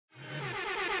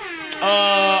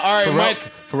All right, Mike.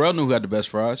 Pharrell knew who got the best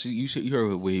fries. You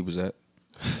heard where he was at.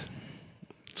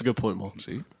 It's a good point, Mo.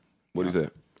 See? What he say?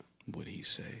 What'd he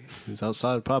say? He's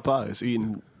outside Popeyes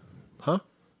eating,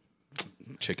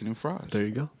 Chicken and fries. There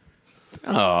you go.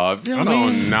 Oh, if y'all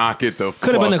don't knock it the fuck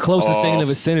Could have been the closest off. thing in the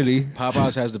vicinity.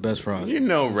 Popeyes has the best fries. You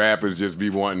know rappers just be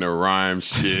wanting to rhyme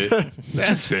shit.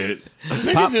 That's it.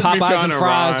 Popeyes and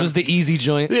fries was the easy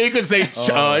joint. Yeah, you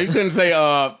couldn't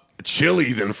say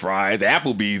Chili's and fries,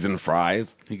 Applebee's and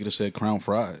fries. He could have said Crown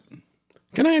Fried.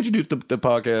 Can I introduce the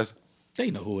podcast? They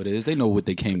know who it is. They know what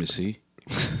they came to see.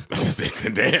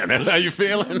 Damn, that's how you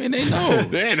feeling? I mean, they know.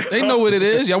 They know what it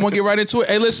is. Y'all want to get right into it?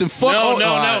 Hey, listen, fuck.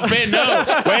 No.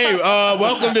 Wait,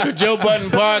 welcome to the Joe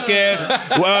Budden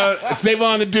podcast. Save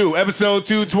on the Do, episode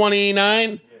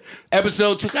 229.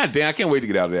 Episode 2. God damn, I can't wait to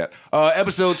get out of that.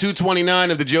 Episode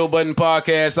 229 of the Joe Budden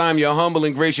podcast. I'm your humble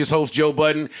and gracious host, Joe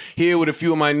Budden, here with a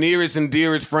few of my nearest and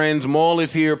dearest friends. Maul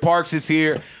is here. Parks is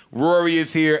here. Rory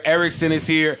is here. Erickson is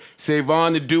here.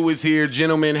 Savon the Do is here.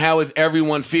 Gentlemen, how is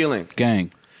everyone feeling?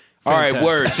 Gang. All right,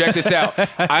 word. Check this out.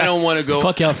 I don't want to go.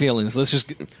 Fuck y'all feelings. Let's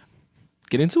just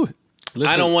get into it.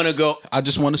 Listen, I don't want to go. I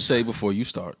just want to say before you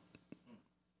start,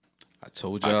 I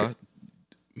told y'all,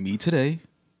 me today,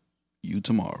 you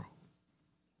tomorrow.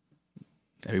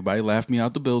 Everybody laughed me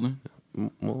out the building.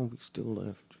 Well, we still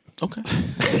left. Okay.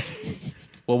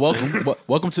 Well,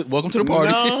 welcome to the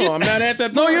party. No, I'm not at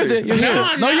that party. No, you're there. You're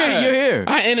here. No, You're here.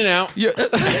 I in and out.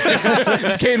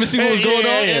 Just came to see what was going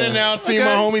on. In and out, see my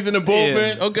homies in the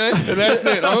bullpen. Yeah. Okay. And that's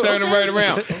it. I'm turning right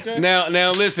around. Okay.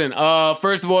 Now listen,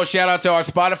 first of all, shout out to our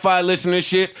Spotify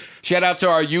listenership. Shout out to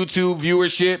our YouTube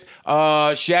viewership.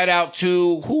 Shout out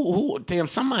to who damn,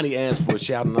 somebody asked for a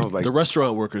shout out. I was like, The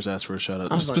restaurant workers asked for a shout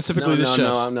out. like, Specifically no, the chefs.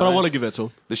 no, but I want to give that to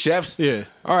them. the chefs? Yeah.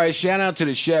 All right, shout out to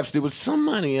the chefs. There was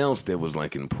somebody else that was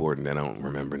like important that I don't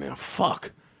remember now.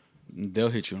 Fuck. They'll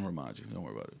hit you and remind you. Don't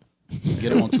worry about it. Get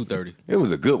them on 2:30. It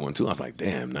was a good one too. I was like,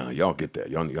 damn, nah, y'all get that.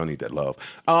 Y'all need that love.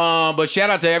 But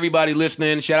shout out to everybody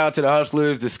listening. Shout out to the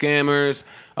hustlers, the scammers.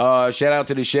 Shout out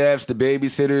to the chefs, the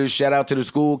babysitters. Shout out to the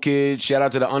school kids. Shout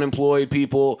out to the unemployed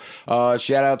people.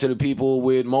 Shout out to the people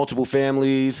with multiple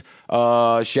families.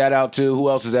 Shout out to who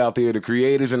else is out there? The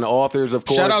creators and the authors, of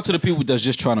course. Shout out to the people that's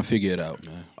just trying to figure it out,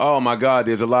 man. Oh my God,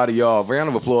 there's a lot of y'all. Round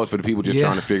of applause for the people just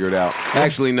trying to figure it out.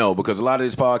 Actually, no, because a lot of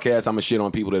this podcast, I'm gonna shit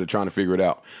on people that are trying to figure it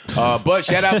out. But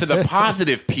shout out to the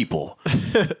positive people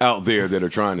out there that are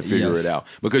trying to figure it out.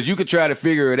 Because you could try to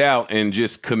figure it out and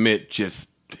just commit just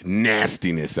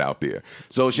nastiness out there.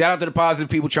 So shout out to the positive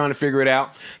people trying to figure it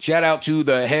out. Shout out to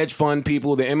the hedge fund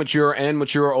people, the immature and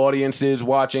mature audiences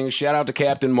watching. Shout out to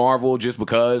Captain Marvel just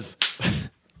because.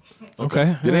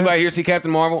 Okay. Did anybody here see Captain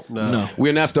Marvel? No.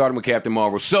 We're not starting with Captain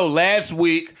Marvel. So last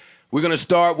week, we're going to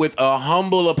start with a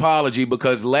humble apology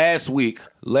because last week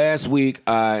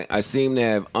I seem to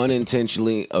have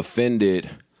unintentionally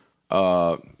offended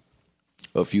a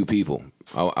few people.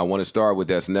 I want to start with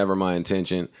that's never my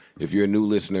intention. If you're a new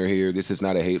listener here, this is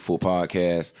not a hateful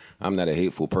podcast. I'm not a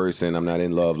hateful person. I'm not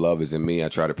in love. Love is in me. I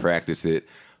try to practice it.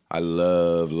 I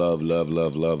love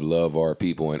our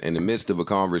people. And in the midst of a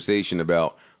conversation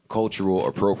about cultural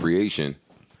appropriation,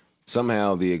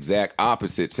 somehow the exact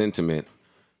opposite sentiment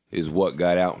is what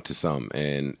got out to some.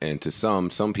 And to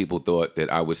some people thought that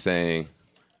I was saying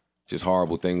just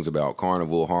horrible things about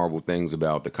Carnival, horrible things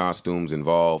about the costumes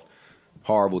involved,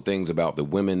 horrible things about the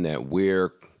women that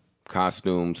wear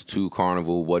costumes to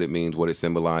Carnival, what it means, what it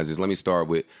symbolizes. Let me start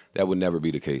with, that would never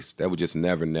be the case. That would just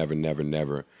never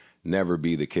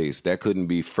be the case. That couldn't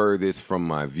be furthest from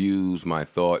my views, my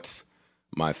thoughts,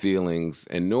 my feelings,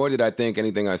 and nor did I think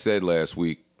anything I said last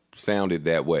week sounded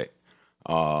that way.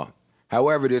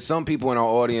 However, there's some people in our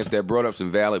audience that brought up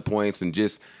some valid points, and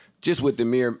just with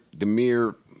the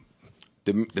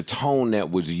tone that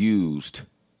was used,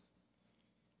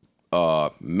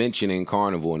 mentioning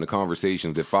Carnival and the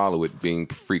conversations that follow it being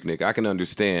Freaknik, I can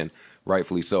understand,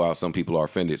 rightfully so, how some people are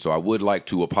offended. So I would like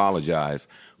to apologize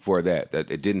for that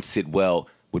it didn't sit well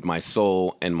with my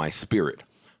soul and my spirit.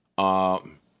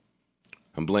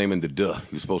 I'm blaming the duh.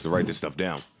 You're supposed to write this stuff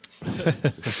down.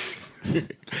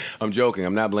 I'm joking.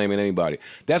 I'm not blaming anybody.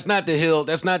 That's not the hill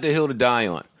to die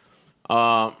on.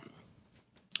 I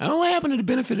don't know what happened to the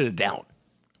benefit of the doubt.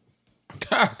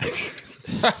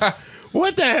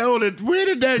 What the hell? Where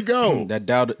did that go? That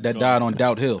died on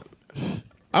Doubt Hill.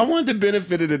 I want the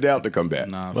benefit of the doubt to come back.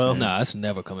 Nah, it's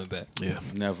never coming back. Yeah,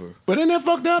 never. But isn't that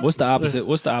fucked up? What's the opposite?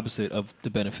 What's the opposite of the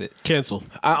benefit? cancel.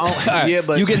 Yeah,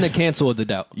 but you getting the cancel of the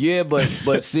doubt. Yeah,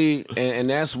 but see, and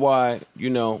that's why,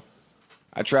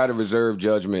 I try to reserve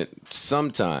judgment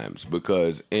sometimes,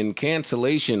 because in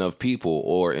cancellation of people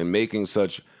or in making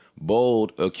such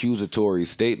bold accusatory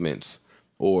statements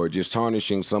or just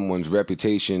tarnishing someone's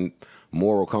reputation,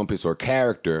 moral compass, or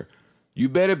character, you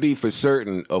better be for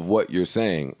certain of what you're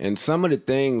saying. And some of the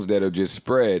things that are just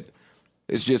spread,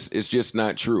 it's just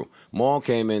not true. Maul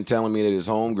came in telling me that his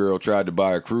homegirl tried to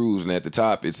buy a cruise, and at the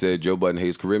top it said Joe Budden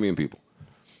hates Caribbean people.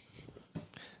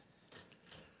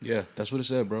 Yeah, that's what it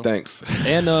said, bro. Thanks.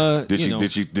 And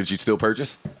Did she still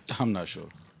purchase? I'm not sure.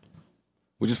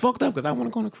 Which is fucked up because I want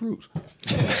to go on a cruise.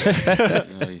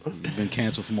 You've been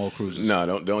canceled from all cruises.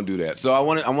 No, don't do that. So I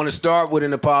want to start with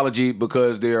an apology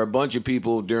because there are a bunch of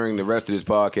people during the rest of this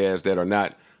podcast that are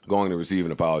not going to receive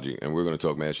an apology, and we're going to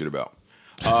talk mad shit about.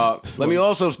 Let me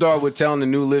also start with telling the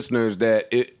new listeners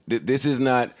that this is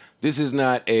not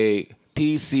a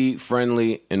PC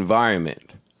friendly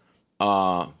environment.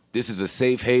 This is a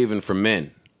safe haven for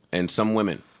men and some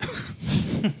women.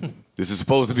 This is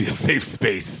supposed to be a safe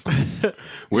space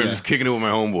where I'm just kicking it with my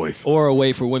homeboys. or a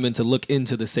way for women to look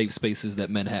into the safe spaces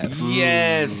that men have.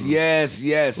 Yes.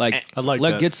 Like, I like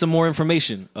that. Get some more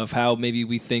information of how maybe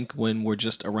we think when we're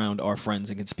just around our friends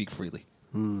and can speak freely.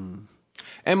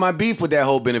 And my beef with that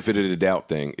whole benefit of the doubt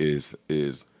thing is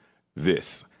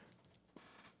this.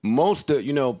 Most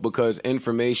of, because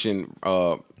information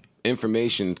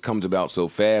comes about so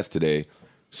fast today.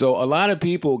 So a lot of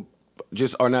people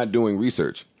just are not doing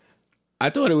research. I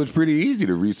thought it was pretty easy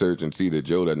to research and see that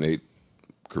Joe doesn't hate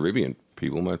Caribbean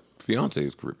people. My fiance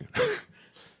is Caribbean.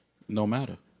 No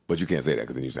matter. But you can't say that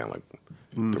because then you sound like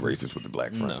the racist with the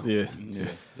black friend. Yeah. Yeah,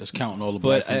 that's counting all the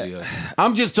black friends.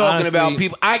 I'm just talking Honestly, about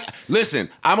people. Listen,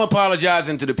 I'm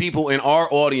apologizing to the people in our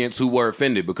audience who were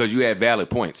offended because you had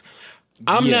valid points.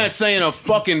 I'm not saying a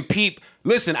fucking peep.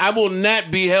 Listen, I will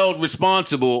not be held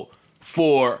responsible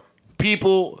for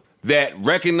people that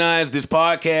recognize this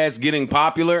podcast getting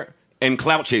popular and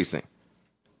clout chasing.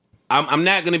 I'm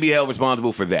not going to be held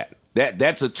responsible for that.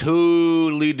 That's a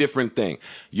totally different thing.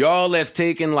 Y'all that's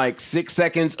taking like 6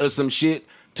 seconds of some shit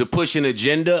to push an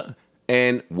agenda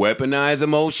and weaponize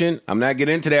emotion. I'm not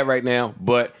getting into that right now,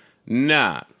 but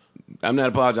nah. I'm not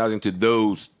apologizing to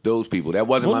those people. That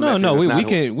wasn't my message. No,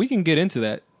 That's we can get into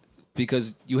that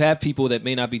because you have people that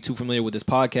may not be too familiar with this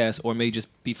podcast or may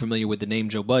just be familiar with the name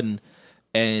Joe Budden,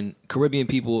 and Caribbean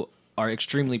people are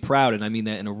extremely proud, and I mean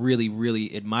that in a really,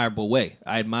 really admirable way.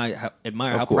 I admire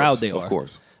how proud they are. Of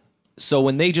course. So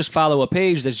when they just follow a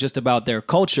page that's just about their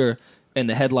culture and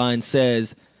the headline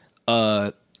says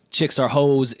chicks are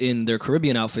hoes in their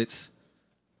Caribbean outfits,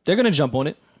 they're going to jump on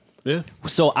it. Yeah.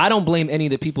 So I don't blame any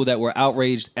of the people that were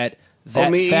outraged at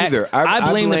that me fact. either. I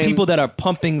blame the people that are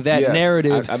pumping that Yes,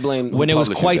 narrative I blame who when it was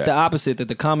publishes quite that. the opposite, that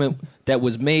the comment that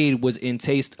was made was in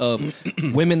taste of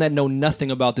women that know nothing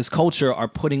about this culture are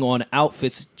putting on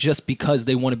outfits just because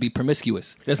they want to be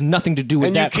promiscuous. There's nothing to do with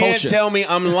And that you can't culture. tell me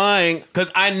I'm lying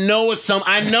because I know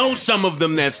some of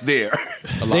them that's there.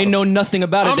 They know nothing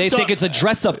about it. I'm They ta- think it's a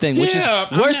dress-up thing, which is Yeah,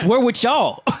 I'm worse. not- We're with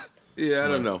y'all. Yeah,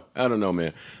 I don't know,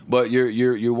 man. But you're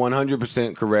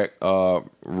 100% correct,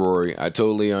 Rory. I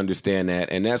totally understand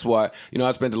that, and that's why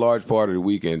I spent a large part of the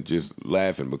weekend just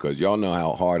laughing because y'all know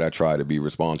how hard I try to be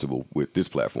responsible with this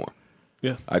platform.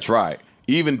 Yeah. I try,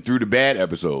 even through the bad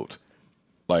episodes.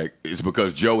 Like it's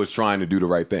because Joe is trying to do the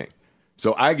right thing.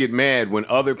 So I get mad when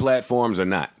other platforms are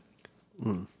not,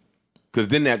 because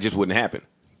then that just wouldn't happen.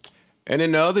 And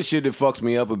then the other shit that fucks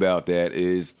me up about that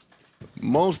is.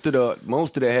 Most of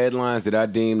the headlines that I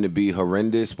deem to be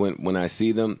horrendous when I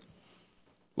see them,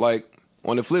 like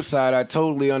on the flip side, I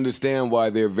totally understand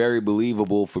why they're very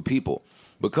believable for people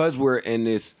because we're in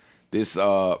this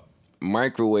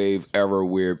microwave era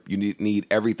where you need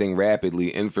everything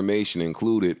rapidly, information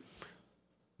included.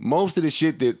 Most of the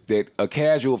shit that a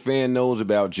casual fan knows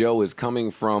about Joe is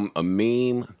coming from a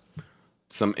meme,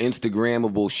 some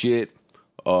Instagrammable shit,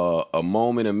 a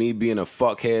moment of me being a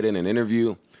fuckhead in an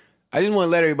interview. I just want to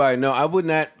let everybody know I would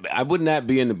not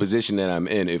be in the position that I'm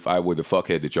in if I were the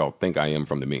fuckhead that y'all think I am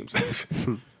from the memes.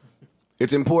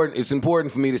 It's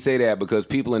important for me to say that because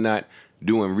people are not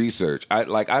doing research. I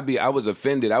was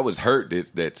offended. I was hurt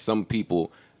that some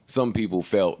people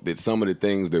felt that some of the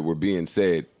things that were being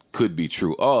said could be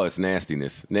true. Oh, it's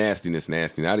nastiness. I'd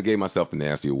have gave myself the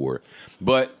nasty award.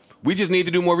 But we just need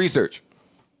to do more research.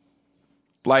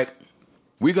 Like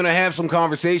we're gonna have some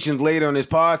conversations later on this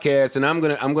podcast, and I'm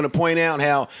gonna point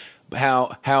out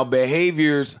how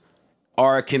behaviors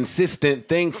are a consistent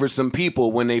thing for some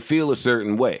people when they feel a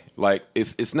certain way. Like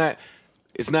it's not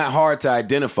hard to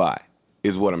identify,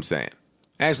 is what I'm saying.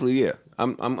 Actually, yeah,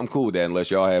 I'm cool with that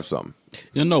unless y'all have something.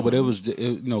 No, but it was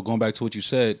going back to what you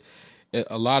said.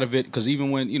 A lot of it, because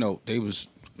even when they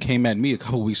came at me a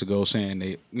couple weeks ago saying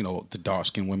the dark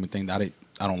skinned women thing, I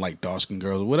I don't like dark skinned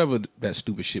girls or whatever that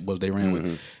stupid shit was they ran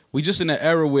with. We just in an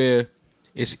era where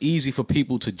it's easy for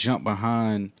people to jump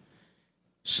behind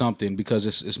something because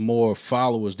it's more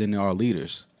followers than there are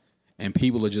leaders, and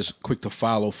people are just quick to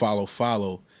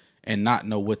follow, and not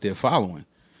know what they're following.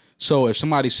 So if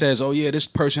somebody says, "Oh yeah, this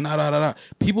person,"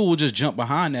 people will just jump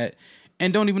behind that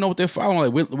and don't even know what they're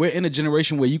following. Like we're in a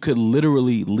generation where you could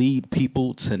literally lead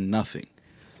people to nothing.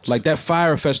 Like that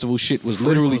Fire Festival shit was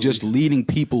literally just leading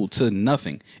people to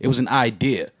nothing. It was an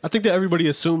idea. I think that everybody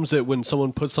assumes that when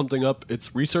someone puts something up,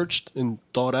 it's researched and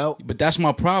thought out. But that's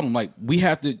my problem. Like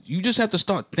you just have to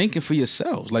start thinking for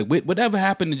yourselves. Like whatever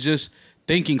happened to just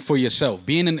thinking for yourself,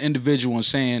 being an individual and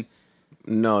saying,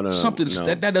 no, something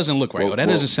no. That doesn't look right. Or that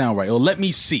doesn't sound right. Or let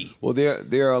me see. Well,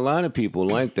 there are a lot of people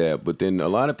like that, but then a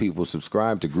lot of people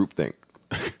subscribe to groupthink.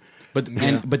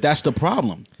 But that's the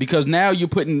problem, because now you're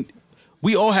putting.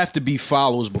 We all have to be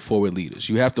followers before we're leaders.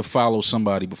 You have to follow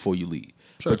somebody before you lead.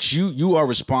 Sure. But you are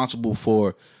responsible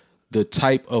for the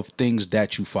type of things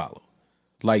that you follow.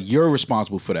 Like you're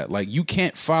responsible for that. Like you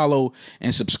can't follow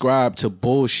and subscribe to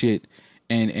bullshit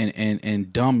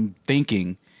and dumb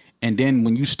thinking. And then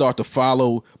when you start to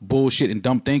follow bullshit and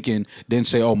dumb thinking, then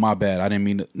say, "Oh, my bad, I didn't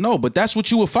mean to." No, but that's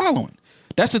what you were following.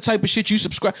 That's the type of shit you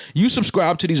subscribe. You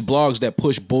subscribe to these blogs that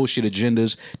push bullshit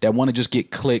agendas, that want to just get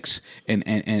clicks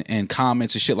and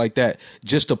comments and shit like that,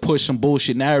 just to push some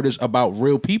bullshit narratives about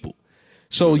real people.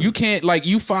 So you can't, like,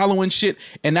 you following shit,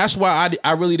 and that's why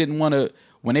I really didn't want to.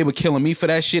 When they were killing me for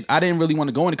that shit, I didn't really want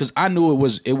to go in it because I knew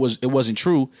it wasn't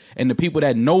true, and the people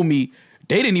that know me,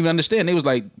 they didn't even understand. They was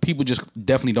like, people just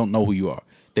definitely don't know who you are.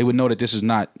 They would know that this is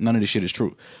not, none of this shit is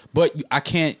true. But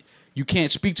you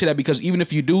can't speak to that, because even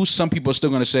if you do, some people are still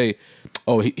going to say,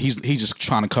 "Oh, he's just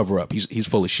trying to cover up. He's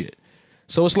full of shit."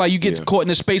 So it's like you get caught in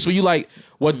a space where you like,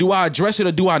 well, do I address it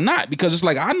or do I not? Because it's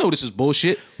like, I know this is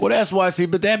bullshit. Well, that's why,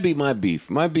 but that be my beef.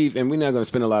 My beef, and we're not going to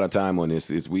spend a lot of time on this.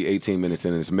 We 18 minutes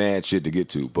in and it's mad shit to get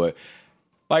to. But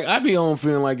like, I be on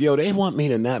feeling like, yo, they want me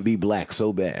to not be black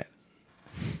so bad.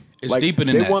 It's like, deeper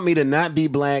than that. They want me to not be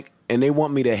black, and they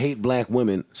want me to hate black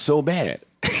women so bad.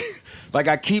 Like,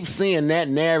 I keep seeing that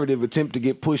narrative attempt to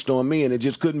get pushed on me, and it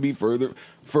just couldn't be further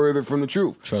from the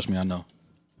truth. Trust me, I know.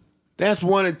 That's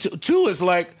one. And two is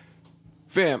like,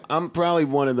 fam, I'm probably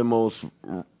one of the most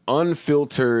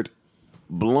unfiltered,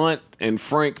 blunt, and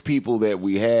frank people that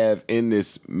we have in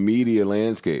this media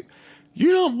landscape.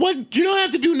 You don't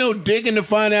have to do no digging to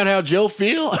find out how Joe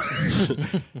feel.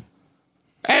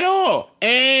 At all.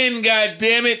 And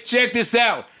goddamn it, check this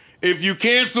out. If you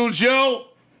cancel Joe,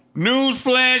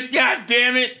 newsflash,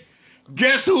 goddamn it,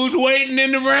 guess who's waiting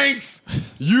in the ranks?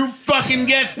 You fucking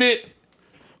guessed it.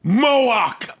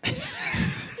 Mohawk.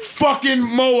 Fucking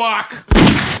Mohawk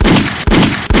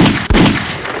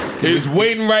is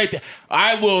waiting right there.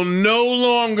 I will no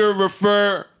longer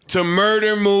refer to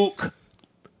Murda Mook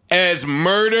as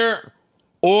Murder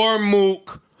or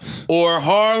Mook or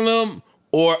Harlem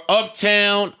or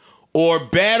Uptown or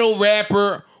battle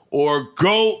rapper or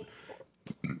GOAT.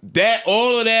 That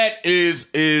all of that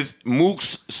is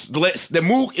Mook's. The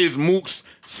Mook is Mook's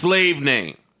slave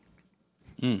name.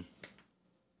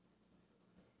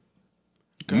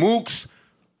 Okay. Mook's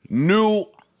new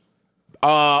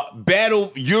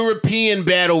European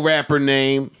battle rapper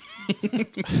name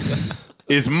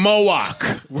is Mohawk.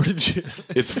 Where did you?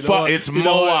 It's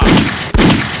Mohawk.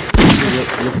 So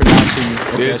you're pronouncing.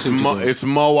 Okay, it's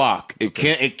Mohawk. It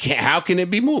can't. How can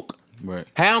it be Mook? Right.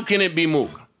 How can it be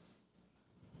Mook?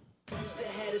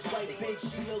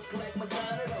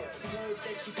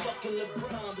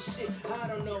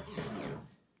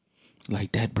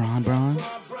 Like that, Bron.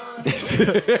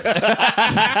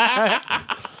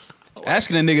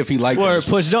 Asking a nigga if he liked that. Word,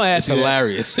 Push, don't ask me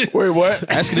hilarious. Wait, what?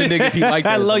 Asking a nigga if he liked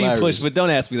that. I love hilarious. you, Push, but don't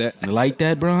ask me that. Like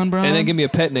that, Bron. And then give me a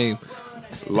pet name.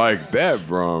 Like that,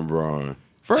 Bron.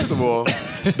 First of all,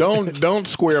 don't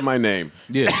square my name.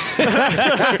 Yeah.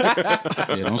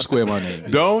 Don't square my name.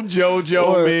 Don't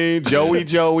JoJo me,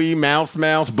 Joey, Mouse,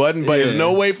 Budden, but there's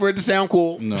no way for it to sound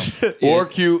cool. No. Or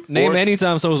cute. Name or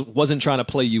anytime someone wasn't trying to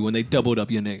play you when they doubled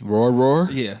up your name. Roar.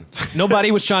 Yeah.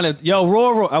 Nobody was trying to,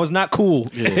 roar. I was not cool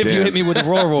if you hit me with a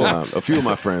roar. A few of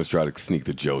my friends try to sneak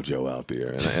the JoJo out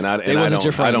there, and I wasn't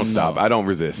your friends. I don't stop. No. I don't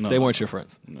resist. No. They weren't your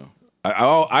friends. No.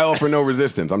 I offer no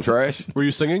resistance. I'm trash. Were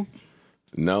you singing?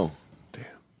 No. Damn,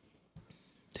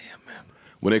 man.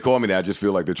 When they call me that, I just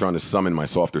feel like they're trying to summon my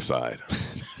softer side.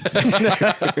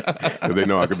 Because they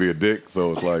know I could be a dick,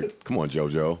 so it's like, come on,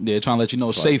 JoJo. Yeah, trying to let you know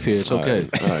it's safe here. It's okay.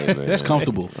 All right, man. It's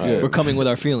comfortable. Yeah. We're coming with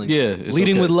our feelings. Yeah, it's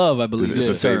Leading okay. with love, I believe. It's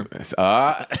a term. safe. Look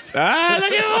at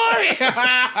Rory.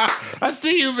 I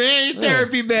see you, man. Your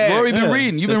therapy bag. Rory been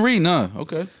reading. You've been reading, huh?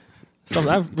 Okay.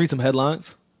 I read some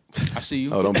headlines. I see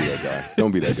you. Oh, don't be that guy.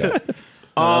 Don't be that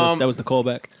guy. That was the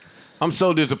callback. I'm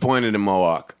so disappointed in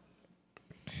Mohawk.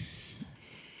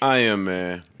 I am,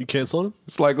 man. You canceled him?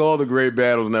 It's like all the great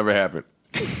battles never happened.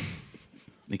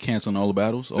 They canceling all the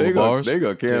battles, all the bars. They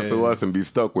gonna cancel us and be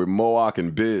stuck with Mohawk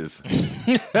and Biz.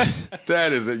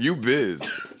 That is it. You Biz.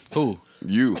 Who?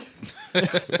 You.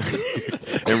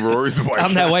 And Rory's the white guy.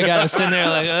 I'm that white guy that's sitting there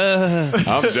like,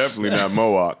 I'm definitely not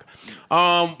Mohawk.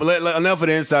 Enough of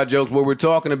the inside jokes. What we're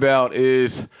talking about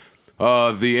is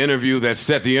the interview that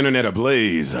set the internet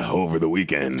ablaze over the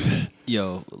weekend.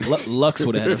 Yo, Lux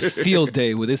would have had a field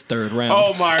day with his third round.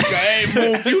 Oh my God. Hey,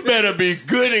 Mook, you better be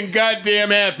good and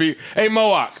goddamn happy. Hey,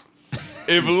 Mohawk,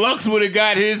 if Lux would have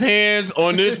got his hands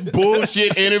on this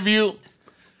bullshit interview,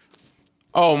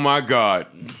 oh my God.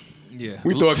 Yeah.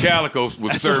 We thought Calico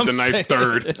was served a nice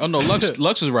third. Oh no,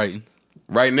 Lux is writing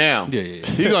Right now. Yeah.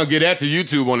 He gonna get that to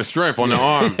YouTube on the strength, on the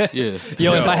arm. Yeah.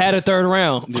 Yo, if I had a third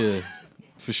round. Yeah,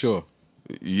 for sure.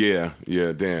 Yeah,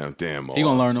 damn. Mohawk. He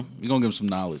gonna learn them. You gonna give him some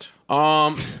knowledge.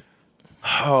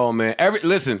 Oh man.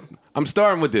 Listen, I'm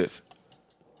starting with this.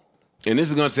 And this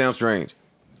is gonna sound strange.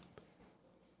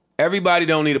 Everybody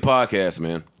don't need a podcast,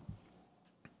 man.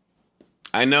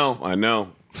 I know. I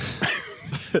know.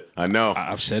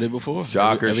 I've said it before.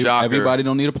 Shocker. Everybody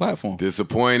don't need a platform.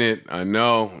 Disappointed. I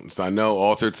know.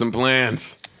 Altered some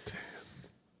plans.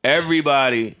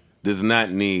 Everybody does not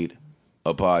need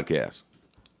a podcast.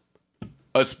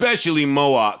 Especially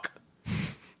Mohawk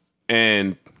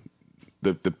and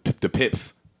the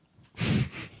Pips.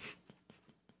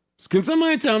 Can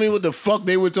somebody tell me what the fuck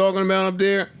they were talking about up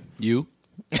there? You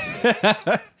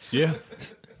Yeah.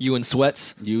 You in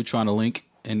sweats. You trying to link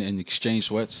and exchange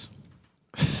sweats.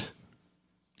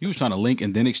 You was trying to link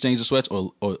and then exchange the sweats,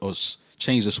 or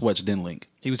change the sweats then link.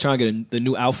 He was trying to get the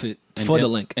new outfit And for then, the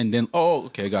link. and then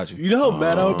okay, got you. You know how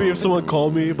mad I would be if someone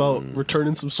called me about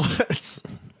returning some sweats?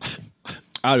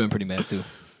 I would have been pretty mad too.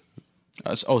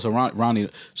 So Ronnie.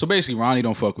 So basically, Ronnie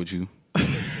don't fuck with you,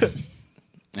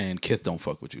 and Kith don't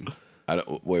fuck with you.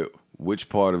 Wait, which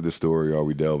part of the story are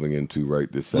we delving into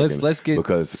right this second? Let's get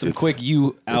some quick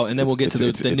you out, and then we'll get to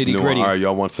the nitty gritty. All right,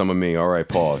 y'all want some of me? All right,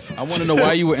 pause. I want to know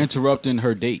why you were interrupting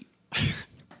her date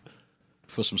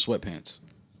for some sweatpants.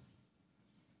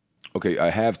 Okay, I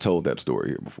have told that story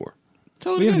here before.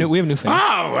 We have new fans.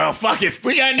 Oh, well, fuck it.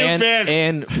 We got new fans.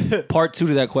 And part two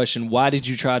to that question, why did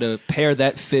you try to pair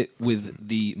that fit with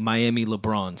the Miami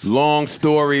LeBrons? Long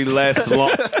story, less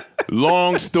long.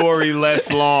 Long story,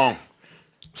 less long.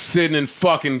 Sitting in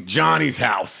fucking Johnny's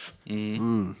house.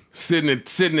 Mm-hmm. Sitting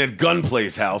at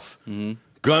Gunplay's house. Mm-hmm.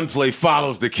 Gunplay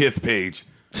follows the Kith page.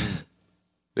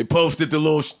 They posted the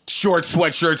little short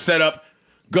sweatshirt setup.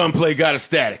 Gunplay got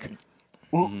ecstatic.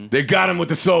 Mm-hmm. They got him with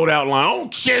the sold out line. Oh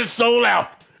shit, it's sold out.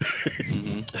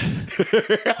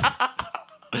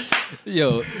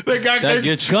 Yo, they got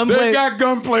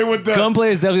Gunplay with the Gunplay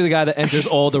is definitely the guy that enters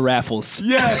all the raffles.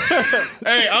 Yeah.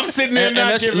 Hey, I'm sitting there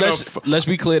let's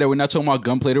be clear that we're not talking about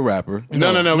Gunplay the rapper.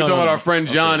 No. We're talking about our friend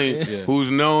Johnny, who's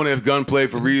known as Gunplay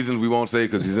for reasons we won't say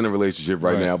because he's in a relationship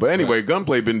right now. But anyway,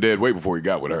 Gunplay been dead way before he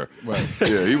got with her. Right.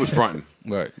 Yeah, he was fronting.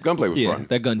 Right. Gunplay was fronting.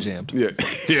 That gun jammed. Yeah.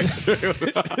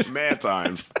 Mad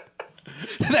times.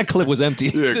 That clip was empty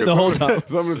the whole time.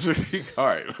 All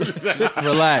right.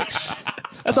 Relax.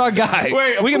 That's our guy.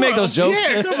 Wait, we can make those jokes.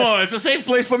 Yeah, come on. It's a safe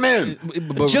place for men.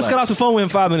 Just got off the phone with him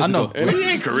 5 minutes ago. And he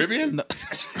ain't Caribbean.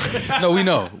 No, we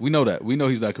know. We know that. We know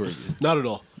he's not Caribbean. Not at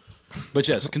all. But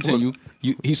yes, continue.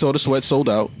 He saw the sweat sold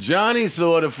out. Johnny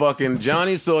saw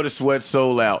the sweat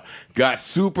sold out. Got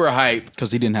super hyped.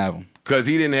 Because he didn't have them. Because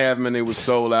he didn't have them and it was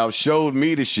sold out. Showed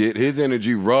me the shit. His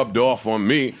energy rubbed off on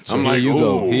me. So I'm like, here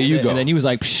you go. And then he was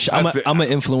like, I'm an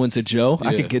influencer, Joe. Yeah.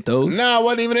 I could get those. Nah, I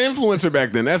wasn't even an influencer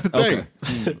back then. That's the thing.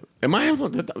 Okay. Am I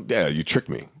influencer? Yeah, you tricked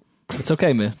me. It's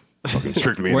okay, man. Fucking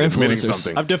tricked me We're into admitting influencers.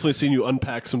 something. I've definitely seen you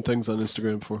unpack some things on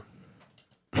Instagram before.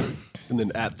 And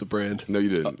then at the brand. No, you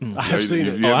didn't. I've seen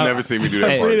it. You have never seen me do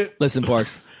that. Hey, listen,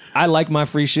 Parks. I like my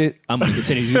free shit. I'm going to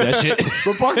continue to do that shit.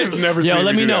 But Parks has never seen me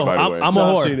let me do know. that, by the way. I'm a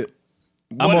whore. I've seen it.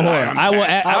 I'm a whore. I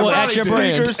will at your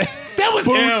brand. That was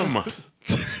M.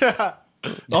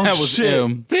 That was shit.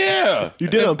 M. Yeah. You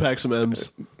did unpack some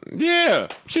M's. Yeah.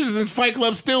 She's in Fight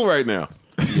Club still right now.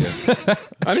 Yeah.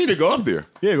 I need to go up there.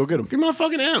 Yeah, go get them. Give me my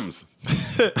fucking M's.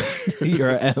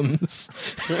 Your M's.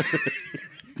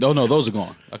 No, those are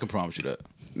gone. I can promise you that.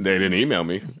 They didn't email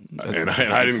me, and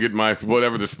I didn't get my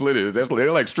whatever the split is.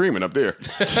 They're like streaming up there.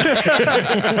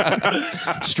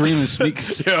 Streaming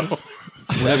sneaks. Yo,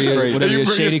 That's crazy. Whatever your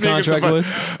shady contract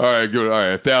was. All right, good. All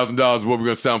right, $1,000 is what we're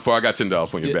gonna sound for. I got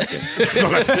 $10 when you're back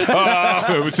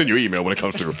in. We'll send you an email when it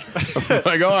comes through.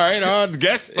 Like, all right,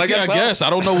 guess. I guess. I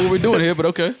don't know what we're doing here, but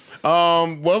okay.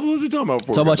 What was we talking about?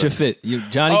 Talk about your fit.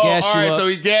 Johnny gassed you up. So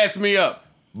he gassed me up.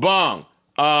 Bong.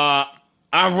 I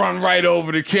run right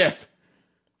over to Kith.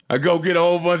 I go get a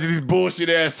whole bunch of these bullshit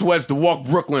ass sweats to walk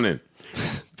Brooklyn in.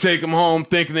 Take them home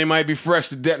thinking they might be fresh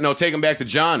to death. No, take them back to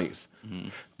Johnny's.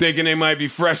 Thinking they might be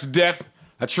fresh to death.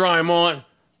 I try them on.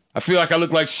 I feel like I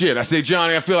look like shit. I say,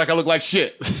 Johnny, I feel like I look like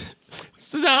shit. He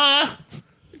says,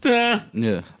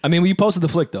 Yeah. I mean, when you posted the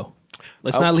flick, though,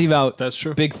 let's not leave out That's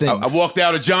true. big things. I walked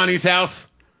out of Johnny's house.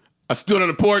 I stood on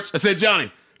the porch. I said,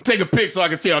 Johnny, take a pic so I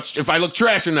can see if I look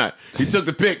trash or not. He took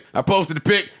the pic. I posted the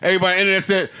pic. Everybody on the internet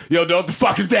said, yo, what the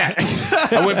fuck is that?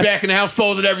 I went back in the house,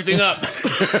 folded everything up.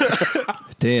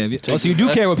 Damn. Oh, so you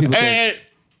do care what people think.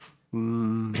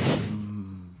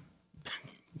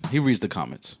 He reads the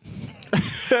comments.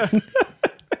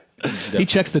 He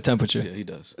checks the temperature. Yeah, he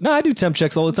does. No, I do temp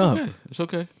checks all the time. Okay. It's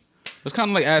okay. It's kind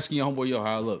of like asking your homeboy, yo,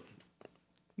 how I look.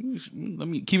 Let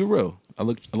me keep it real. I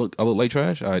look like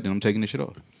trash. All right, then I'm taking this shit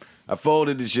off. I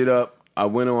folded the shit up. I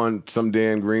went on some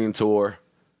Dan Green tour,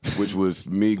 which was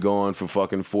me gone for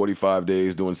fucking 45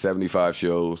 days doing 75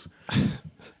 shows.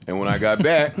 And when I got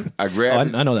back, I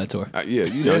grabbed. I know that tour. Yeah,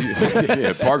 you know.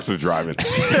 Yeah, Parks was driving.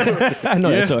 I know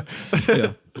that tour.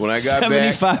 Yeah. When I got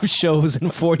 75 shows in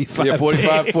 45 days.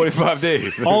 45 All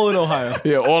days. in Ohio.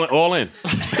 Yeah, all in. All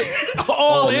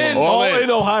in. All in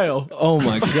Ohio. Oh,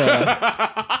 my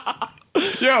God.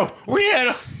 Yo, we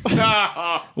had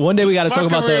one day we got to talk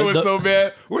about career was so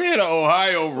bad. We had an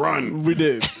Ohio run. We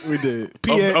did. of the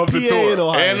tour. in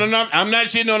Ohio. And I'm not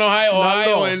shitting on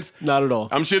Ohioans. Not at all.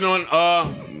 I'm shitting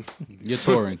on Your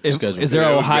touring schedule. Is there Yeah,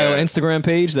 an it was Ohio bad. Instagram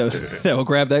page that will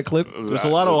grab that clip? There's a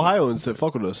lot of Ohioans that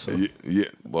fuck with us. So. Yeah,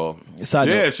 well, Side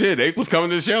yeah, note. shit. They was coming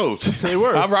to the shows. They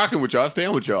were. I'm rocking with y'all.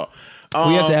 Staying with y'all.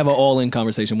 We have to have an all-in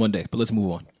conversation one day, but let's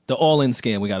move on. The all-in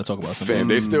scam, we got to talk about something. Fam,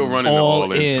 they still running All the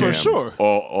all in in. scam. For sure.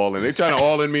 All in. They trying to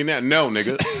all in me now. No,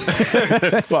 nigga.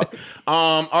 Fuck.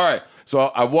 All right. So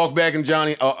I walk back in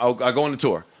Johnny. I go on the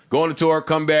tour. Go on the tour,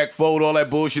 come back, fold all that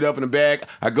bullshit up in the bag.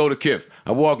 I go to Kif.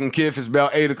 I walk in Kif. It's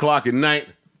about 8 o'clock at night.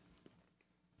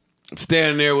 I'm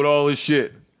standing there with all this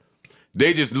shit.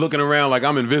 They just looking around like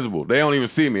I'm invisible. They don't even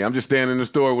see me. I'm just standing in the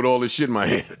store with all this shit in my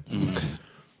hand.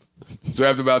 So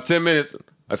after about 10 minutes,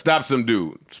 I stopped some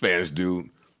dude, Spanish dude.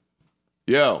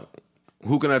 Yo,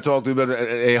 who can I talk to?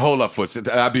 Hey, hold up, foot.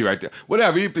 I'll be right there.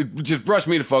 Whatever. You just brush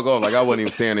me the fuck off like I wasn't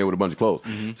even standing there with a bunch of clothes.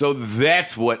 So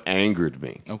that's what angered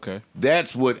me. Okay.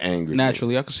 That's what angered me.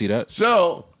 Naturally, I can see that.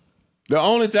 So the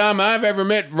only time I've ever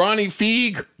met Ronnie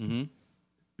Feig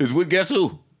is with guess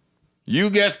who? You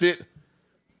guessed it.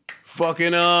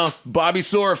 Fucking Bobby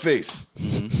Soreface.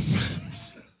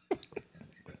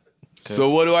 So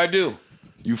what do?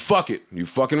 You fuck it. You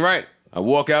fucking right. I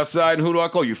walk outside and who do I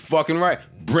call? You fucking right.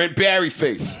 Brent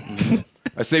Barryface.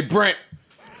 I say, Brent.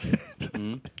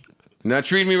 Now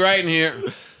treat me right in here.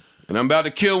 And I'm about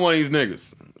to kill one of these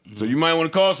niggas. So you might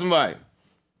want to call somebody.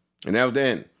 And that was the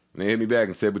end. And they hit me back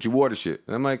and said, but you wore the shit.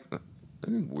 And I'm like,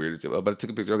 weird. But I took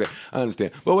a picture. Okay, I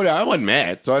understand. But whatever, I wasn't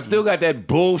mad. So I still got that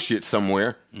bullshit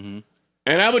somewhere. And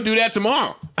I would do that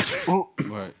tomorrow.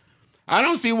 Right. I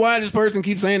don't see why this person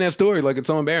keeps saying that story like it's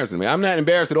so embarrassing to me. I'm not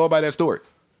embarrassed at all by that story.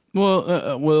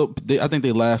 Well, I think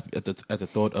they laughed at the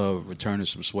thought of returning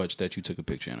some sweats that you took a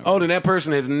picture in. Oh, then that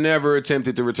person has never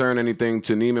attempted to return anything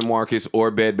to Neiman Marcus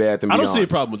or Bed Bath & Beyond. I don't see a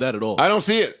problem with that at all. I don't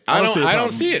see it. I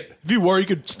don't see it. If you were, you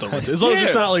could still return. As long as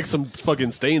it's not like some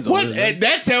fucking stains on What? it.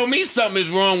 That tell me something is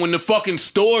wrong when the fucking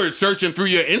store is searching through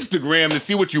your Instagram to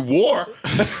see what you wore.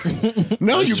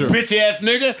 No, you true. bitch ass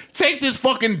nigga. Take this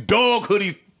fucking dog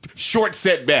hoodie short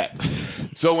set back.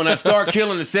 So when I start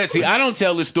killing the set, see, I don't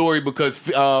tell this story because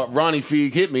Ronnie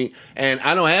Feig hit me, and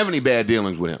I don't have any bad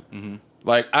dealings with him.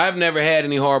 Like, I've never had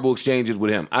any horrible exchanges with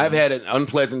him. I've had an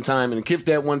unpleasant time in Kif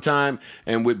that one time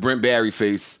and with Brent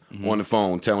Barryface on the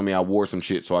phone telling me I wore some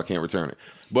shit so I can't return it.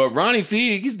 But Ronnie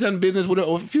Feig, he's done business with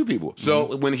a few people.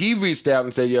 So when he reached out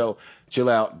and said, yo, chill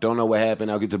out, don't know what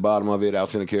happened, I'll get to the bottom of it, I'll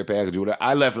send a care package or whatever,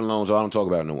 I left it alone so I don't talk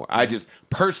about it no more. I just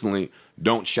personally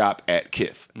don't shop at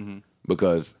Kif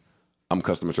because I'm a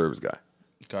customer service guy.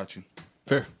 Got you.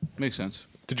 Fair. Makes sense.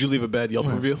 Did you leave a bad Yelp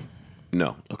review?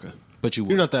 No. Okay. But you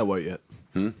would. You're not that white yet.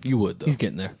 You would, though. He's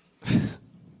getting there.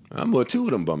 I'm with 2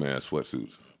 of them bum ass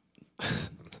sweatsuits.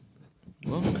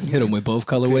 Hit him with both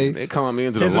colorways. They calling me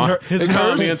into the His and line. her- his They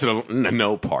calling hers? me into the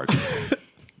no parts.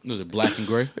 Was it black and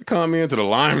gray? They called me into the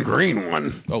lime green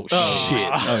one. Oh shit!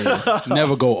 Oh, yeah.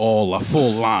 Never go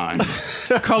full line.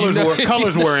 Colors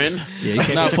were in. Yeah, you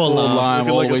can't Not go full lime.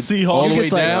 all like the a way, Seahawk. all the way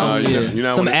Just like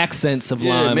down. some accents of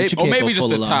lime. maybe, but you can't maybe go just full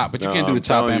the lime. top, but you can't do I'm the top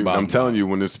telling and you, bottom. I'm telling you,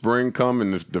 when the spring come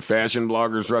and the fashion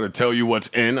bloggers try to tell you what's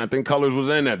in, I think colors was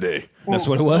in that day. That's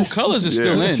what it was. Colors is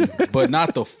still in, but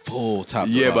not the full top.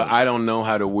 to Yeah, but bottom. I don't know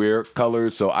how to wear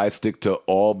colors, so I stick to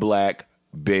all black,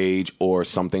 beige, or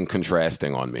something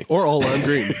contrasting on me. Or all lime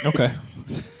green. Okay.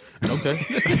 Okay.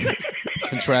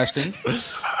 Contrasting.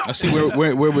 I see where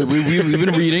we've been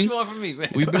reading. What you want from me, man?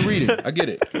 We've been reading. I get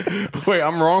it. Wait,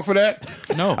 I'm wrong for that?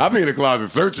 No. I be in the closet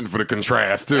searching for the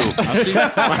contrast too. I see.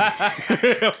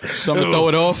 Something to throw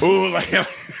it off. Ooh, like,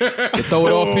 The throw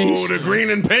it off piece. the green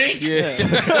and pink.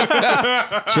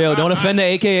 Yeah. Chill. Don't offend the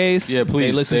AKAs. Yeah, please.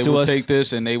 They listen they to will us. take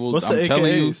this and they will. What's I'm the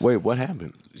telling you. AKAs? Wait, what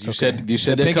happened? You said their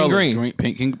pink and colors. green.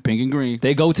 Pink and green.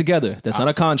 They go together. That's not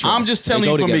a contrast. I'm just They telling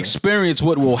go you from together. experience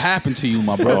what will happen to you,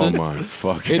 my brother. Oh my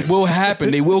fucking. It will happen.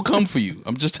 They will come for you.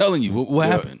 I'm just telling you what will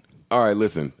happen. All right,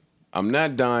 listen. I'm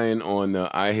not dying on the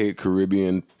I Hate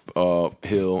Caribbean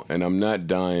hill, and I'm not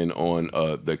dying on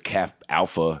the Cap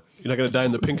Alpha. You're not gonna die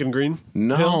in the pink and green?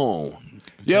 No.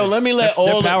 Yo, let me let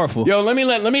all they're powerful. Yo, let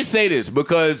me say this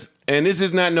because, and this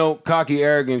is not no cocky,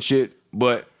 arrogant shit,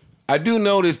 but I do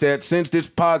notice that since this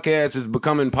podcast is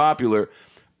becoming popular,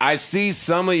 I see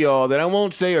some of y'all that I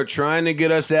won't say are trying to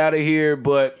get us out of here,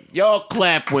 but y'all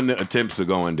clap when the attempts are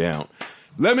going down.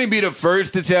 Let me be the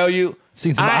first to tell you.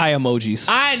 Seen some eye emojis.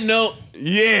 I know.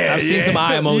 Yeah. I've seen some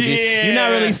eye emojis. Yeah. You're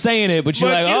not really saying it, but you're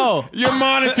like, oh. You're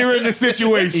monitoring the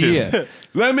situation. Yeah.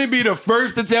 Let me be the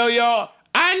first to tell y'all,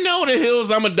 I know the hills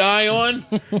I'ma die on.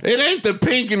 It ain't the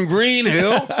pink and green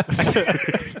hill.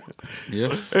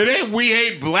 Yeah. It ain't we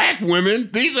hate black women.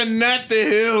 These are not the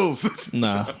hills.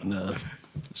 Nah.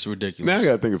 It's ridiculous. Now I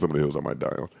gotta think of some of the hills I might die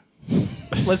on.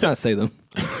 Let's not say them.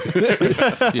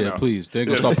 Yeah, please. They're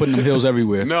gonna start putting them hills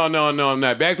everywhere. No, I'm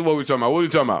not. Back to what we're talking about. What are we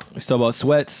talking about? Let's talk about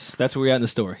sweats. That's where we're at in the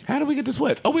story. How do we get the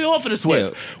sweats? Oh, we all for the sweats.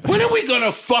 Yeah. When are we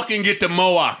gonna fucking get the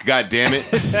Mohawk? God damn it!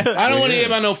 I don't want to hear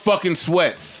about no fucking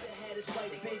sweats.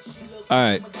 All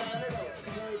right.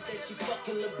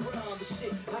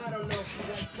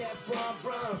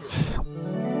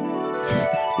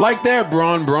 Like that,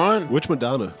 Braun. Which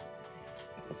Madonna?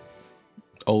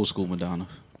 Old school Madonna.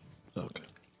 Okay.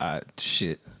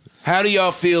 Shit. How do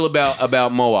y'all feel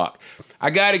about Mohawk? I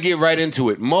got to get right into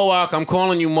it. Mohawk, I'm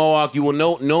calling you Mohawk. You will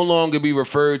no longer be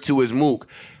referred to as Mook.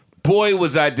 Boy,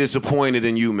 was I disappointed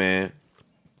in you, man.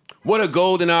 What a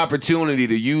golden opportunity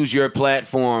to use your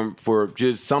platform for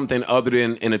just something other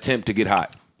than an attempt to get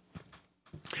hot.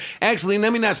 Actually,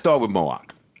 let me not start with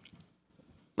Mohawk.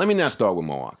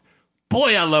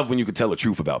 Boy, I love when you can tell the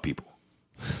truth about people.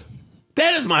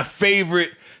 That is my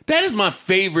favorite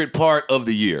part of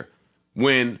the year.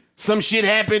 When some shit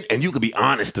happened and you could be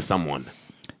honest to someone.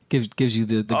 Gives you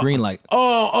the green light.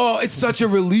 Oh, it's such a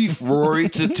relief, Rory,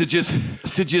 to just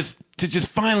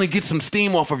finally get some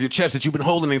steam off of your chest that you've been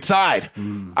holding inside.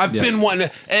 I've been wanting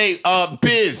to. Hey,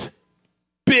 Biz.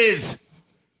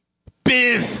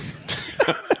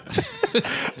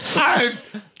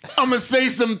 I'm gonna say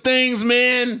some things,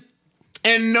 man.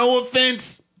 And no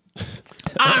offense,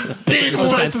 I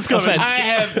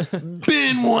have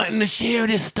been wanting to share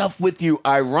this stuff with you.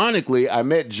 Ironically, I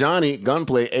met Johnny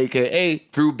Gunplay, a.k.a.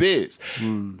 through Biz.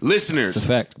 Listeners, It's a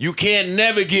fact. You can't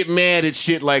never get mad at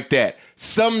shit like that.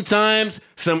 Sometimes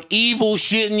some evil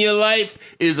shit in your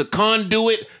life is a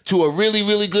conduit to a really,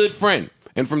 really good friend.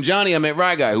 And from Johnny, I met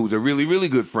Rye Guy, who's a really, really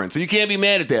good friend. So you can't be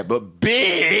mad at that. But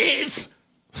Biz...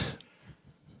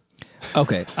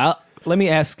 Okay. Let me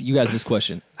ask you guys this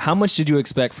question. How much did you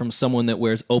expect from someone that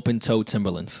wears open-toe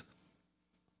Timberlands?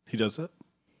 He does that?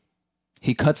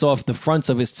 He cuts off the fronts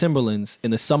of his Timberlands in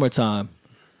the summertime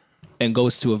and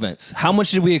goes to events. How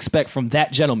much did we expect from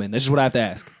that gentleman? That's just what I have to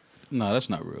ask. No, that's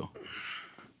not real.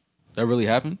 That really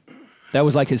happened? That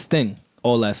was like his thing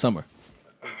all last summer.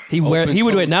 He would wear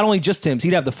not only just Timbs,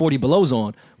 he'd have the 40 belows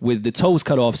on with the toes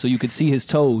cut off so you could see his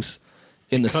toes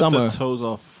in the Cut summer. the toes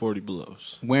off 40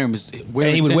 belows. And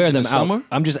he would wear them out. Summer?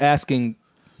 I'm just asking,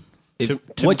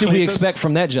 what did we expect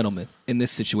from that gentleman in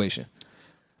this situation?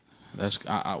 That's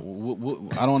I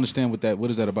don't understand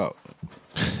what is that about?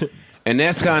 And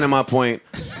that's kind of my point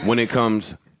when it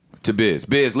comes to Biz.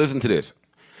 Biz, listen to this.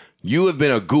 You have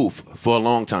been a goof for a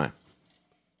long time.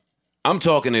 I'm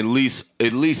talking at least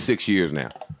 6 years now.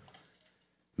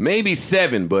 Maybe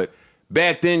 7, but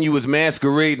back then you was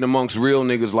masquerading amongst real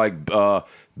niggas like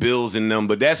Bills and them,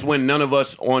 but that's when none of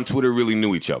us on Twitter really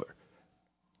knew each other.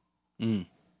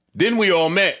 Then we all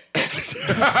met.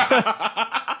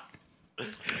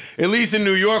 At least in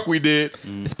New York, we did.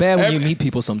 It's bad when you meet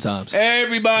people sometimes.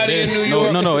 Everybody in New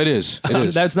York. No, it is. It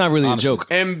is. That's not really Honestly. a joke.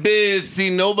 And Biz, see,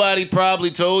 nobody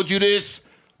probably told you this,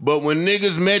 but when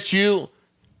niggas met you,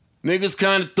 niggas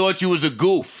kind of thought you was a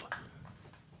goof.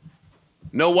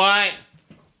 Know why?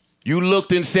 You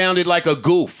looked and sounded like a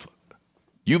goof.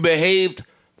 You behaved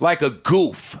like a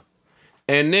goof.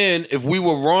 And then, if we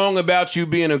were wrong about you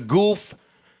being a goof,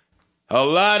 a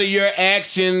lot of your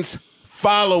actions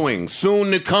following,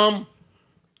 soon to come,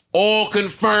 all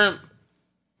confirm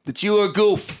that you were a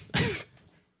goof.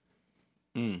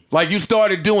 Like you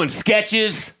started doing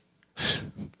sketches.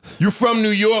 You from New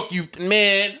York, you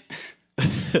man.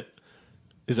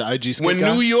 Is it IG sketch When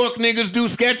guy? New York niggas do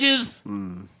sketches,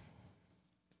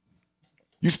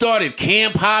 you started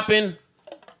camp hopping.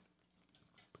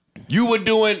 You were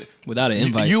doing Without an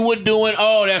invite. You were doing.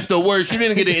 Oh, that's the worst. You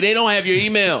didn't get it. They don't have your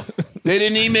email. They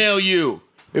didn't email you.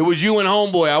 It was you and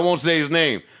homeboy. I won't say his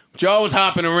name. But y'all was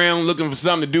hopping around looking for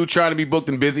something to do, trying to be booked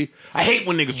and busy. I hate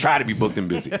when niggas try to be booked and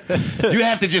busy. You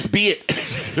have to just be it.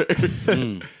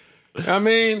 I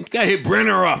mean, gotta hit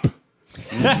Brenner up.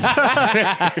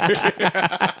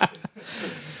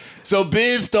 So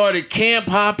Biz started camp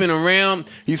hopping around.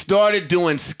 He started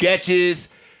doing sketches.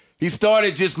 He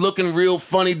started just looking real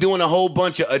funny, doing a whole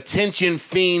bunch of attention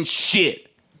fiend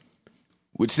shit.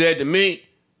 Which said to me,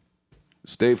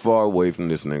 stay far away from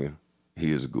this nigga.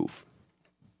 He is a goof.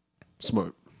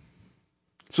 Smart.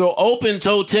 So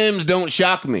open-toe Timbs don't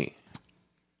shock me.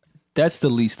 That's the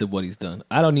least of what he's done.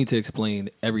 I don't need to explain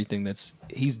everything that's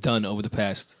he's done over the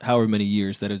past however many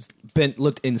years that has been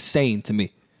looked insane to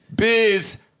me.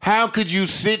 Biz, how could you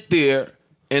sit there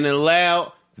and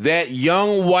allow that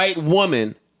young white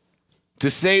woman to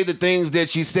say the things that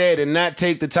she said and not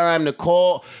take the time to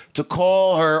call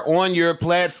her on your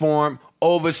platform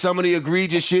over some of the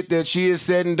egregious shit that she has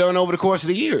said and done over the course of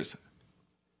the years?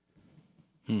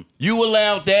 You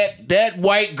allowed that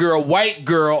white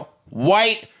girl,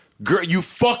 you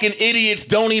fucking idiots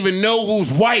don't even know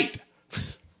who's white.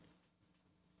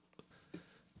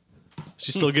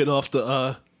 She's still getting off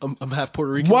the I'm half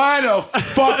Puerto Rican. Why the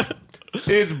fuck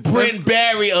is Brent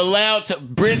Barry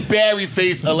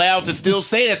face allowed to still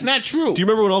say that's not true? Do you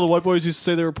remember when all the white boys used to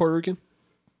say they were Puerto Rican?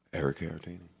 Eric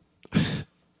Carradine.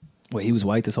 Wait, he was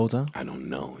white this whole time? I don't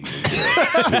know. He's in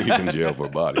jail. He's in jail for a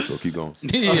body, so keep going.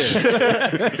 Yeah.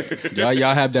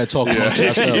 y'all have that talk amongst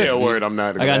yourselves. Yeah, word. I'm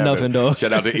not. I got nothing, though.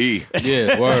 Shout out to E.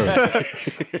 Yeah,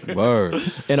 word.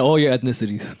 And all your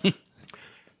ethnicities.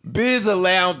 Biz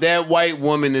allowed that white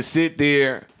woman to sit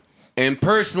there and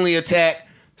personally attack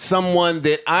someone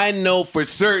that I know for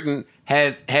certain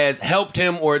has helped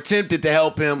him or attempted to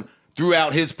help him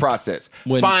throughout his process.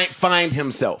 Find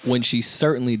himself. When she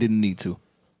certainly didn't need to.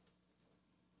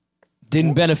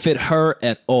 Didn't benefit her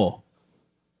at all.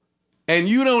 And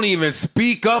you don't even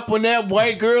speak up when that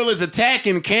white girl is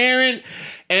attacking Karen.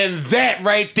 And that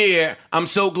right there, I'm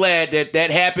so glad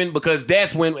that happened, because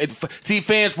that's when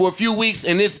fans, for a few weeks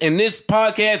in this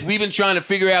podcast, we've been trying to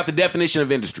figure out the definition of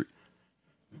industry.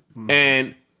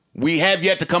 And we have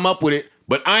yet to come up with it,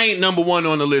 but I ain't number one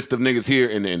on the list of niggas here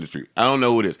in the industry. I don't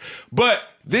know who it is. But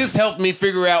this helped me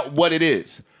figure out what it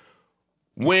is.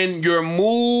 When your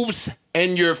moves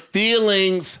and your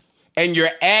feelings and your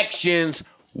actions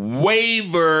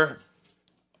waver,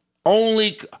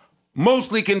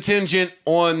 mostly contingent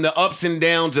on the ups and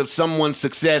downs of someone's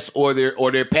success or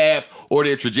their path or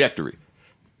their trajectory.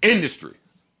 Industry.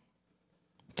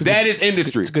 That is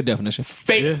industry. It's a good definition.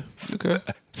 Fake. Yeah. Okay.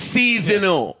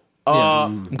 Seasonal.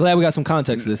 I'm glad we got some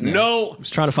context to this now. I was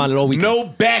trying to find it all weekend. No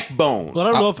backbone. Well,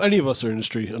 I don't know if any of us are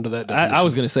industry under that definition. I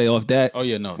was going to say off that. Oh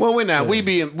yeah, no. Well, we're not.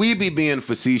 Yeah. We be being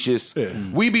facetious. Yeah.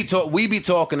 We be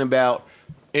talking about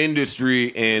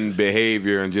industry and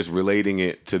behavior and just relating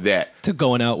it to that. To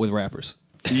going out with rappers.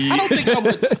 I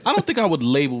don't think I would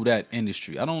label that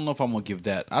industry. I don't know if I'm gonna give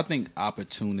that. I think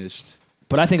opportunist.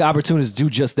 But I think opportunists do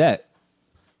just that.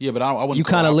 Yeah, but I wouldn't. You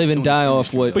kind of live and die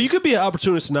off what. But you could be an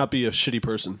opportunist and not be a shitty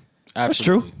person. Absolutely. That's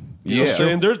true. You know what I'm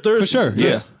saying? There's For sure.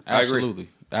 there's- I agree. Absolutely.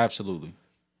 Absolutely.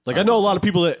 Like, I know a lot of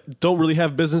people that don't really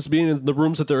have business being in the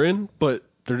rooms that they're in, but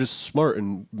they're just smart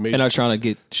and made. And are trying to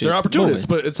get shit. They're opportunists,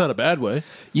 moving. but it's not a bad way.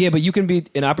 Yeah, but you can be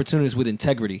an opportunist with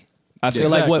integrity. I feel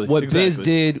exactly, like what Biz exactly.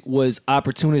 did was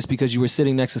opportunist because you were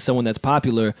sitting next to someone that's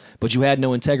popular, but you had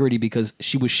no integrity because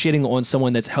she was shitting on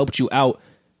someone that's helped you out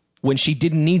when she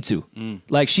didn't need to.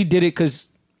 Like, she did it because,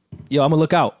 I'm going to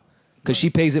look out because she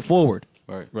pays it forward.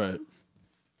 Right.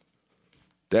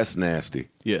 That's nasty.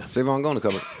 Yeah. Savon, go on the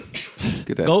cover.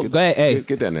 Get that. Go ahead, hey.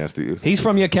 Get that nasty. He's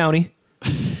from your county.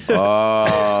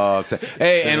 Oh, outside.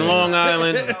 Hey, and Long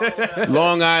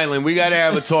Island, we gotta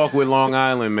have a talk with Long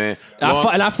Island, man.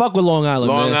 I fuck with Long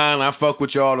Island, Long man. Island, I fuck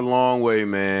with y'all the long way,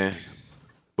 man.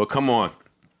 But come on.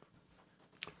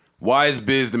 Why is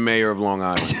Biz the mayor of Long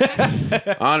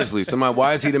Island? Honestly,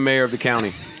 why is he the mayor of the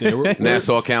county?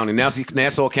 Nassau County.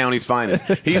 Nassau County's finest.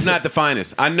 He's not the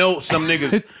finest. I know some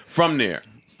niggas from there.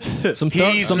 He's not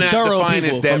the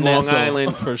finest that Long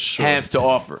Island for sure has to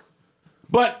offer.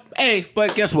 But, hey,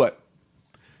 guess what?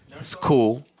 It's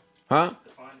cool. Huh?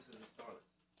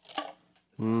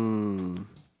 I'm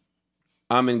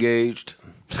engaged.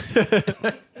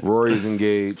 Rory's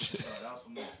engaged.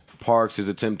 Parks is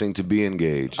attempting to be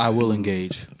engaged. I will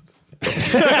engage.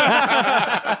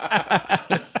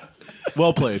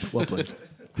 Well played. Well played.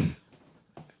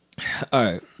 All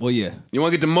right. Well, yeah. You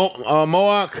want to get to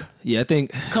Mohawk? Yeah, I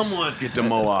think. Come on, let's get to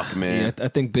Mohawk, man. Yeah, I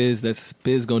think Biz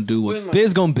gonna do what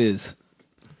Biz gonna biz.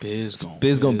 Biz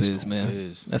gonna biz,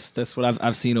 man. That's what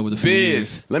I've seen over the few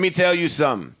years. Let me tell you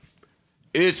something.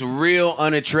 It's real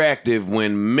unattractive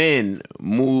when men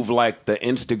move like the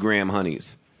Instagram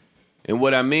honeys. And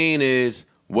what I mean is,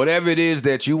 whatever it is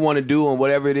that you want to do and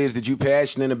whatever it is that you're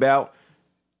passionate about,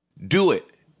 do it.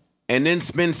 And then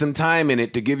spend some time in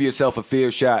it to give yourself a fair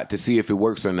shot to see if it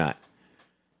works or not.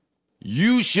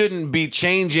 You shouldn't be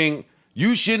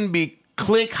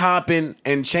click hopping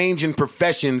and changing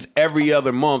professions every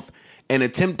other month and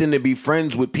attempting to be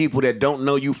friends with people that don't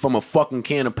know you from a fucking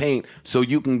can of paint so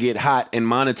you can get hot and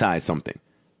monetize something.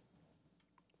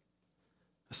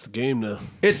 That's the game now.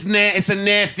 It's a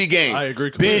nasty game. I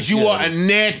agree completely. Biz, you are a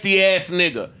nasty ass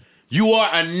nigga. You are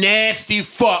a nasty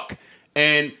fuck,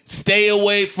 and stay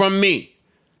away from me.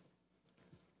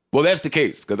 Well, that's the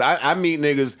case, because I meet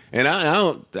niggas and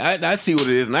I see what it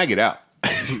is and I get out.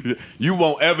 You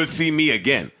won't ever see me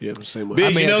again. Yeah, the same way.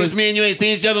 Biz, you notice me and you ain't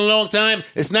seen each other in a long time?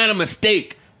 It's not a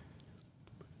mistake.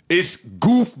 It's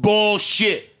goofball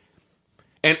shit.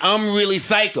 And I'm really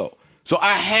psycho. So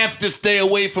I have to stay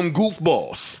away from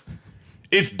goofballs.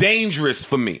 It's dangerous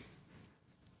for me.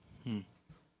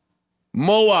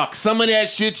 Mohawk, some of that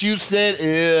shit you said,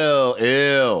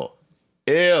 ill.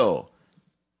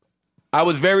 I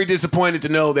was very disappointed to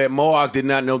know that Mohawk did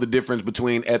not know the difference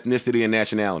between ethnicity and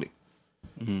nationality.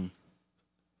 Mm-hmm.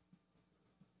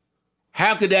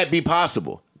 How could that be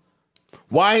possible?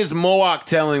 Why is Mohawk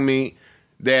telling me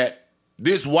that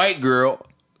this white girl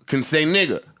can say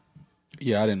nigga?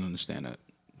 Yeah, I didn't understand that.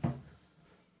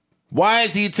 Why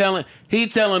is he telling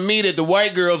me that the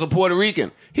white girls are Puerto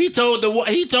Rican? He told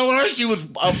her she was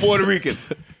Puerto Rican.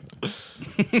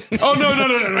 Oh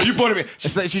no, you Puerto Rican.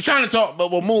 She's trying to talk,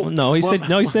 but we'll move.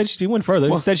 He said she went further.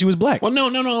 He said she was black. Well, no,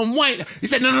 I'm white. He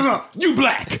said no, you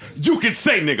black. You can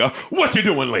say nigga. What you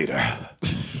doing later?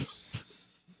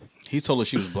 He told her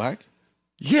she was black?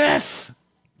 Yes.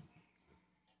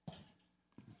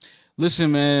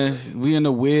 Listen, man, we in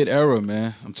a weird era,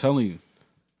 man. I'm telling you.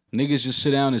 Niggas just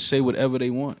sit down and say whatever they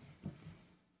want.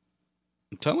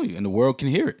 I'm telling you, and the world can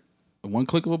hear it. At one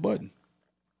click of a button.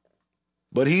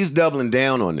 But he's doubling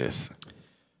down on this.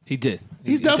 He did.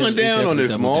 He's doubling down on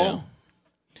this, Maul.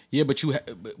 Yeah, but you...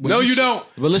 No, you don't.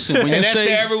 But listen, when and you that's say...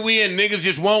 the every weekend, niggas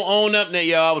just won't own up.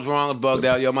 Yo, I was wrong, I was bugged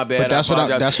out. Yo, my bad. But that's what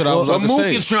I was about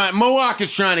to say. Mohawk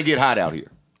is trying to get hot out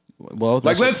here. Well,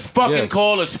 like, let's fucking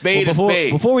call a spade a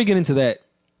spade. Before we get into that,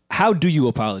 how do you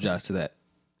apologize to that?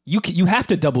 You have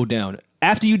to double down.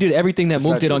 After you did everything that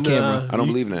Mook did on camera. I don't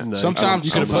believe in that. Sometimes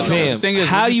you can apologize. Fam,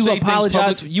 how do you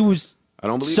apologize? You was I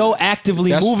don't believe so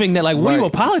actively moving that, like, what are you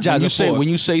apologizing for? When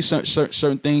you say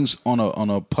certain things on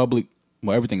a public,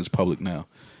 well, everything is public now,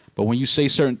 but when you say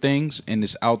certain things and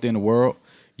it's out there in the world,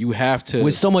 you have to,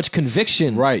 with so much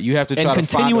conviction, right? You have to try and to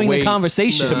continuing find a way the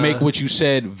conversation to make what you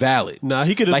said valid. Nah,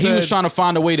 he could have like said, he was trying to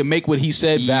find a way to make what he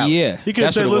said valid. Yeah, he could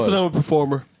have said, "Listen, I'm a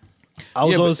performer. I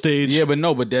was on stage." Yeah, but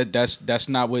that's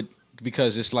not what,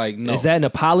 because it's like, no. Is that an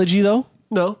apology though?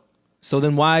 No. So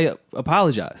then why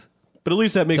apologize? But at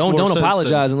least that makes more sense. Don't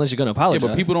apologize unless you're gonna apologize. Yeah,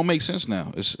 but people don't make sense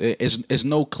now. It's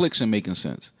no clicks in making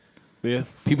sense. Yeah.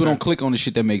 People don't click on the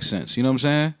shit that makes sense. You know what I'm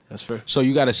saying? That's fair. So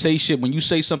you got to say shit. When you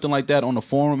say something like that on the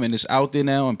forum and it's out there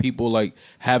now and people like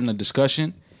having a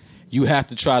discussion, you have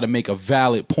to try to make a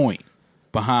valid point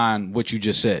behind what you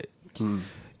just said. And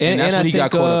that's what he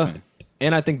got caught up in.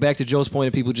 And I think back to Joe's point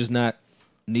of people just not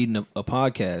needing a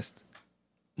podcast.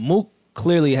 Mook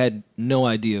clearly had no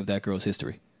idea of that girl's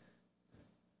history.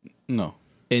 No.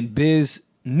 And Biz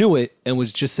knew it and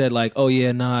was just said like, oh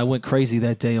yeah, nah, I went crazy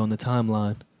that day on the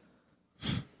timeline.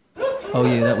 Oh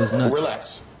yeah, that was nuts.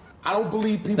 Relax. I don't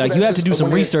believe people. Like, you have to do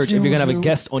some research if you're gonna have a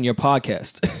guest on your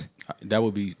podcast. That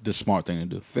would be the smart thing to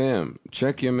do. Fam,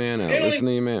 check your man out. Listen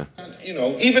to your man. You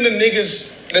know, even the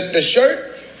niggas, the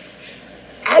shirt,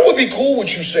 I would be cool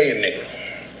with you saying nigga.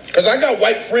 Because I got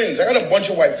white friends. I got a bunch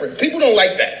of white friends. People don't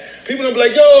like that. People don't be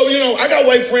like, yo, you know, I got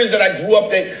white friends that I grew up,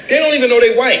 they don't even know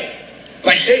they white.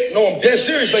 Like, I'm dead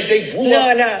serious. Like, they grew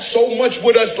up so much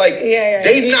with us. Like,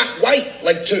 they not white.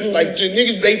 Like, to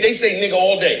niggas, they say nigga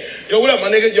all day. Yo, what up, my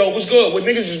nigga? Yo, what's good? What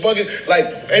niggas is bugging? Like,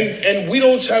 and we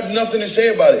don't have nothing to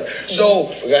say about it.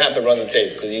 So we're going to have to run the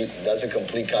tape because that's a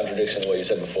complete contradiction to what you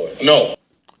said before. No.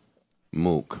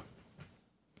 Mook.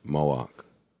 Mohawk.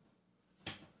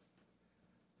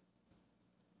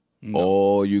 No.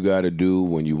 All you got to do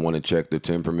when you want to check the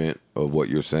temperament of what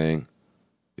you're saying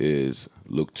is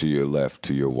look to your left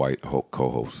to your white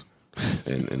co-host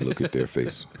and look at their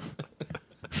face.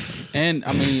 And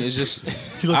I mean, it's just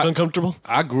you looked uncomfortable.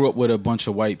 I grew up with a bunch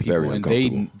of white people, and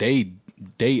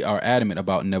they are adamant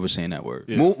about never saying that word.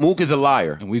 Yeah. Mook is a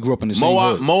liar, and we grew up in the same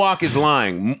hood. Mohawk is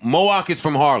lying. Mohawk is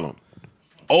from Harlem,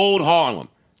 old Harlem,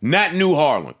 not new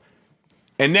Harlem.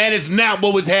 And that is not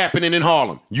what was happening in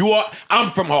Harlem. I'm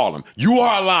from Harlem. You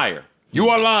are a liar. You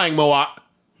are lying, Mohawk.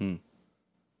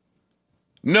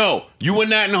 No, you were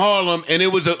not in Harlem, and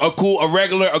it was a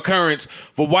regular occurrence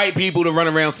for white people to run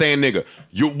around saying nigga.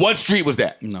 What street was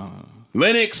that? No.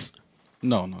 Lennox?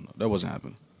 No. That wasn't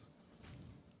happening.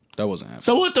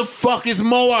 So what the fuck is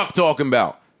Mohawk talking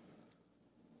about?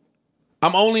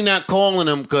 I'm only not calling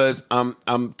him because I'm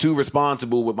too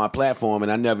responsible with my platform,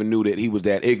 and I never knew that he was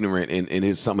that ignorant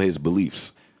in some of his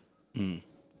beliefs.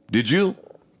 Did you?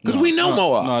 Because we know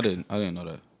Mohawk. No, I didn't. I didn't know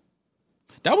that.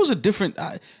 That was a different.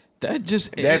 That's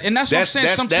what I'm saying.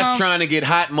 Sometimes that's trying to get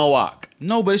hot, Mohawk.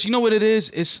 No, but you know what it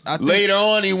is. I think later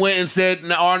on he went and said,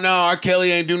 "No, R.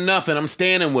 Kelly ain't do nothing. I'm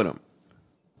standing with him."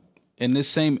 In the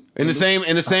same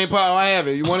part, I have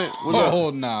it. You want it?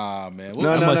 Nah, man.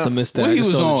 I must have missed that. What he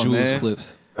was on, JulZ man?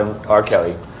 Clips. R.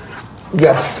 Kelly.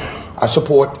 Yes, I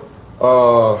support.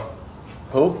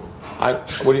 Who?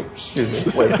 Excuse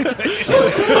me. Wait. We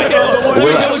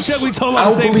talking about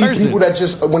the same believe person. people that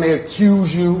just when they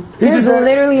accuse you. There's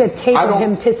literally a tape of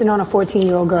him pissing on a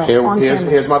 14-year-old girl.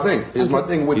 Here's my thing. He's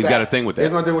got a thing with that.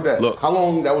 Here's my thing with that. Look, how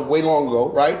long? That was way long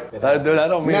ago, right? Dude, I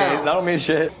don't mean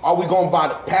shit. Are we going by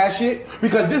the past shit?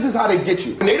 Because this is how they get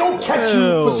you. When they don't catch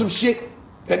you for some shit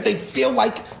that they feel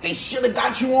like they should have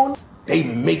got you on, they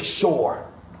make sure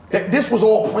that this was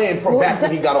all planned from back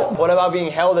when he got off. What about being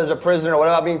held as a prisoner? What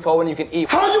about being told when you can eat?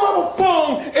 How you have a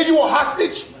phone and you a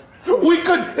hostage?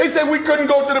 They said we couldn't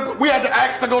go we had to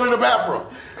ask to go to the bathroom.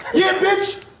 Yeah,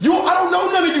 bitch. I don't know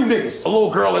none of you niggas. A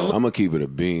little girl. I'm gonna keep it a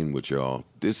bean with y'all.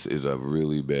 This is a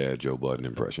really bad Joe Budden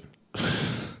impression.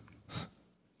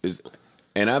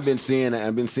 And I've been seeing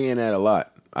that a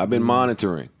lot. I've been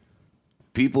monitoring.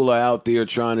 People are out there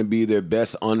trying to be their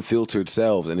best unfiltered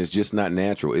selves, and it's just not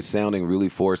natural. It's sounding really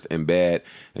forced and bad,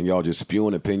 and y'all just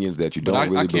spewing opinions that you don't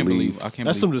really believe.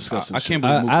 That's some disgusting shit. I can't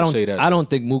believe Mook would say that. I don't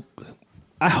think Mook.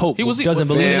 I hope Mook doesn't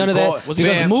believe fam, none of that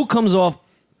because Mook comes off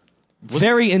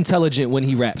very intelligent when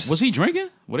he raps. Was he drinking?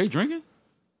 Were they drinking?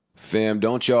 Fam,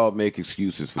 don't y'all make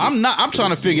excuses for this. I'm trying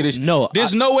to figure this. No,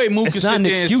 there's no way Mook can sit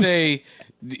there and say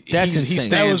that's he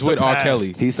stands with R.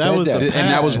 Kelly. He said that, and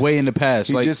that was way in the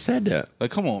past. He just said that. Like,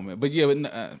 come on, man. But yeah,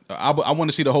 I want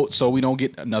to see the whole. So we don't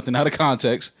get nothing out of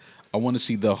context. I want to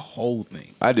see the whole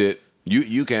thing. I did.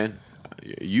 You can,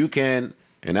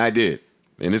 and I did,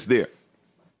 and it's there.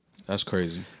 That's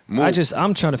crazy. Mook.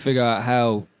 I'm trying to figure out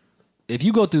how, if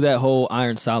you go through that whole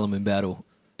Iron Solomon battle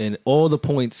and all the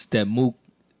points that Mook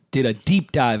did a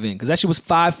deep dive in, because that shit was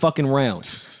 5 fucking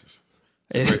rounds.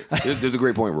 There's a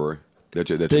great point, Rory.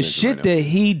 The shit that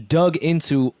he dug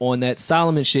into on that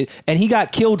Solomon shit, and he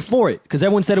got killed for it because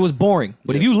everyone said it was boring.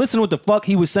 But if you listen to what the fuck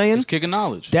he was saying, he's kicking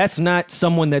knowledge. That's not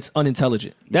someone that's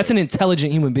unintelligent. That's an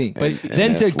intelligent human being. But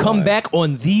then to come back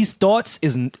on these thoughts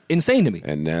is insane to me.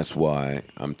 And that's why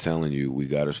I'm telling you, we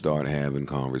got to start having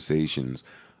conversations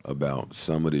about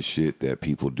some of the shit that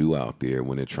people do out there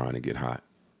when they're trying to get hot.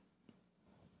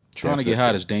 Trying to get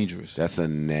hot is dangerous. That's a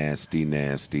nasty,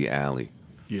 nasty alley.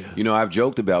 Yeah. You know, I've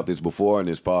joked about this before in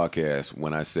this podcast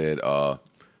when I said,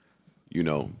 you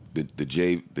know, the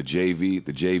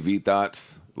JV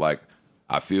thoughts. Like,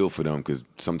 I feel for them because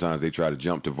sometimes they try to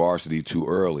jump to varsity too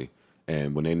early,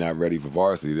 and when they're not ready for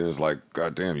varsity, then it's like,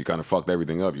 God damn, you kind of fucked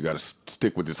everything up. You got to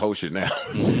stick with this whole shit now.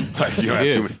 Like, you don't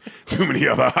have too many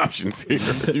other options here.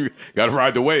 You got to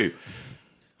ride the wave.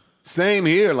 Same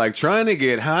here. Like, trying to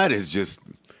get hot is just,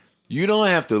 you don't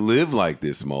have to live like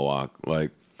this, Mohawk.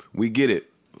 Like, we get it.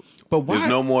 But why?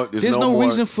 There's no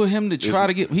reason for him to try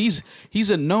to get. He's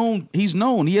known.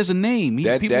 He has a name.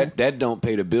 That don't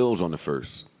pay the bills on the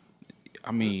first.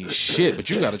 I mean, shit. But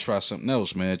you got to try something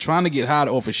else, man. Trying to get hot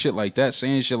off of shit like that,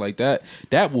 saying shit like that,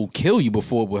 that will kill you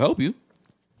before it will help you.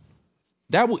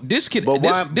 This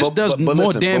does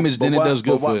more damage than it does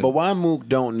good for him. But why Mook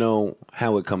don't know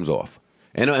how it comes off?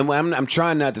 And I'm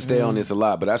trying not to stay on this a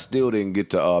lot, but I still didn't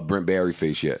get to Brent Barry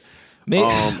face yet.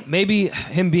 Maybe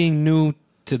him being new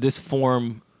to this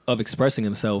form of expressing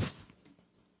himself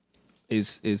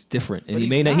is different, and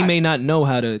he may not know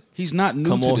how to. He's not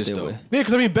new to this though. Yeah,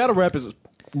 because I mean, battle rap is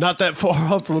not that far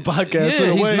off from the podcast.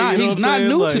 Yeah, in a way, he's not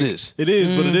new to this. It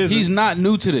is, but it is. He's not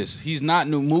new to this. He's not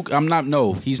new. Mook,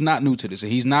 he's not new to this.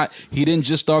 He didn't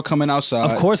just start coming outside.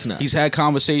 Of course not. He's had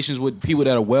conversations with people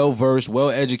that are well versed,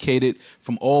 well educated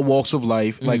from all walks of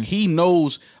life. Like he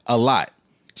knows a lot.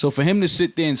 So for him to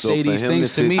sit there and say these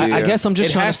things to me, I guess I'm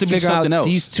just trying to figure out else.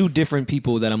 These two different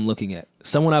people that I'm looking at.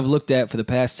 Someone I've looked at for the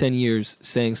past 10 years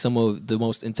saying some of the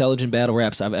most intelligent battle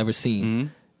raps I've ever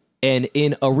seen. And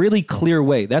in a really clear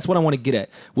way. That's what I want to get at.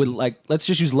 With let's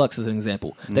just use Lux as an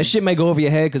example. That shit may go over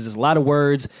your head because there's a lot of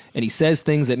words, and he says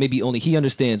things that maybe only he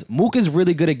understands. Mook is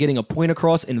really good at getting a point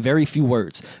across in very few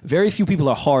words. Very few people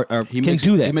can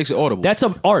do that. He makes it audible. That's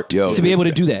an art to be able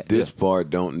to do that. This part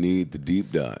don't need the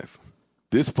deep dive.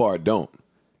 This part don't.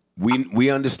 We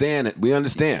understand it. We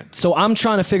understand. So I'm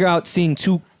trying to figure out seeing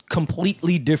two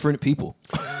completely different people.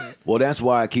 Well, that's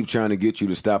why I keep trying to get you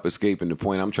to stop escaping the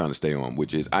point I'm trying to stay on,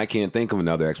 which is I can't think of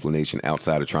another explanation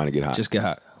outside of trying to get hot. Just get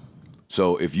hot.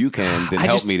 So if you can, then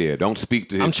help me there. Don't speak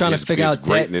to his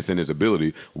greatness and his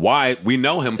ability. Why? We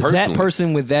know him personally. That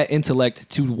person with that intellect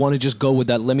to want to just go with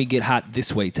that let me get hot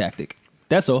this way tactic.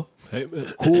 That's all.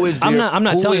 Who is there? I'm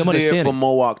not telling you I'm understanding. For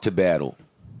Mohawk to battle?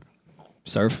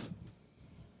 Surf.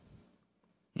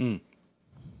 That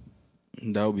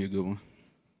would be a good one.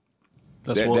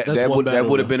 That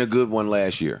would have been a good one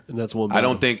last year. And that's one. I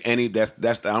don't think I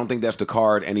don't think that's the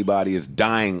card anybody is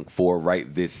dying for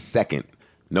right this second.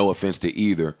 No offense to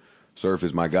either. Surf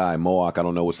is my guy. Mohawk, I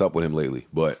don't know what's up with him lately,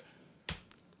 but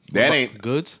that ain't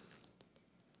Goods.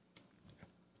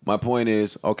 My point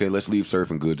is, okay, let's leave Surf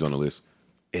and Goods on the list.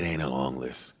 It ain't a long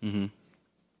list.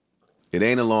 It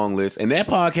ain't a long list, and that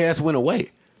podcast went away.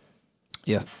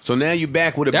 Yeah. So now you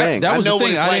back with a bang. I know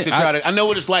what it's like to try to. I know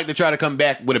what it's like to try to come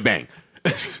back with a bang.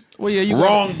 Well, yeah,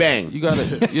 wrong bang. You got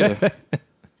it. Yeah.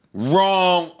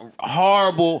 Wrong,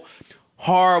 horrible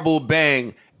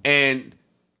bang, and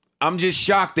I'm just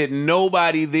shocked that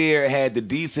nobody there had the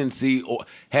decency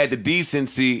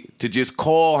to just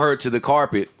call her to the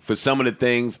carpet for some of the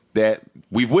things that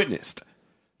we've witnessed.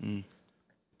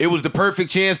 It was the perfect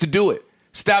chance to do it.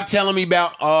 Stop telling me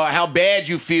about how bad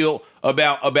you feel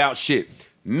about shit.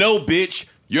 No, bitch.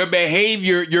 Your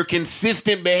behavior, your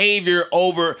consistent behavior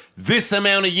over this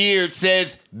amount of years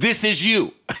says this is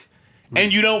you.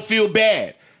 And you don't feel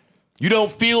bad. You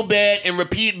don't feel bad and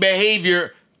repeat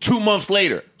behavior 2 months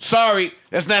later. Sorry,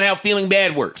 that's not how feeling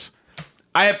bad works.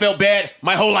 I have felt bad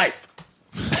my whole life.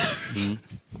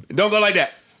 Don't go like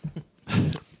that.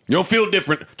 You don't feel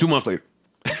different 2 months later.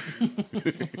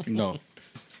 No.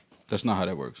 That's not how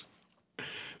that works.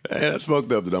 That's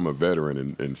fucked up that I'm a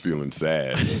veteran and feeling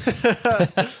sad.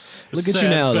 Look at you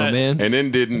now, though, man. And then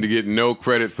didn't get no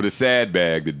credit for the sad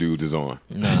bag the dudes is on.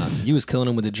 Nah, you was killing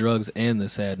him with the drugs and the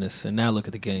sadness, and now look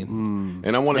at the game.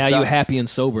 And I want to now stop. You're happy and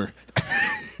sober.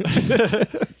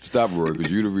 Stop, Rory,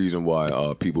 because you're the reason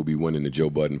why people be winning the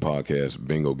Joe Budden podcast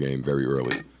bingo game very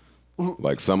early.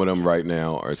 Like some of them right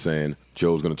now are saying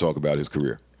Joe's going to talk about his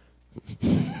career.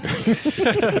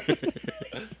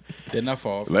 They're not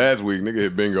far. Last week, nigga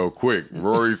hit bingo quick.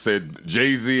 Rory said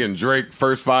Jay-Z and Drake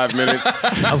first 5 minutes.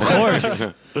 Of course.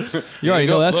 You already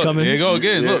know that's coming. Here you go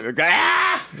again. Yeah. Look.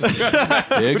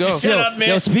 There you go. Shut up, man.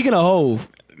 Yo, speaking of Hove.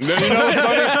 You know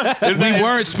what's funny? We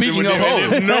weren't speaking of Hove.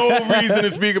 There's no reason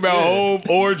to speak about Hove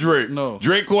or Drake. No.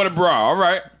 Drake caught a bra. All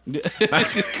right.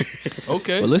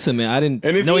 Okay. But listen, man, I didn't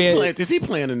And know is he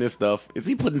planning this stuff? Is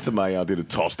he putting somebody out there to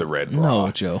toss the red bra?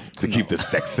 No, Joe. To keep the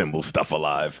sex symbol stuff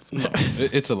alive? No,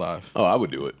 it's alive. Oh, I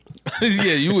would do it.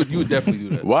 Yeah, you would definitely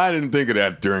do that. Why I didn't think of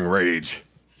that during Rage?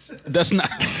 That's not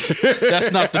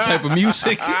the type of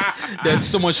music that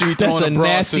someone should be throwing That's a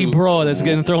nasty bra that's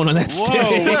getting thrown on that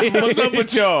stage. Whoa, what's up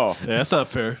with y'all? Yeah, that's not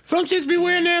fair. Some chicks be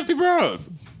wearing nasty bras.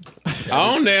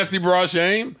 I don't nasty bra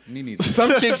shame. Me neither.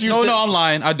 Some chicks No, I'm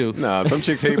lying. I do. Nah, some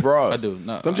chicks hate bras. I do.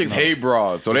 No, some chicks hate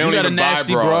bras, so they don't even buy bras.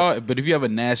 Bra, but if you have a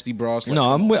nasty bra, it's like,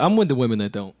 No, I'm with the women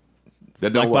that don't.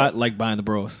 That don't like buying the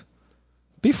bras.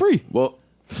 Be free. Well,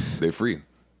 they're free.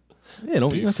 Yeah,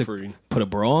 don't you have to put a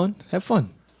bra on. Have fun.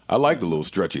 I like the little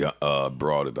stretchy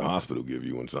bra that the hospital give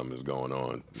you when something is going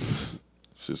on.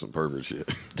 Shit, some pervert shit.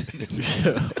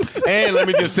 And let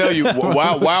me just tell you,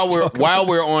 while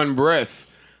we're on breasts,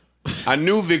 I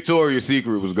knew Victoria's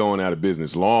Secret was going out of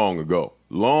business long ago.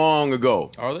 long ago.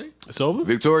 Are they? It's over?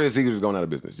 Victoria's Secret is going out of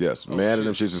business. Yes, man, of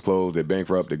them shits is closed. They're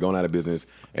bankrupt. They're going out of business,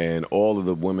 and all of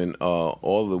the women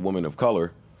of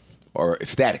color are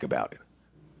ecstatic about it.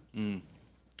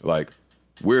 Like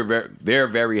they're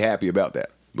very happy about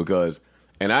that because,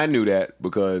 and I knew that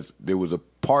because there was a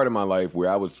part of my life where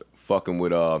I was fucking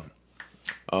with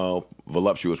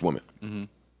voluptuous women,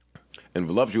 and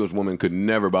voluptuous women could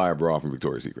never buy a bra from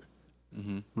Victoria's Secret,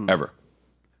 ever.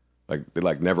 Like they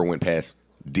never went past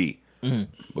D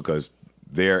because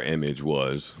their image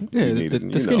was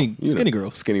the skinny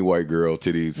girl, skinny white girl,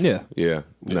 titties. Yeah.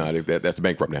 Nah, that's the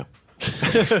bankrupt now.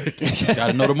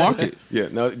 Gotta know the market. Yeah,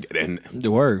 no, and The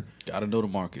word. Gotta know the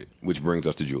market. which brings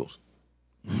us to Jules.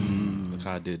 Look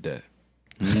how I did that.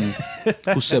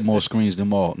 Who set more screens than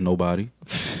Maul? Nobody.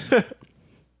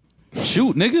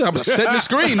 Shoot, nigga. I'm setting the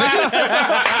screen, nigga.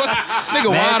 Nigga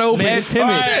wide open. Mad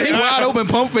timid. He wide open,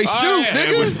 pump face. Shoot,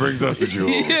 nigga. Which brings us to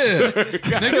Jules. Yeah.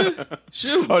 Nigga.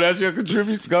 Shoot. Oh, that's your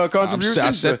contribution?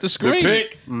 I set the screen.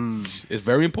 pick? It's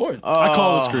very important. I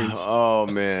call the screens. Oh,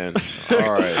 man.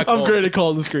 All right. I'm great at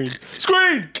calling the screen.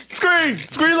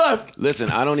 Screen left. Listen,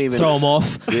 I don't even... Throw him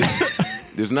off.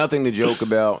 There's nothing to joke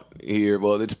about here.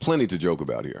 Well, there's plenty to joke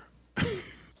about here.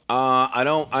 I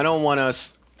don't want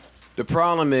us... The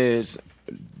problem is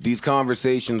these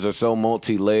conversations are so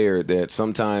multi-layered that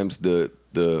sometimes the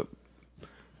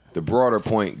broader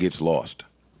point gets lost.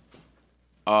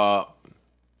 I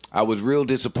was real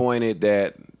disappointed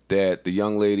that the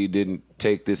young lady didn't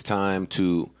take this time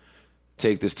to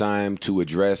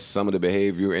address some of the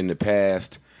behavior in the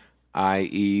past,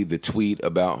 i.e. the tweet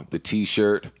about the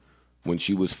T-shirt when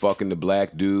she was fucking the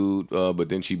black dude, but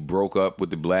then she broke up with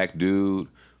the black dude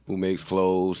who makes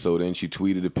clothes. So then she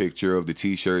tweeted a picture of the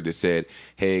T-shirt that said,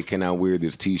 "Hey, can I wear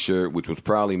this T-shirt?" which was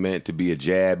probably meant to be a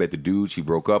jab at the dude she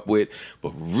broke up with,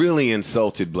 but really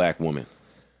insulted black women.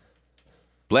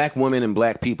 Black women and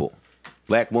black people.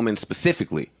 Black women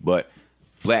specifically, but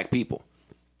black people.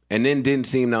 And then didn't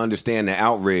seem to understand the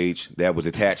outrage that was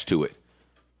attached to it.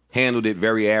 Handled it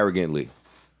very arrogantly.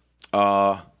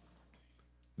 Then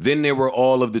there were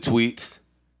all of the tweets.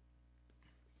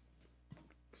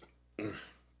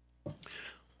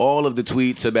 All of the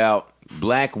tweets about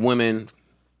black women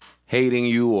hating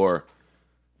you or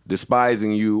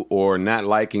despising you or not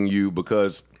liking you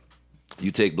because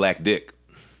you take black dick.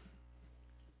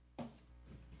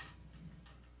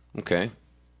 Okay.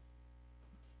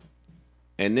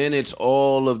 And then it's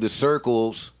all of the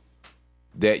circles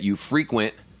that you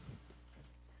frequent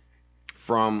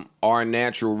from our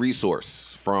natural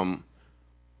resource, from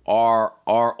our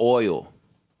oil.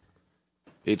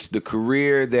 It's the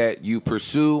career that you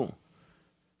pursue.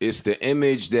 It's the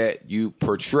image that you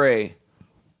portray,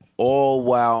 all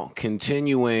while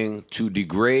continuing to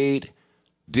degrade,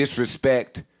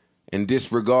 disrespect, and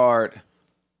disregard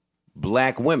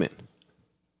black women.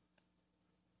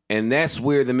 And that's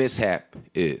where the mishap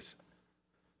is.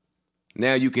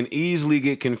 Now, you can easily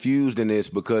get confused in this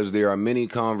because there are many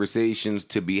conversations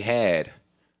to be had.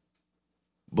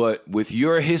 But with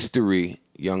your history,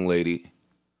 young lady,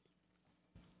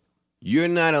 you're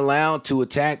not allowed to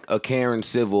attack a Karen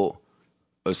Civil,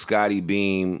 a Scotty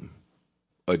Beam,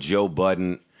 a Joe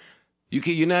Budden.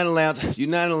 You're not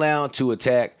allowed to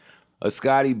attack a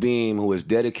Scotty Beam who has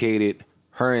dedicated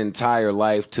her entire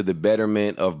life to the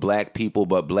betterment of black people,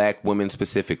 but black women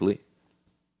specifically.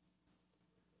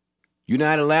 You're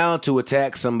not allowed to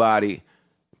attack somebody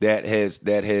that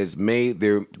has made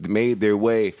their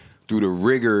way through the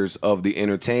rigors of the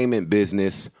entertainment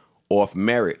business off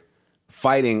merit,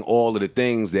 fighting all of the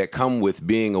things that come with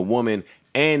being a woman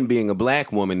and being a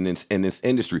black woman in this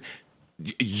industry.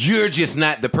 You're just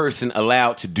not the person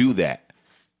allowed to do that.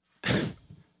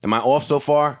 Am I off so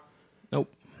far?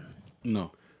 Nope.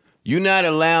 No. You're not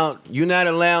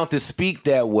allowed to speak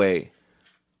that way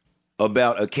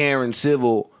about a Karen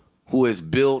Civil who has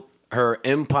built her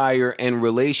empire and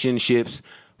relationships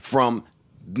from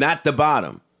not the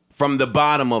bottom, from the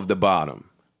bottom of the bottom,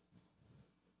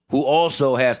 who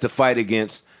also has to fight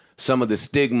against some of the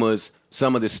stigmas,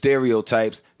 some of the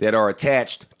stereotypes that are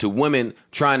attached to women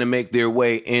trying to make their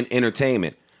way in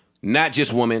entertainment. Not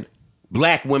just women,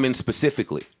 black women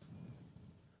specifically.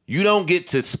 You don't get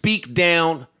to speak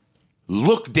down,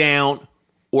 look down,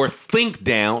 or think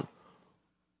down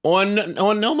on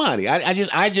nobody.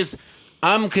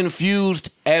 I'm confused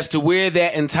as to where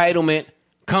that entitlement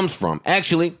comes from.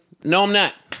 Actually, no, I'm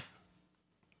not.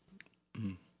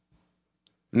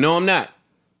 No, I'm not.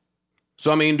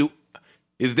 So, I mean,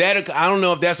 I don't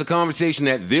know if that's a conversation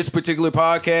that this particular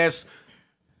podcast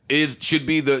should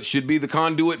be the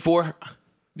conduit for.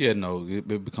 Yeah, no,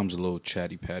 it becomes a little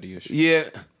chatty-patty-ish. Yeah.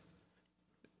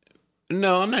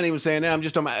 No, I'm not even saying that. I'm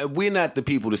just talking about we're not the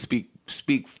people to speak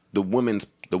the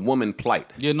woman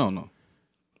plight. Yeah, no.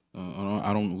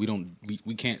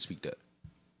 We can't speak that.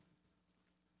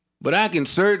 But I can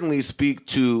certainly speak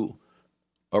to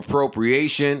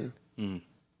appropriation,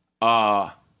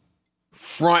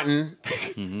 fronting,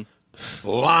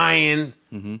 lying.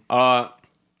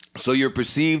 So you're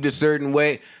perceived a certain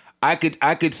way. I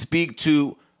could speak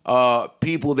to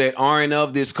people that aren't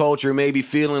of this culture, maybe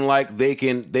feeling like they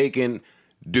can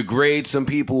degrade some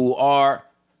people who are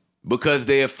because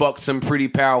they have fucked some pretty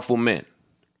powerful men.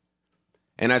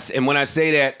 And when I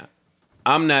say that,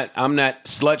 I'm not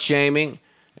slut shaming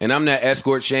and I'm not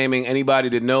escort shaming. Anybody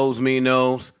that knows me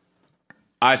knows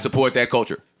I support that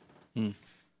culture.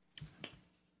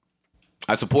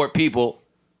 I support people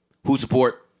who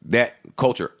support that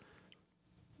culture.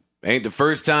 Ain't the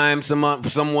first time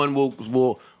someone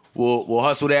will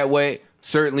hustle that way.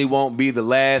 Certainly won't be the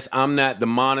last. I'm not the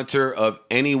monitor of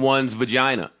anyone's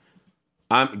vagina.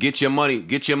 Get your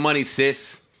money,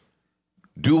 sis.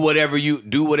 Do whatever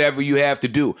you have to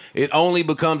do. It only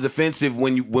becomes offensive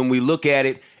when we look at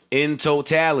it in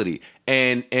totality.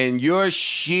 And your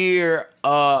sheer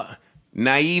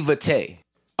naivete,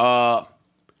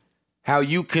 how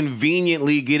you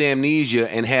conveniently get amnesia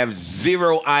and have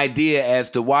zero idea as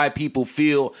to why people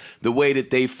feel the way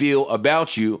that they feel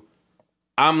about you,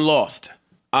 I'm lost.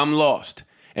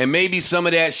 And maybe some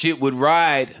of that shit would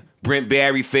ride Brent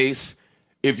Barryface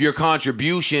if your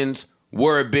contributions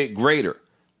were a bit greater.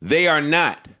 They are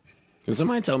not. Can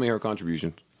somebody tell me her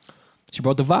contributions? She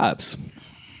brought the vibes.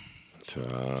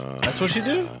 That's what she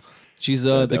did? She's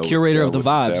the curator of the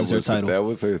vibes is her title. That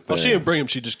was her thing. Well, she didn't bring them.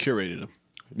 She just curated them.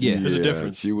 Yeah. There's a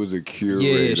difference. She was a curator.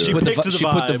 Yeah, she put the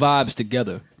vibes. vibes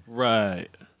together. Right.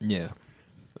 Yeah.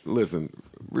 Listen,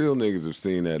 real niggas have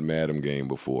seen that Madam game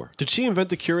before. Did she invent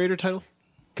the curator title?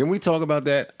 Can we talk about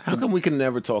that? How come we can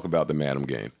never talk about the Madam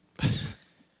game?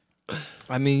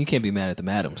 I mean, you can't be mad at the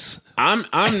Madams. I'm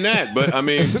not, but I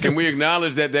mean, can we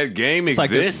acknowledge that game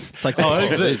exists? It's like it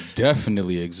exists. It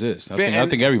definitely exists. I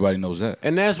think everybody knows that.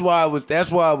 And that's why I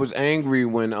was angry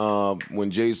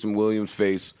when Jason Williams'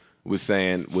 face was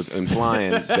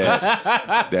implying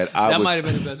that I might have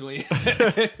been the best way.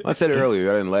 I said it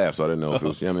earlier. I didn't laugh, so I didn't know if it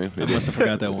was. I mean, I must have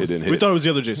forgot that one. It didn't hit. We thought it was the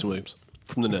other Jason Williams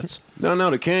from the Nets. No,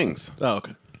 the Kings. Oh,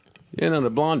 okay. Yeah, no, the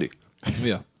Blondie.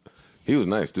 Yeah. He was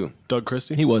nice too. Doug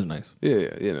Christie? He was nice.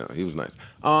 Yeah, he was nice.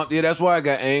 Yeah, that's why I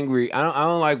got angry. I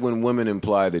don't like when women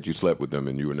imply that you slept with them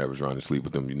and you were never trying to sleep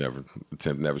with them. You never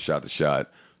shot the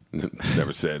shot,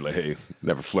 never said like, hey,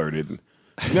 never flirted,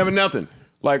 never nothing.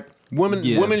 Like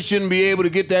women shouldn't be able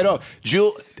to get that off.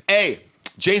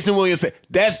 Jason Williams,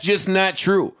 that's just not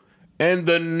true. And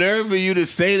the nerve of you to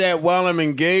say that while I'm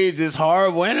engaged is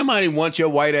horrible. Ain't nobody want your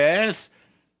white ass.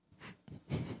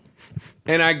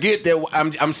 And I get that.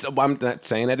 I'm not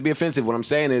saying that to be offensive. What I'm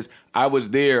saying is I was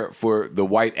there for the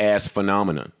white ass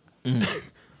phenomenon.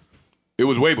 It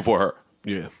was way before her.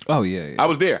 Yeah. Oh yeah. I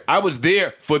was there. I was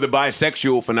there for the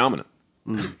bisexual phenomenon.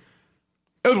 It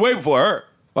was way before her.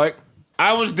 Like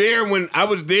I was there when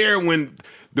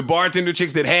the bartender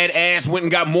chicks that had ass went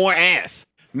and got more ass.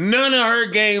 None of her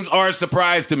games are a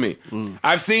surprise to me.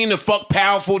 I've seen the fuck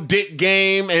powerful dick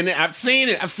game, and I've seen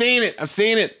it.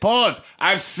 Pause.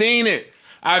 I've seen it.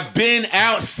 I've been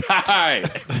outside.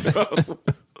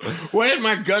 Where's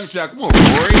my gunshot? Come on,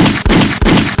 Rory.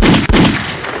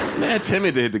 Man,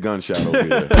 timid to hit the gunshot over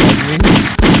here.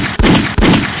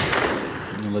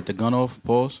 You let the gun off?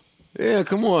 Pause. Yeah,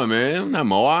 come on, man. I'm not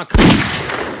Mohawk.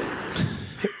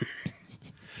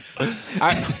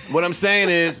 What I'm saying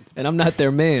is, and I'm not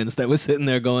their mans that was sitting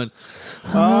there going,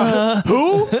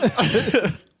 who?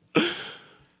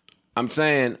 I'm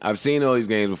saying I've seen all these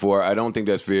games before. I don't think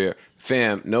that's fair.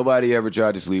 Fam, nobody ever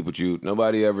tried to sleep with you.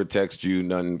 Nobody ever texted you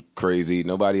nothing crazy.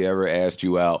 Nobody ever asked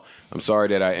you out. I'm sorry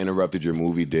that I interrupted your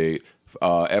movie date.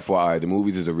 FYI, the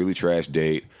movies is a really trash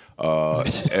date.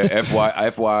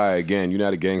 FYI, again, you're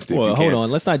not a gangster. Well, hold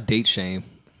on. Let's not date shame.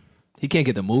 He can't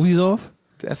get the movies off?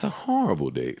 That's a horrible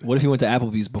date. What if he went to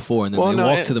Applebee's before and then they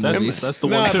walked to the movies? That's the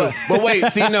one, too. But wait,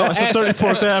 see, no. That's the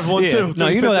 34th Ave one, too. No,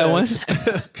 you know that one.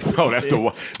 Oh, that's the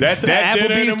one. That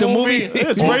dinner in the movie?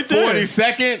 It's right there.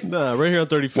 42nd? Nah, right here on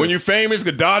 35th. When you're famous,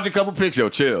 could dodge a couple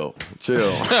pictures. Yo,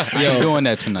 chill. I ain't doing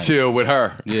that tonight. Chill with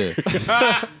her. Yeah.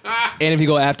 And if you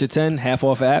go after 10, half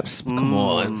off apps, come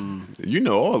on. You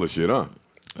know all the shit, huh?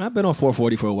 I've been on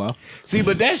 440 for a while. See,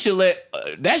 but that should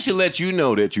let you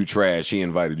know that you trash. He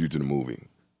invited you to the movie.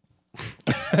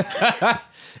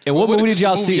 And what movie did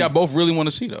y'all see? I both really want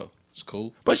to see though. It's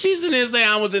cool. But she's in there saying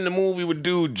I was in the movie with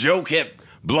dude Joe kept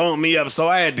blowing me up, so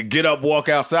I had to get up, walk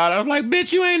outside. I was like,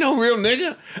 bitch, you ain't no real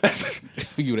nigga.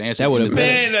 You would answer. That would have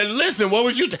been. Man, listen, what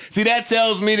was you... See, that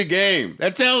tells me the game.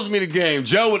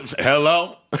 Joe would...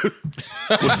 Hello?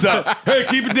 What's up? Hey,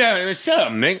 keep it down. Shut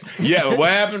up, nigga. Yeah, what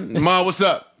happened? Ma, what's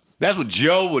up? That's what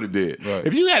Joe would have did. Right.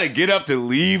 If you had to get up to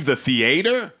leave the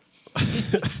theater...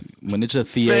 When it's a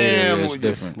theater, it's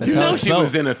different. You know she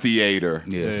was in a theater.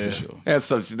 Yeah, for sure.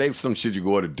 That's some shit you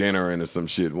go to dinner in or some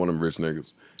shit, one of them rich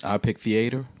niggas. I pick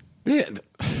theater. Yeah.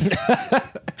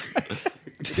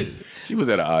 She was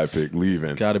at an iPick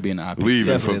leaving. Gotta be an iPick.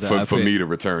 Leaving for me to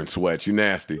return sweat. You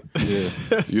nasty. Yeah.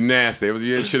 You nasty.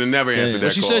 You should have never answered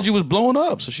that she call. said you was blowing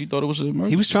up, so she thought it was an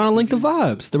emergency. He was trying to link the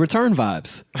vibes, the return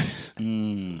vibes.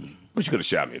 Well, she could have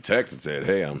shot me a text and said,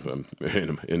 "Hey, I'm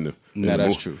in the." No,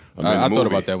 that's true. I thought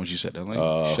about that when she said that. Like,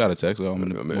 shot a text. I'm in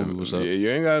the movie. What's up? Yeah, you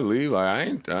ain't gotta leave. Like,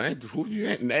 I ain't. Who you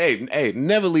ain't? Hey,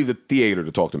 never leave the theater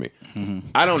to talk to me. Mm-hmm.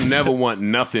 I don't never want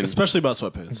nothing, especially about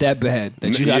sweatpants. That bad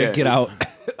that you gotta get out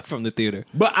from the theater.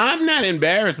 But I'm not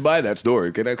embarrassed by that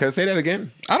story. Can I say that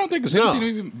again? I don't think it's anything to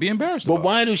even be embarrassed about. But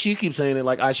why does she keep saying it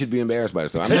like I should be embarrassed by the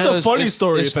story? It's a funny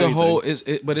story. It's the whole. It's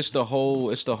the whole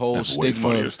That's stigma. Way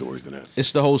funnier stories than that.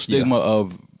 It's the whole stigma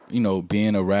of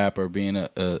being a rapper, being a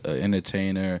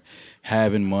entertainer,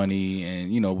 having money, and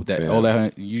that all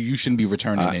that. You shouldn't be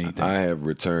returning anything. I have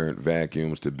returned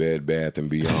vacuums to Bed Bath and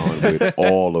Beyond with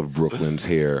all of Brooklyn's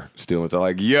hair still. It's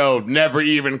like, yo, never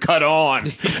even cut on.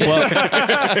 Well,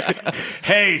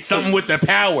 hey, something with the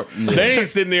power. They ain't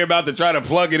sitting there about to try to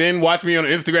plug it in. Watch me on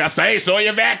Instagram. I say, hey, saw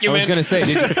your vacuum. I was gonna say,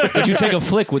 did you take a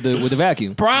flick with the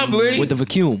vacuum? Probably with the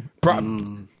vacuum.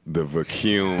 The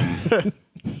vacuum.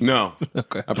 No.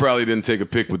 Okay. I probably didn't take a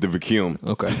pic with the vacuum.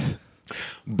 Okay.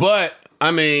 But, I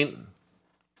mean,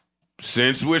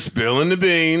 since we're spilling the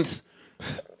beans,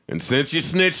 and since you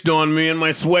snitched on me in my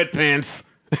sweatpants,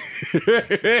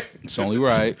 it's only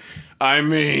right. I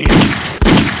mean,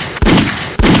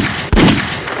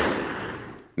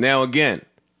 now again,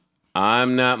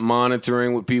 I'm not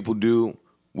monitoring what people do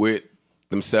with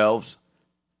themselves.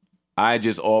 I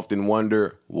just often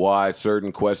wonder why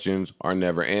certain questions are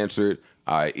never answered,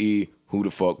 i.e., who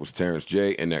the fuck was Terrence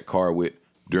J in that car with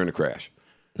during the crash?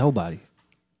 Nobody.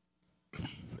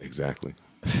 Exactly.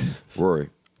 Rory,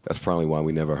 that's probably why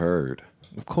we never heard.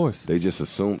 Of course. They just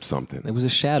assumed something. It was a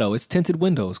shadow. It's tinted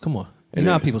windows. Come on. You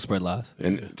know how people spread lies.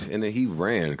 And then he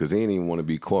ran because he didn't even want to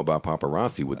be caught by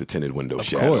paparazzi with the tinted window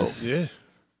shadow. Of course. Yeah.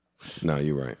 No,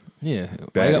 you're right. Yeah.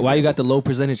 Why you got the low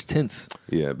percentage tints?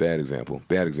 Yeah, bad example.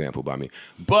 Bad example by me.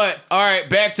 But all right,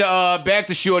 back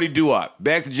to Shorty Doo-Wop.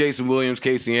 Back to Jason Williams,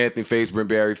 Casey Anthony face, Brent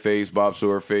Barry face, Bob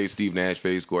Sawyer face, Steve Nash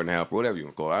face, Gordon Halford, whatever you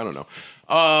want to call it. I don't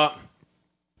know.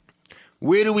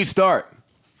 Where do we start?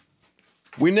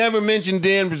 We never mentioned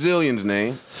Dan Brazilian's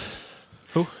name.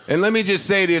 Who? And let me just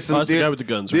say there's some the guy with the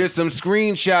guns, right? There's some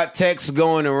screenshot texts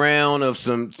going around of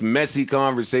some messy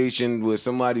conversation where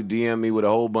somebody DM me with a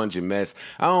whole bunch of mess.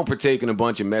 I don't partake in a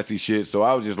bunch of messy shit, so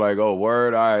I was just like, oh,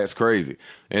 word, all right, that's crazy.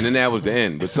 And then that was the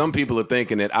end. But some people are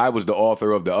thinking that I was the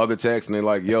author of the other text, and they're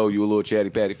like, yo, you a little chatty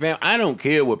patty. Fam, I don't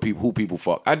care who people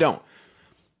fuck. I don't.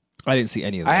 I didn't see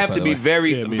any of that. I have to be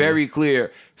very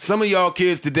clear. Some of y'all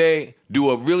kids today do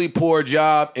a really poor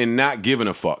job in not giving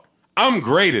a fuck. I'm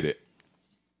great at it.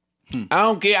 I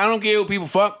don't care who people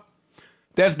fuck.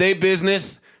 That's their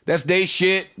business. That's their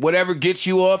shit. Whatever gets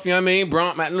you off, you know what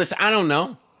I mean? Listen, I don't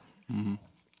know. Mm-hmm.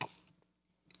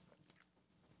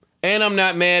 And I'm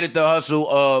not mad at the hustle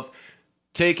of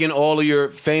taking all of your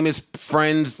famous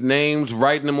friends' names,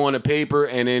 writing them on a paper,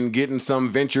 and then getting some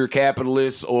venture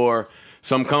capitalist or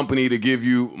some company to give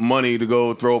you money to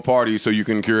go throw a party so you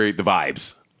can curate the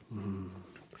vibes.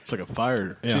 It's like a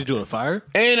fire. Yeah. She's doing a fire?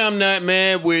 And I'm not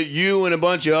mad with you and a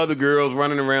bunch of other girls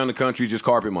running around the country just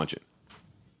carpet munching.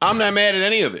 I'm not mad at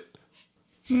any of it.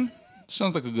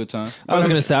 Sounds like a good time. I was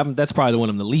going to say, that's probably the one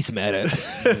I'm the least mad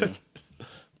at. Yeah.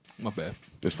 My bad.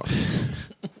 It's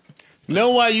fine.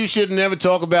 Know why you should never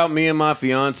talk about me and my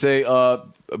fiance,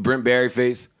 Brent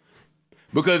Barryface?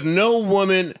 Because no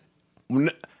woman...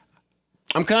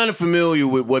 I'm kind of familiar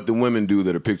with what the women do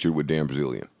that are pictured with Dan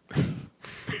Brazilian.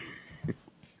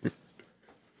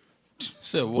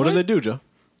 So what do they do, Joe?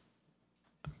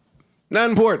 Not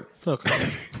important. Okay.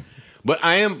 But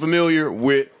I am familiar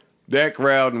with that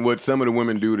crowd and what some of the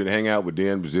women do that hang out with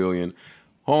Dan Brazilian.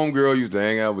 Homegirl used to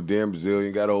hang out with Dan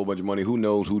Brazilian, got a whole bunch of money. Who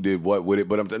knows who did what with it?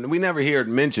 But we never hear it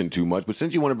mentioned too much. But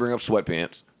since you want to bring up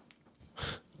sweatpants,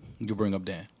 you bring up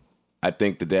Dan. I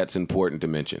think that's important to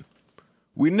mention.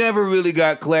 We never really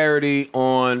got clarity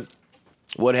on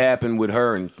what happened with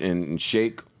her and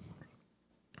Shake.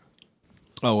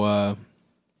 Oh,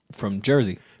 from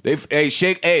Jersey.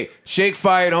 Shake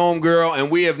fired homegirl,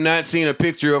 and we have not seen a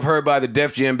picture of her by the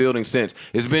Def Jam building since.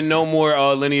 It's been no more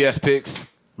Lenny S pics.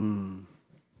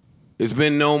 It's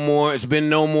been no more.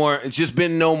 It's just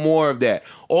been no more of that.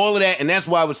 All of that, and that's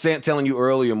why I was telling you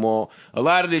earlier, Maul. A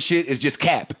lot of this shit is just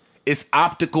cap. It's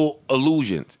optical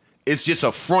illusions. It's just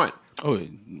a front.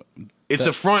 It's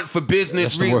a front for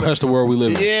business. That's the world we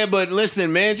live in. Yeah, but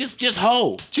listen, man, just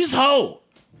hoe. Just hoe.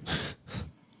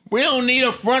 We don't need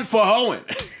a front for hoeing.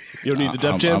 You don't need the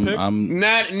Def Jam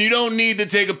pick? You don't need to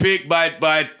take a pic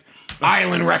by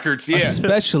Island Records. Yeah.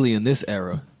 Especially in this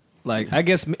era. Like, I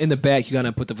guess in the back, you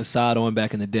gotta put the facade on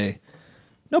back in the day.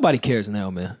 Nobody cares now,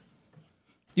 man.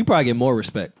 You probably get more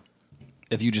respect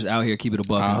if you just out here keep it a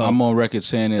buck. I'm on record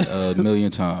saying it a million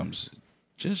times.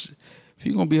 Just, if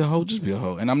you're gonna be a hoe, just be a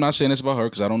hoe. And I'm not saying this about her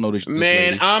because I don't know this Man,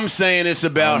 lady. I'm saying it's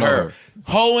about her.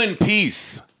 Hoe in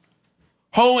peace.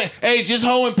 Just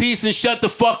hoe in peace and shut the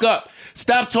fuck up.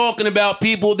 Stop talking about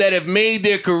people that have made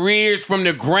their careers from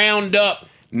the ground up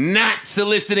not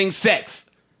soliciting sex.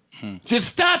 Just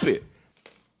stop it.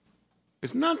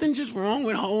 There's nothing just wrong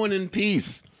with hoeing in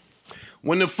peace.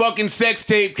 When the fucking sex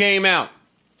tape came out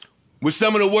with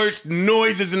some of the worst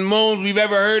noises and moans we've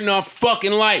ever heard in our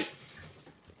fucking life.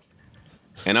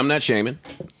 And I'm not shaming.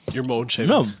 You're moan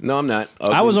shaming. No, I'm not.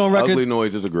 I was on record. Ugly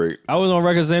noises are great. I was on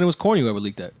record saying it was corny whoever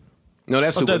leaked that. No,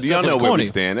 that's super. Y'all know where we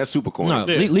stand. That's super corny. No,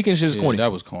 leaking shit is corny.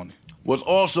 That was corny. What's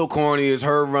also corny is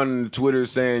her running Twitter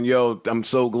saying, yo, I'm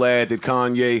so glad that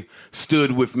Kanye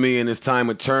stood with me in this time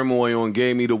of turmoil and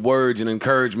gave me the words and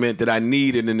encouragement that I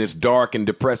needed in this dark and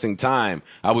depressing time.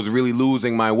 I was really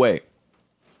losing my way.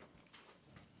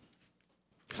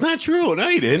 It's not true. No,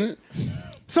 you didn't.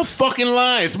 It's a fucking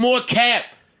lie. It's more cap.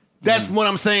 That's what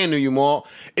I'm saying to you, Maul.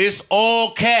 It's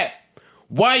all cap.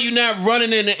 Why you not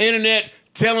running in the internet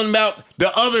telling about the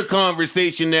other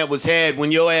conversation that was had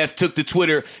when your ass took to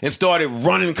Twitter and started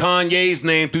running Kanye's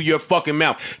name through your fucking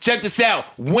mouth? Check this out.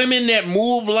 Women that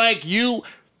move like you,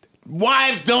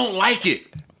 wives don't like it.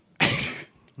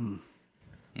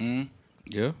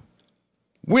 Yeah.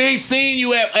 We ain't seen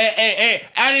you at,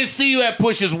 I didn't see you at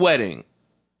Push's wedding.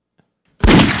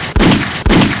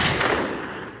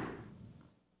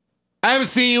 I haven't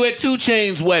seen you at 2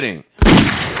 Chainz's wedding.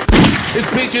 This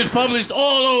picture is published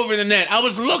all over the net. I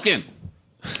was looking.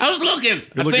 I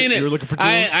seen it. You were looking for tools?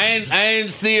 I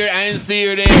didn't see her. I didn't see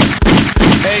her there.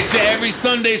 Hey, every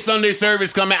Sunday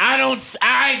service coming. I don't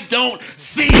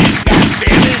see it. God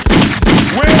damn it.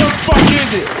 Where the fuck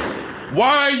is it?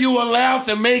 Why are you allowed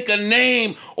to make a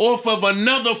name off of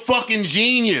another fucking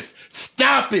genius?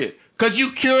 Stop it. Because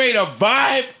you curate a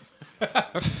vibe?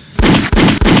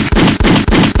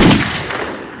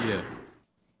 Yeah.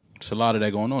 There's a lot of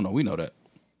that going on, though. We know that.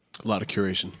 A lot of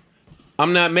curation.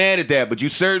 I'm not mad at that, but you're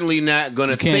certainly not going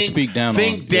to think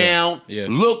down,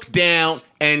 look down,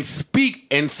 and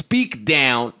speak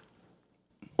down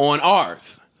on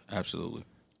ours. Absolutely.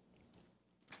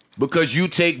 Because you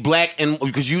take black,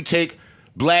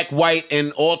 white,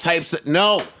 and all types of...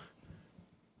 No.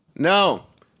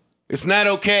 It's not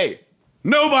okay.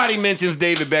 Nobody mentions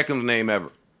David Beckham's name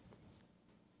ever.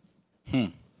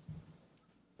 We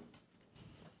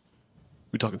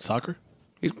talking soccer?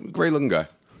 He's a great looking guy.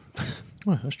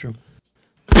 Oh, that's true.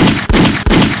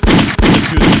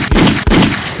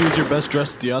 He was your best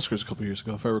dressed at the Oscars a couple years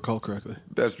ago, if I recall correctly.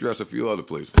 Best dressed a few other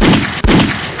places.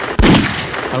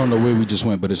 I don't know where we just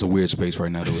went, but it's a weird space right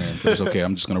now that we're in. But it's okay.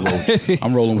 I'm just gonna roll.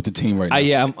 I'm rolling with the team right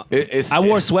now. I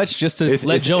wore sweats just to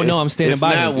let Joe know I'm standing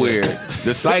by him. It's not weird.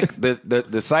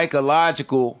 The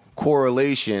psychological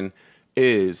correlation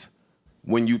is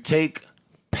when you take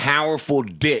powerful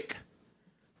dick,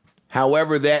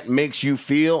 however that makes you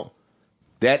feel,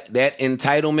 that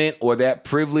entitlement or that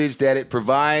privilege that it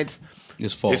provides,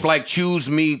 it's false. It's like choose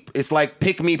me. It's like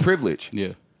pick me privilege.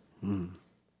 Yeah.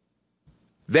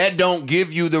 That don't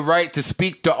give you the right to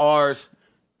speak to ours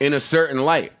in a certain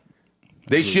light.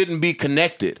 They shouldn't be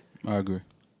connected. I agree.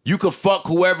 You could fuck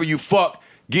whoever you fuck,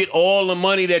 get all the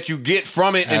money that you get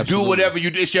from it, and do whatever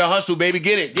you do. It's your hustle, baby.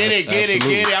 Get it. We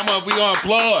gonna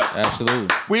applaud.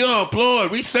 Absolutely. We gonna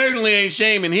applaud. We certainly ain't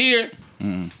shaming here.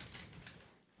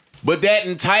 But that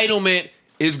entitlement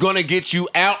is gonna get you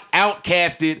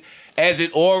outcasted as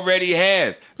it already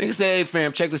has. Nigga say, hey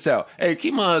fam, check this out. Hey,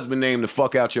 keep my husband name the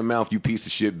fuck out your mouth, you piece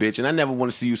of shit bitch. And I never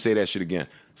want to see you say that shit again.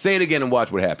 Say it again and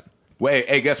watch what happened. Well,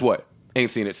 hey, guess what? Ain't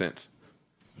seen it since.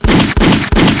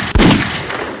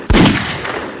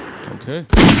 Okay.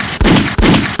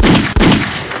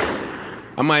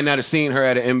 I might not have seen her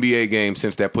at an NBA game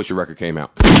since that Pusha record came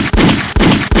out.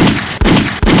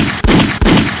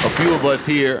 A few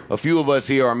of us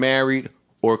here are married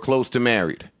or close to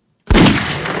married.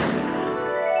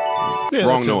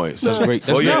 Wrong noise. That's great.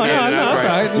 That's Oh, yeah, great. that's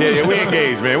all right. Yeah, we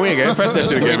engaged, man. We engaged. Press that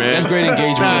shit again, man. That's great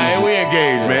engagement. Nah, we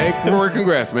engaged, man. Rory,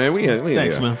 congrats, man. We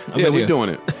Thanks, yeah. man. I'm Yeah, with we're you. doing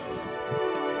it.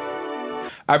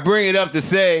 I bring it up to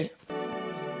say,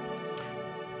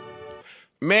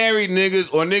 married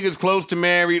niggas or niggas close to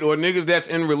married or niggas that's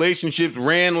in relationships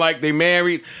ran like they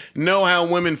married know how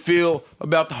women feel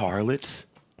about the harlots.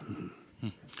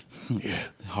 Yeah.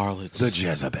 Harlots. The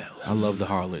Jezebel. I love the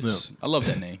harlots. I love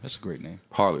that name. That's a great name.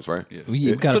 Harlots, right? Yeah.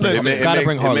 We gotta bring It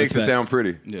harlots makes back. it sound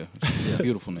pretty. Yeah.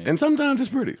 Beautiful name. And sometimes it's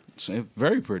pretty. It's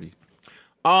very pretty.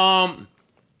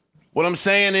 What I'm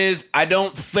saying is, I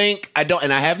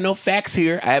have no facts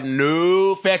here. I have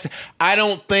no facts. I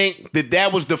don't think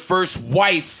that was the first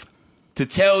wife to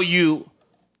tell you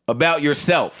about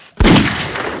yourself.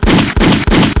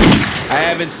 I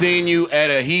haven't seen you at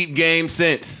a Heat game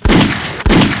since.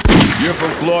 You're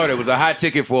from Florida. It was a hot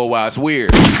ticket for a while. It's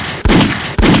weird.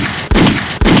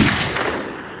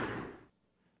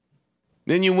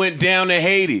 Then you went down to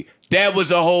Haiti. That was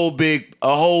a whole big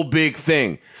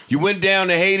thing. You went down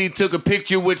to Haiti, took a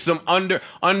picture with some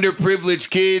underprivileged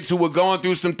kids who were going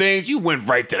through some things. You went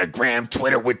right to the gram,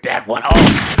 Twitter with that one.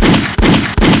 Oh.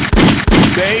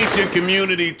 The Haitian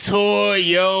community tore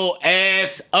your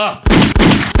ass up.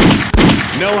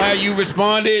 Know how you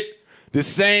responded? The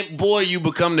same, boy, you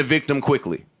become the victim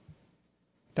quickly.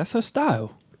 That's her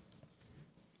style.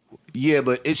 Yeah,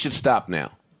 but it should stop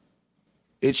now.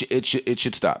 It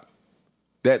should stop.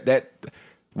 That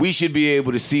we should be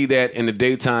able to see that in the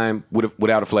daytime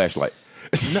without a flashlight.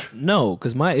 No,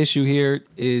 because my issue here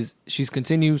is she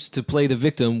continues to play the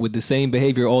victim with the same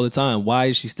behavior all the time. Why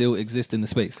does she still exist in the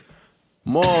space?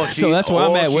 So that's where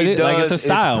I'm at with it. Like, it's her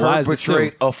style. Why is it still?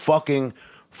 Perpetrate a fucking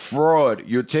fraud.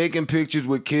 You're taking pictures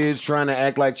with kids trying to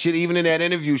act like shit. Even in that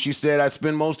interview, she said, I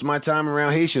spend most of my time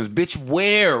around Haitians. Bitch,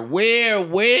 where?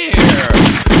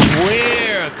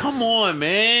 Come on,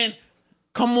 man.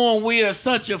 Come on, we are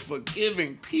such a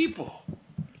forgiving people.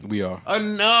 We are.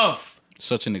 Enough.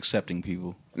 Such an accepting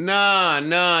people. Nah. I'm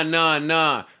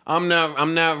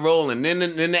not rolling. Then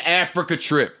the Africa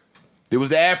trip. There was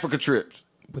the Africa trips.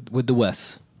 With the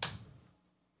West.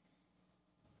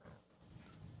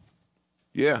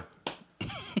 Yeah.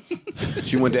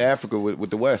 She went to Africa with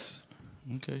the West.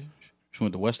 Okay. She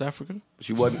went to West Africa?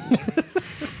 She wasn't.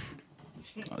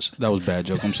 That was a bad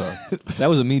joke. I'm sorry. That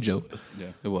was a me joke. Yeah,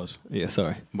 it was. Yeah,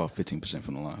 sorry. About 15%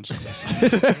 from the line. So.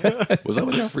 What's up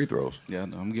with y'all free throws? Yeah,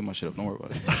 no, I'm getting my shit up. Don't worry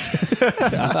about it.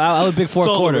 I'm a big fourth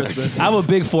quarter. I'm a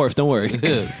big fourth. Don't worry. You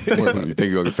think you're going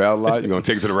to get fouled a lot? You're going to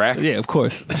take it to the rack? Yeah, of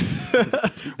course.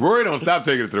 Rory don't stop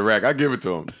taking it to the rack. I give it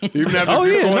to him. Even after a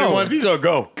few corner ones, he's going to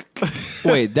go.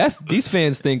 Wait, these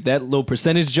fans think that little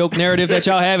percentage joke narrative that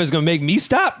y'all have is going to make me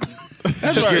stop?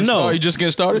 That's right. No, you just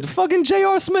getting started? Fucking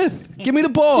J.R. Smith. Give me the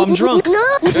ball. I'm drunk.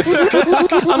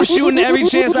 I'm shooting every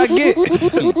chance I get. No, Rory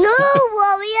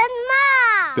and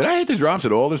Ma. Did I hit the drops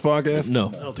at all this podcast? No.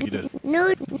 I don't think you did.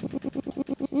 No, Joe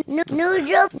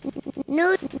Budden.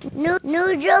 No,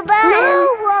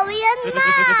 Rory and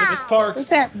Ma. Miss Parks. What's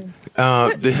happening?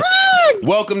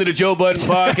 Welcome to the Joe Budden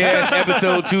Podcast,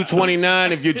 episode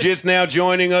 229. If you're just now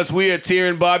joining us, we are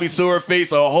tearing Bobby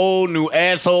Soreface a whole new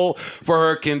asshole for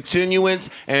her continuance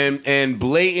and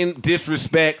blatant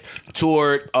disrespect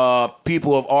toward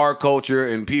people of our culture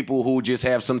and people who just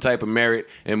have some type of merit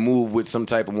and move with some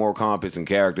type of moral compass and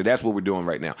character. That's what we're doing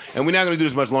right now. And we're not going to do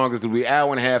this much longer because we're an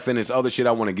hour and a half in. There's other shit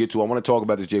I want to get to. I want to talk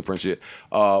about this J. Prince shit.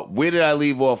 Where did I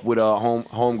leave off with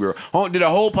Homegirl? Did a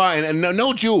whole pod and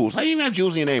no jewels. I didn't even have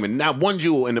jewels in your name and not one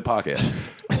jewel in the podcast.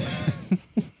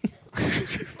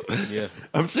 Yeah.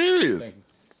 I'm serious.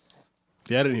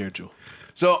 Yeah, I didn't hear it, Joe.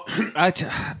 So I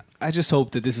just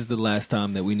hope that this is the last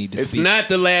time that we need to it's speak. not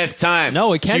the last time.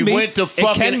 No, it can be. She went to It can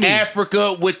fucking be.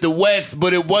 Africa with the West,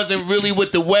 but it wasn't really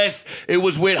with the West. It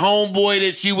was with homeboy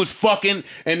that she was fucking,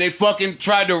 and they fucking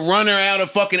tried to run her out of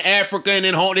fucking Africa, and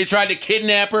then they tried to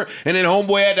kidnap her, and then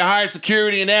homeboy had to hire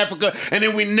security in Africa, and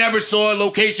then we never saw a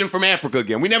location from Africa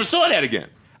again. We never saw that again.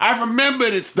 I remember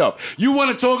this stuff. You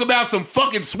want to talk about some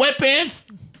fucking sweatpants?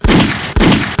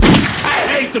 I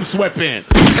hate them sweatpants.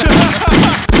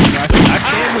 I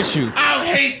stand with you. I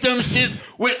hate them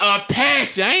shits with a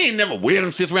passion. I ain't never wear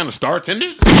them shits around the Star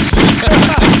Tenders.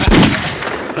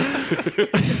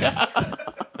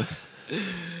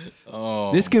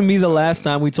 This can be the last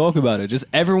time we talk about it. Just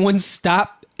everyone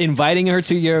stop inviting her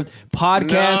to your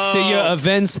podcast, to your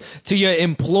events, to your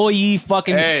employee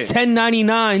fucking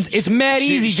 1099s. It's mad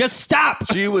easy. Just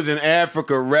stop. She was in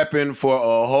Africa repping for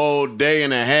a whole day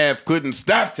and a half. Couldn't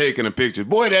stop taking a picture.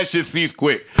 Boy, that shit ceased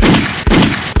quick.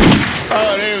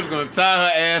 Oh, they was going to tie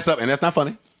her ass up. And that's not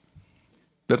funny.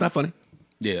 That's not funny.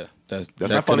 Yeah. that not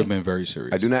could funny. have been very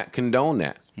serious. I do not condone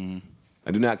that. I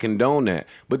do not condone that.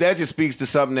 But that just speaks to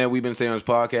something that we've been saying on this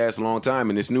podcast a long time.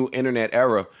 In this new internet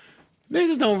era,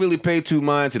 niggas don't really pay too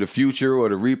mind to the future or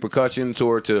the repercussions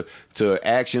or to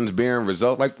actions bearing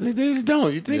results. Like, they just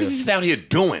don't. You niggas just out here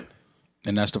doing.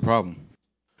 And that's the problem.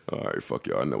 All right, fuck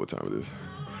y'all. I know what time it is.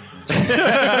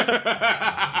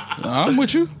 I'm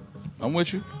with you. I'm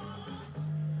with you.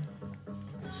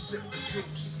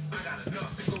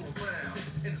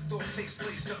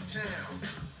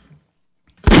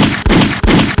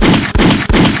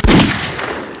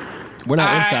 We're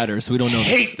not insiders. We don't know. I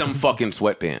hate them fucking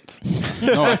sweatpants.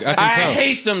 No, I can tell. I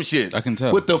hate them shits. I can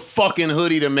tell. With the fucking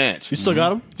hoodie to match. You still got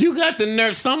them? You got the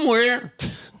nerve somewhere.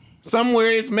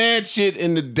 Somewhere it's mad shit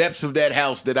in the depths of that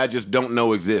house that I just don't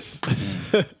know exists.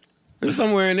 It's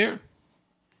somewhere in there.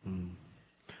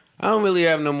 I don't really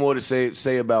have no more to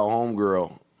say about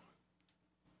Homegirl.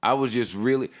 I was just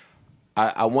really...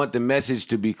 I want the message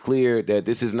to be clear that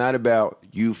this is not about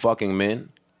you fucking men.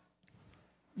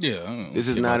 Yeah. This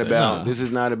is not about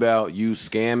you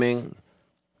scamming.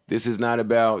 This is not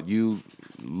about you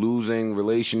losing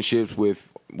relationships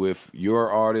with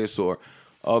your artists or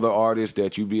other artists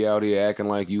that you be out here acting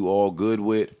like you all good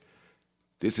with.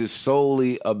 This is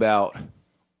solely about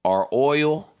our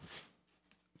oil,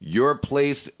 your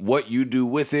place, what you do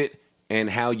with it, and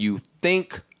how you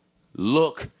think,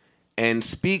 look, and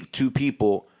speak to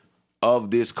people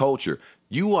of this culture.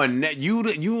 You are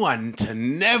to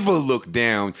never look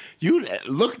down. You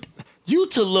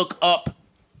to look up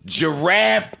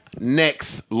giraffe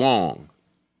necks long.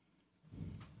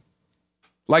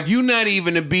 Like you not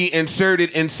even to be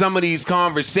inserted in some of these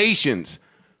conversations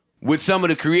with some of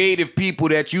the creative people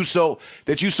that you so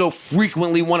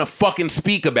frequently want to fucking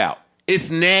speak about. It's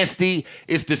nasty.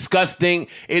 It's disgusting.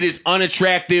 It is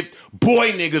unattractive.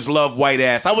 Boy, niggas love white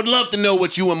ass. I would love to know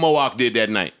what you and Mohawk did that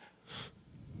night.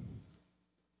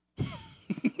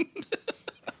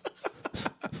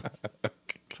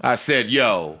 I said,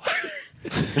 yo.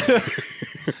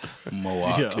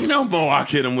 Mohawk. Yeah. You know Mohawk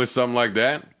hit him with something like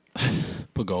that.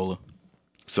 Pagola.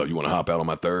 So you want to hop out on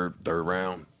my third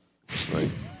round? Like,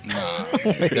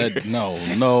 No.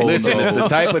 listen, the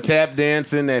type of tap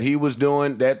dancing that he was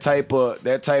doing, that type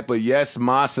of yes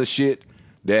massa shit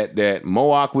that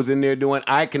Mohawk was in there doing,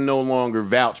 I can no longer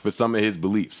vouch for some of his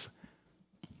beliefs.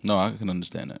 No, I can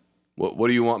understand that. What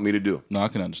do you want me to do? No, I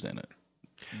can understand that.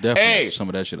 Definitely. Hey, some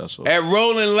of that shit I saw. At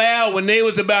Rolling Loud, when they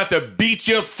was about to beat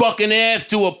your fucking ass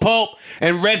to a pulp,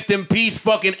 and rest in peace,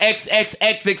 fucking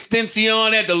XXX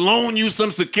Extension had to loan you some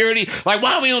security. Like,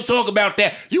 why we don't talk about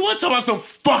that? You want to talk about some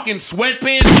fucking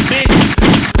sweatpants,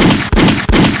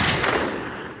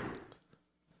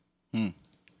 bitch?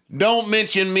 Don't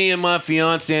mention me and my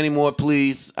fiance anymore,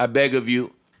 please. I beg of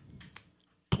you.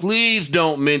 Please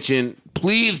don't mention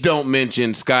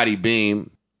Scotty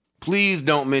Beam. Please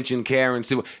don't mention Karen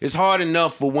Civil. It's hard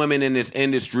enough for women in this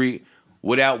industry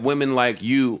without women like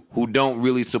you who don't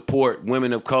really support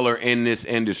women of color in this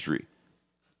industry.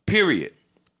 Period.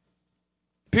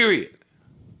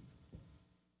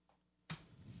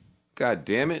 God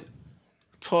damn it.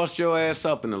 Toss your ass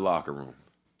up in the locker room.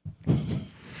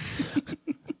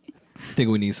 I think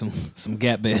we need some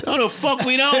Gap Band. No, the fuck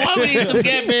we don't. Why we need some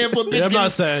Gap Band for a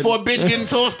bitch getting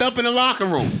tossed up in the locker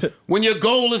room? When your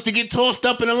goal is to get tossed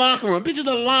up in the locker room. Bitch is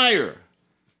a liar.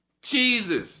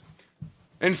 Jesus.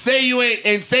 And say you ain't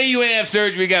have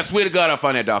surgery, God, swear to God, I'll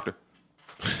find that doctor.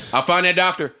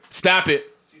 Stop it.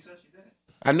 She said she did.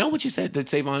 I know what you said to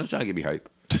Savon. I'm trying to get me hype.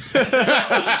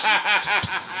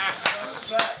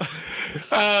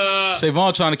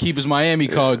 Savon trying to keep his Miami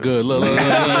card good. Look.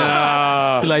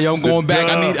 He like, yo, I'm going back.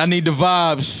 I need the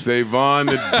vibes. Savon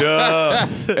the dub.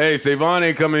 Hey, Savon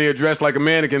ain't coming here dressed like a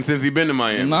mannequin since he been to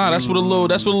Miami. Nah, that's what a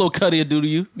little Cuddy will do to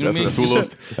you. You know what I mean?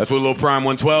 That's what a little Prime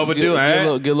 112 would do. Get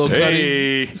a little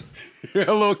Cuddy. Hey.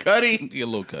 A little Cuddy. Get a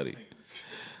little Cuddy.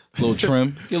 A little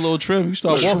trim. Get a little trim. You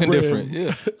start walking different.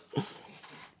 Yeah.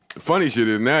 Funny shit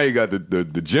is now you got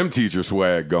the gym teacher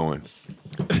swag going.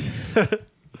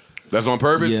 That's on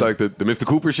purpose? Yeah. Like the Mr.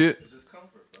 Cooper shit?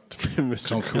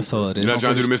 Mr. Cooper. That's all it is. You're not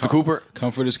trying to do the Mr. Cooper?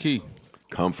 Comfort is key.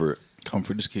 Comfort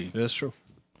Is key. Yeah, that's true.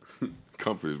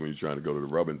 Comfort is when you're trying to go to the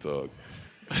rub and tug.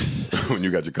 When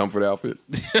you got your comfort outfit.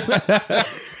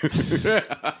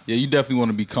 Yeah, you definitely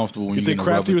want to be comfortable when You you think get in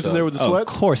a Crafty rubber was in tub. there with the Of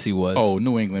sweats? course he was. Oh,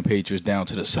 New England Patriots down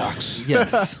to the socks.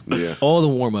 yes. Yeah. All the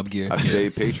warm-up gear. I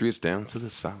stayed Patriots down to the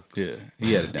socks. Yeah,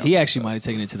 he had it down. He actually might have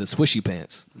taken it to the swishy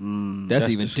pants. That's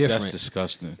even different. That's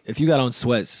disgusting. If you got on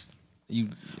sweats, You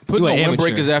Putting an on amateur.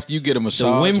 windbreakers after you get a The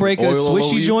massage. windbreaker with oil all over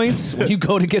swishy you. joints when you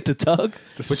go to get the tug.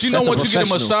 But you know, once you get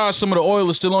a massage, some of the oil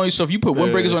is still on you. So if you put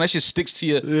windbreakers on, that shit sticks to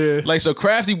you. Yeah. Like, so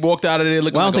Crafty walked out of there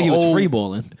looking Well, I don't like think he was old... free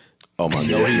balling. Oh my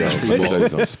God! Let me tell you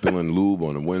something. Spilling lube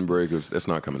on the windbreakers, that's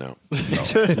not coming out.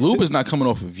 No. Lube is not coming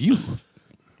off of you.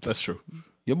 That's true.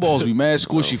 Your balls be mad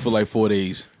squishy for like 4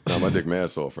 days. Nah, my dick mad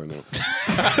soft right now.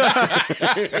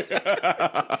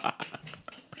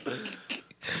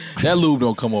 That lube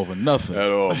don't come off of nothing. At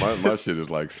all. My shit is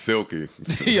like silky.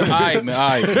 Yeah, all right, man. All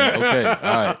right, man. Okay.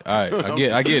 All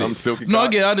right. I get it. I'm silky No, I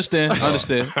cock. get it. I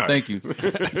understand. Thank you.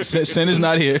 Sin is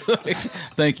not here.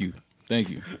 Thank you.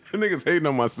 Niggas hating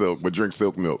on my silk, but drink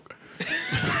silk milk.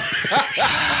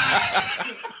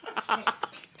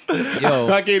 Yo,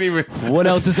 I can't even. what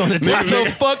else is on the top?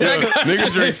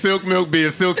 Niggas drink silk milk, be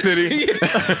in Silk City,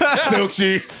 silk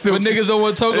sheet, silk. But niggas don't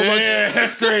want to talk about. Yeah,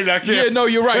 that's crazy. I can't. Yeah, no,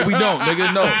 you're right. We don't,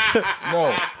 nigga. No.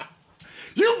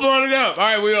 You brought it up. All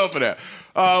right, we off of that.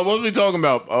 What was we talking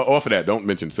about? Off of that, don't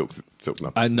mention silk.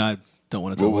 Nothing. I don't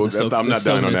want to talk about this. I'm not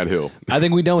dying on that hill. I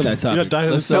think we done with that topic. You're not dying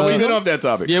on Let's, the hill? We get off that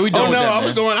topic. Yeah, we done Oh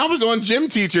with no, that, man. I was doing gym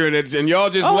teacher, and y'all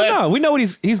just Oh left. no, we know what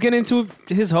he's getting into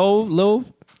his whole little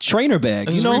trainer bag.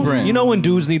 His rebrand. You know when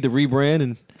dudes need the rebrand,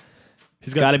 and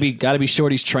He's gotta be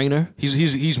Shorty's trainer.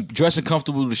 He's dressing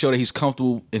comfortable to show that he's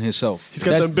comfortable in himself. He's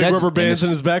got That's- them big that's- rubber bands in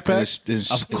and his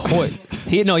backpack. Of course,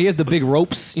 he has the big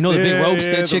ropes. You know the big ropes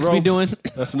that the chicks be doing. ropes.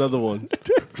 That's another one.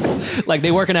 Like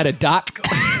they working at a dock.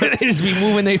 They just be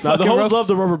moving. They Now fucking the hoes ropes. love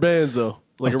the rubber bands though,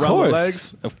 like Of around course. the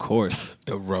legs. Of course.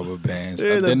 The rubber bands.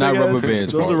 Yeah, They're not big rubber ass-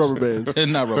 bands. Those are bro. rubber bands. They're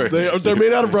not rubber bands. They're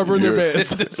made out of rubber in their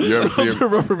bands. You ever see Those are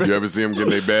rubber him? bands. You ever see him getting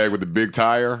their bag with the big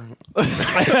tire?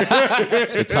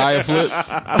 The tire flip.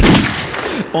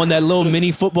 On that little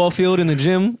mini football field in the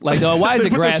gym. Like, why is They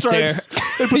it put the grass there? stripes-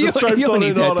 they put the You stripes don't on it need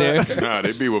and that all that. there. Nah, they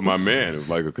be with my man who's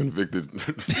like a convicted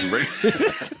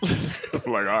rapist.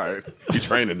 I'm like, all right, you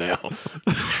training now. All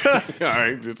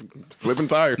right, just flipping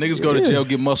tires. Niggas go to jail,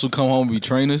 get muscle, come home, and be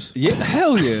trainers. Yeah,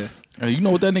 hell yeah. Hey, you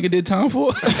know what that nigga did time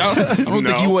for? I don't think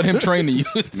No. you want him training you.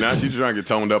 Now she's trying to get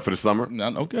toned up for the summer.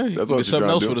 Okay. That's what Get you're something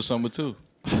trying else to do. for the summer too.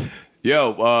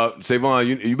 Yo, Savon,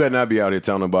 you better not be out here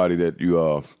telling nobody that you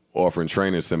offering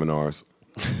training seminars.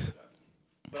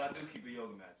 But I do keep a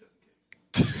yoga mat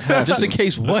just in case. Just in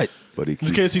case what? But he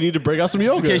In case you need to break out some In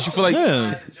yoga. case you feel like,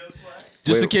 Yeah.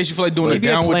 just in Wait, case you feel like doing a Maybe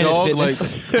at downward Planet dog,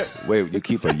 Fitness. like wait, you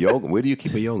keep a yoga? Where do you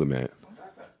keep a yoga mat?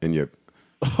 In your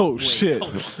Oh shit!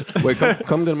 wait,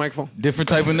 come to the microphone. different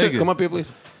type of nigga. Come up here,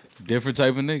 please. Different type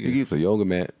of He nigga. keeps a yoga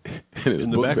mat in his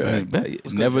the book backpack. bag.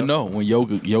 Never know when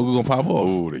yoga gonna pop off.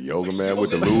 Ooh, the yoga mat with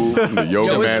the lube, the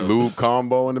yoga mat lube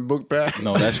combo in the book bag.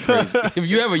 No, that's crazy. If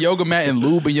you have a yoga mat and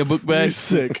lube in your book bag, You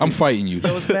sick. I'm fighting you.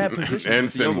 That was bad position. And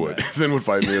with the yoga Sinwood. mat. Sinwood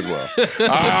fight me as well.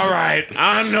 All right,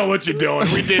 I know what you're doing.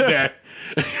 We did that.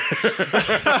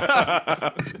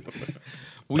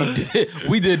 We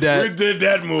did that. We did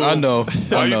that move. I know.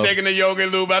 Are I know. you taking the yoga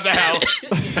lube out the house?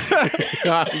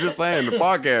 I'm just saying, the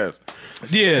podcast.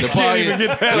 Yeah, the party. even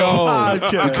get that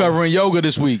Yo, we covering yoga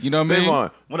this week. You know what I mean?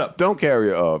 Savon, What up? don't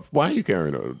carry why are you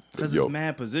carrying a Because yoga? there's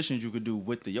mad positions you could do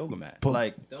with the yoga mat.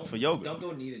 Like, for yoga. Don't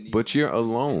go knee to knee. But you're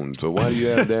alone, so why do you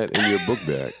have that in your book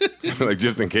bag? Like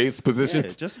just in case Yeah,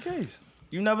 positions? just in case.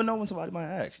 You never know when somebody might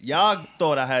ask. Y'all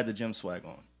thought I had the gym swag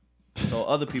on. So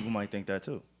other people might think that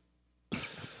too.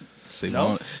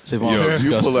 Savon, Yo, if you pull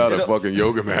disgusting. out a fucking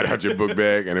yoga mat out your book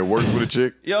bag and it works with a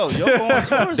chick, Yo, go on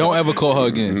tours. Don't ever call her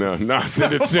again. no,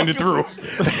 send it through.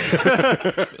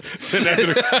 send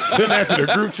that to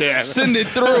the group chat. Send it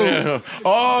through.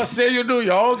 Oh, say you do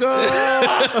yoga.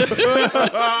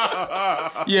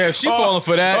 Yeah, if she falling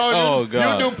for that. Oh, you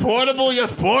God. do portable?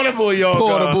 Yes, portable yoga.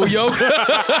 Portable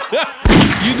yoga.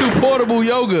 You do portable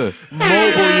yoga. Mobile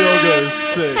yoga is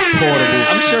sick. Portable.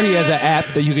 I'm sure he has an app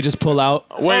that you could just pull out.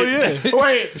 Wait,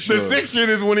 wait. The sick shit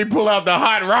is when he pull out the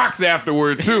hot rocks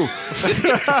afterward too.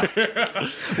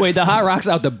 Wait, the hot rocks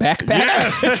out the backpack?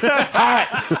 Yes, hot,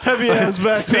 Heavy ass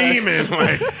backpack. steaming.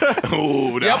 Like,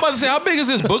 ooh, Yeah, I'm about to say, how big is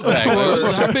this book bag?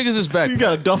 How big is this You backpack?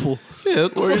 got a duffel. Yeah,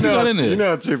 what the fuck you got in there? You know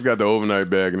how chicks got the overnight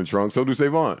bag in the trunk. So do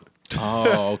Savon.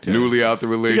 Oh, okay. Newly out the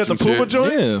You got relationship. the Puma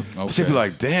joint. Yeah. She'd be Okay.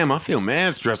 like, damn, I feel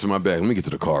mad stress in my bag. Let me get to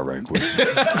the car right quick.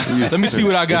 Let me see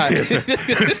what I got.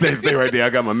 stay right there. I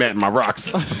got my mat and my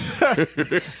rocks. Pull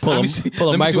Let a, me see- pull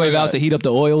a let me see what microwave I out got. to heat up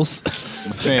the oils.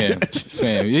 Fam. Yeah,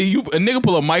 a nigga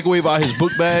pull a microwave out his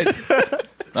book bag.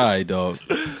 All right, dog.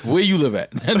 Where you live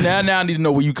at? Now I need to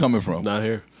know where you coming from. Not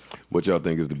here. What y'all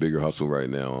think is the bigger hustle right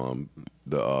now?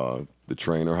 The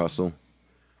trainer hustle?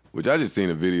 Which I just seen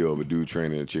a video of a dude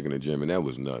training a chick in the gym, and that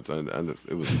was nuts.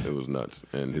 It was nuts,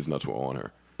 and his nuts were on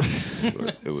her.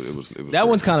 That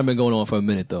one's kind of been going on for a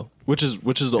minute though. Which is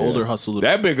the older hustle.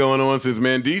 That been going on since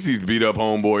Mandisi's beat up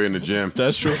homeboy in the gym.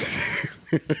 That's true.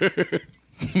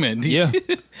 Man, Yeah.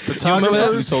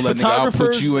 Photographers, you told that nigga, I'll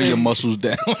put you and your muscles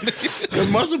down. Cause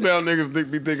muscle bound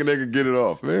niggas be thinking they can get it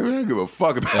off. Man, I don't give a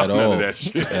fuck about none of that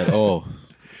shit. At all.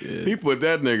 Yeah. He put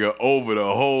that nigga over the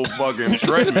whole fucking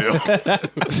treadmill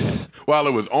while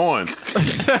it was on.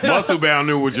 Muscle bound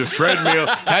knew it was just treadmill.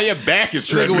 How your back is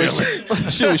treadmill?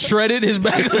 Shit was shredded. His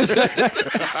back was.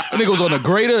 Nigga was on a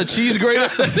grater, a cheese grater.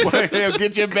 Well, hell,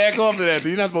 get your back off of that.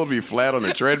 You're not supposed to be flat on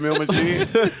the treadmill machine.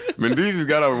 Mendeecees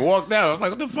got up and walked out. I was like,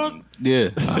 what the fuck? Yeah,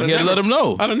 he had to let him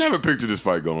know. I'd have never pictured this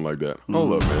fight going like that.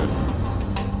 Hold up, man.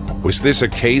 Was this a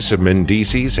case of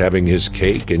Mendeecees having his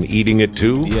cake and eating it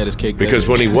too? He had his cake. Because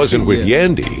when he wasn't with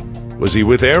Yandy, was he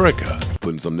with Erica?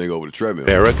 Putting some nigga over the treadmill.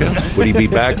 Erica? Would he be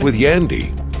back with Yandy?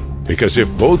 Because if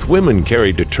both women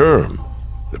carried to term,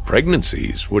 the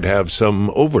pregnancies would have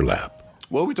some overlap.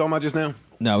 What were we talking about just now?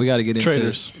 No, we got to get into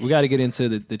Trainers. We got to get into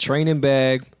the training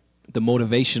bag, the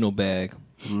motivational bag,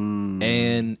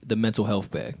 and the mental health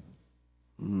bag.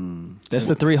 That's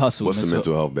the three hustles. What's the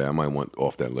mental health bag? I might want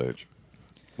off that ledge.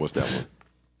 What's that one?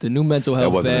 The new mental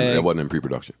health bag. That wasn't in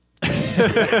pre-production.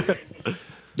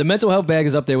 The mental health bag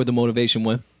is up there with the motivation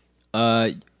one.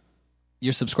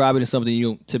 You're subscribing to something you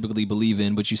don't typically believe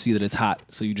in, but you see that it's hot,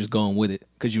 so you're just going with it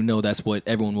because you know that's what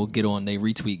everyone will get on their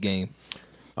retweet game.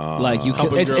 Like you,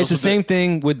 it's the same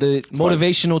thing with the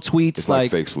motivational tweets. It's like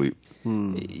fake sleep.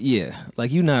 Yeah,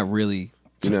 like you're not really.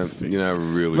 You're not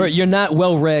really. You're not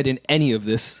well read in any of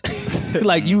this.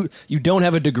 Like you don't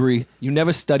have a degree. You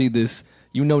never studied this.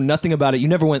 You know nothing about it. You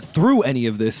never went through any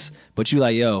of this. But you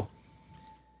like, yo,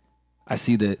 I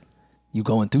see that you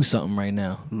going through something right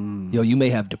now. Yo, you may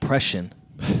have depression,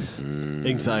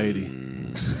 anxiety.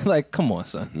 Like, come on,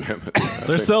 son.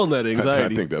 They're selling that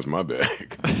anxiety. I think that's my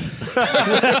bag.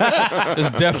 It's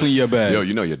definitely your bag. Yo,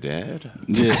 you know your dad?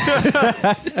 Yeah.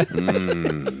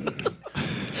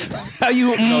 How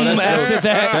you after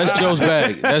that? That's Joe's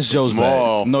bag. That's Joe's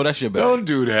bag. No, that's your bag. Don't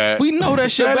do that. We know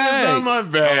that's your bag. That is not my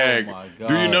bag. Oh my God.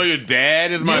 Do you know your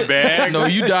dad is my bag? No,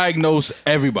 you diagnose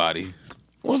everybody.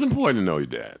 Well, it's important to know your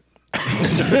dad.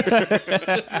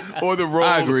 Or the role.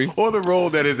 I agree. Or the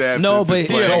role that is absent. No, but is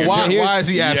playing. why is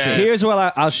he absent? Here's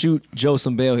where I'll shoot Joe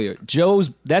some bail here.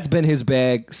 That's been his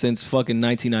bag since fucking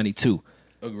 1992.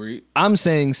 Agreed. I'm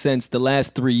saying since the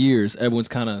last 3 years, everyone's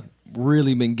kind of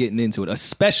really been getting into it,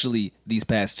 especially these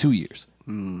past 2 years.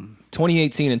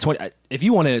 2018 and 20. If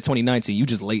you wanted it at 2019, you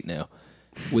just late now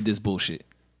with this bullshit.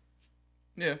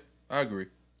 Yeah, I agree.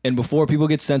 And before people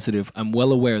get sensitive, I'm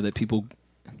well aware that people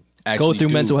Actually go through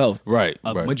do. mental health. Right.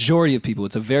 A right. majority of people.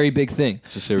 It's a very big thing.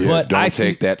 It's a serious. But Don't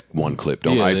take that one clip.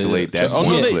 Don't isolate that one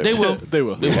clip. They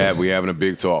will. We having a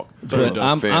big talk. But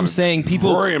I'm saying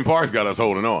people. Rory and Parks got us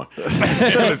holding on.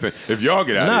 Listen, if y'all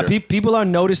get out of here. People are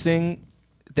noticing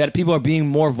that people are being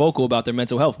more vocal about their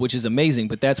mental health, which is amazing,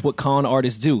 but that's what con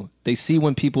artists do. They see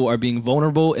when people are being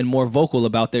vulnerable and more vocal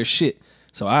about their shit.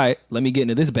 So, all right, let me get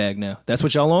into this bag now. That's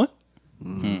what y'all on?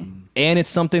 And it's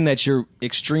something that you're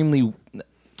extremely,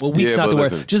 well, weak's not the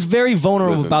word, just very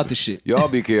vulnerable about the shit. Y'all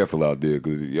be careful out there,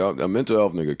 because a mental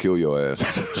health nigga kill your ass.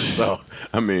 So,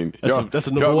 I mean, that's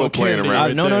a y'all go playing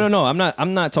around. No.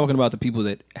 I'm not talking about the people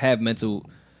that have mental.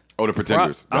 Oh, the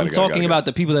pretenders. I'm talking about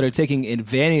the people that are taking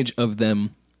advantage of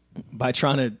them by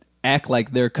trying to act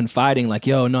like they're confiding, like,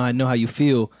 yo, no, I know how you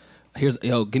feel.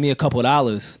 Give me a couple of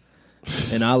dollars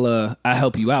and I'll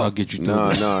help you out. I'll get you through.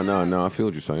 No. I feel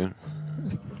what you're saying.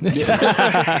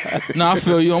 No, I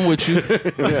feel you. I'm with you.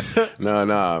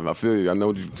 No, I feel you. I know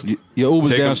what you. Your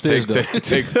Uber's downstairs, though.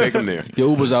 Take them there. Your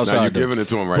Uber's outside. Now you're giving it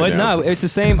to them right but now. But no, it's the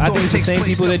same. I think it's the same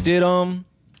people that did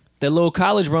that little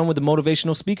college run with the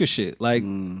motivational speaker shit. Like,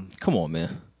 come on, man.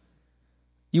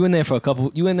 You in there for a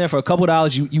couple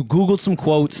dollars. You Googled some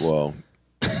quotes. Well,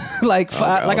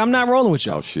 I'm not rolling with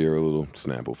y'all. I'll share a little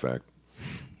Snapple fact.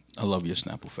 I love your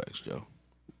Snapple facts, Joe.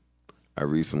 I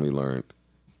recently learned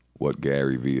what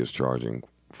Gary V is charging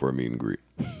for a meet and greet.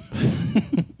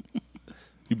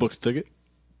 You booked a ticket?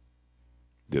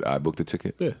 Did I book the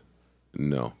ticket? Yeah.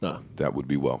 No. That would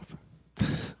be wealth.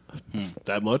 It's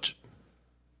that much?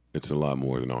 It's a lot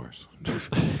more than ours.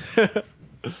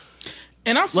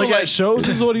 And I feel like at shows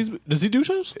is what does he do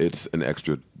shows? It's an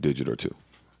extra digit or two.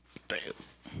 Damn.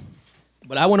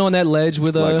 But I went on that ledge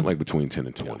with like between 10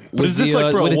 and 20. But is this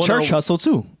like for with a a church hustle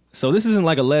too? So this isn't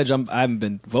like a ledge I haven't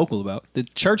been vocal about. The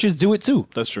churches do it too.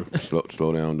 That's true.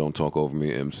 Slow down. Don't talk over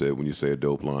me. M said when you say a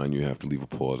dope line, you have to leave a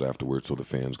pause afterwards so the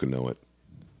fans can know it.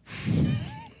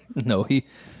 No, he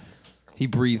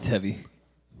breathed heavy.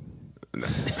 And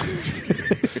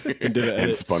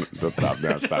spun. Stop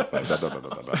now.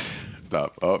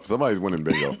 Stop. Oh, somebody's winning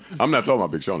bingo. I'm not talking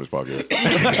about Big Sean on this podcast.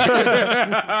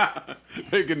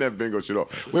 They getting that bingo shit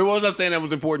off. Wait, what was I saying that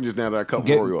was important just now that I cut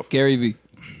Rory off? Gary V.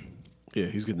 Yeah,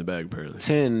 he's getting the bag apparently.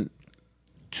 10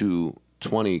 to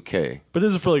 20K. But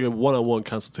this is for like a one-on-one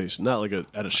consultation, not like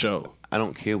at a show. I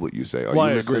don't care what you say. Are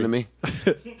you listening to me?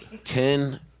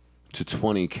 10 to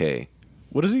 20K.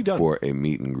 What has he done? For a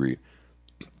meet and greet.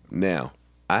 Now,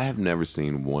 I have never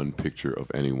seen one picture of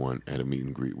anyone at a meet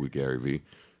and greet with Gary V.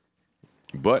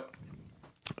 But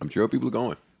I'm sure people are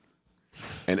going.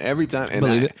 And every time,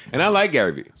 and I like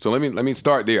Gary V. So let me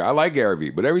start there. I like Gary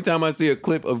V. But every time I see a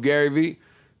clip of Gary V,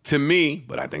 to me,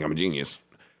 but I think I'm a genius,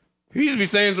 he used to be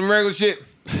saying some regular shit.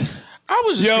 I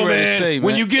was just ready to say, man,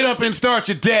 when you get up and start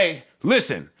your day,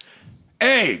 listen,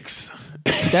 eggs.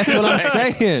 That's what I'm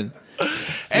saying.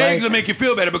 Eggs will make you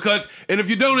feel better and if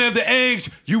you don't have the eggs,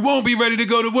 you won't be ready to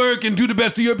go to work and do the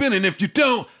best of your ability. And if you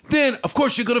don't, then of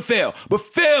course you're gonna fail. But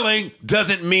failing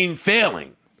doesn't mean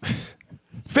failing.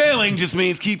 Failing just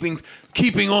means keeping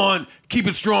on,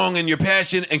 keeping strong in your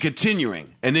passion and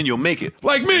continuing, and then you'll make it.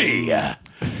 Like me.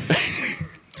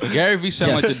 Gary V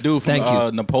sound like the dude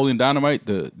from Napoleon Dynamite,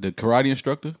 the karate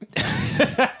instructor.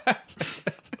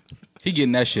 He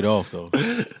getting that shit off though.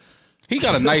 He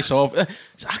got a nice off.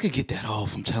 I could get that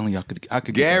off. I'm telling you, I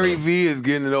could. Gary V is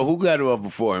getting it off. Who got it off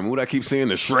before him? Who I keep seeing?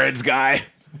 The Shreds guy.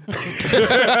 Hey,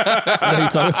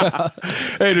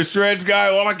 the Shreds guy.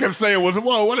 All I kept saying was,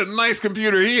 "Whoa, what a nice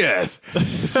computer he has."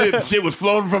 Shit was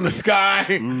floating from the sky.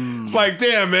 It's like,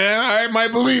 damn, man, I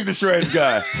might believe the Shreds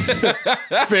guy.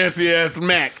 Fancy ass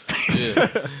Mac.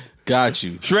 Yeah. Got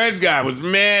you. Shreds guy was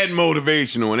mad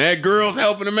motivational, and that girl's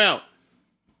helping him out.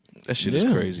 That shit is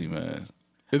crazy, man.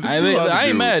 I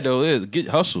ain't mad though. Get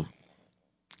hustle.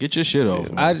 Get your shit off.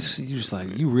 Yeah,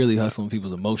 you really hustling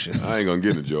people's emotions. I ain't gonna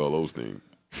get into Joel Osteen.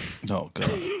 Oh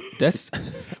God, that's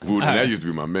that used to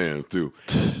be my man's too.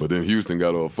 But then Houston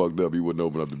got all fucked up. He wouldn't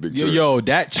open up the big church. Yo,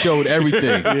 that showed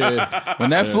everything. When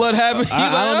that flood happened,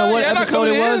 I don't know what episode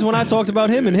it was when I talked about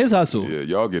him and his hustle. Yeah,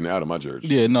 y'all getting out of my church.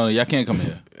 Yeah, no, y'all can't come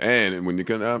here. And when you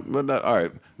come, all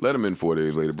right, let him in 4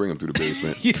 days later. Bring him through the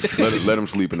basement. Let him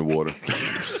sleep in the water.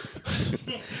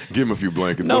 Give him a few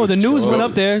blankets. No, the news went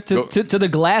up there to the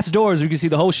glass doors. You can see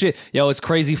the whole shit. Yo, it's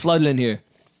crazy flooding in here.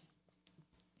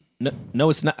 No,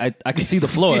 it's not. I can see the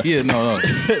floor. Yeah, no.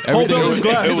 Everything was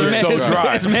glass. It was so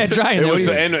dry. It's mad dry.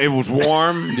 And it was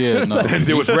warm. Yeah, no. And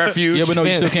there was refuge. Yeah, but no,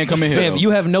 you still can't come in here. Fam,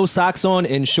 you have no socks on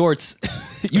and shorts.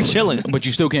 You chilling, but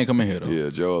you still can't come in here though.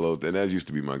 Yeah, Joel, and that used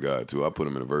to be my guy too. I put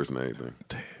him in a verse and everything.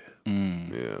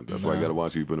 Yeah, that's why you gotta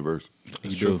watch who you put in a verse.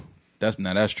 You do.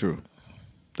 That's true.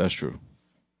 That's true.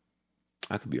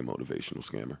 I could be a motivational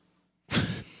scammer.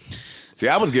 See,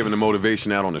 I was giving the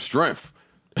motivation out on the strength.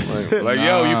 Like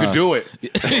yo, you could do it.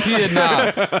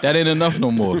 Yeah, that ain't enough no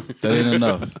more. That ain't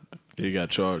enough. Yeah, you got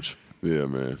charged. Yeah,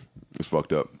 man, it's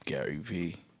fucked up. Gary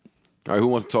V. All right, who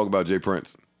wants to talk about Jay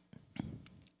Prince?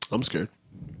 I'm scared.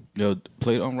 Yo,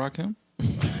 play it on Rakim.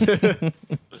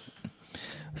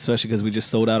 Especially because we just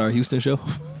sold out our Houston show.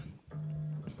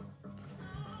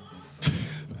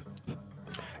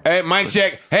 Hey, mic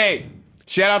check. Hey,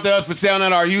 shout out to us for selling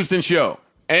out our Houston show.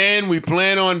 And we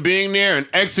plan on being there and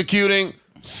executing,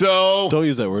 so... Don't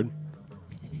use that word.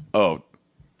 Oh.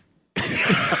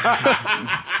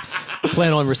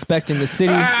 Plan on respecting the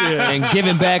city and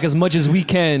giving back as much as we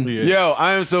can. Yeah. Yo,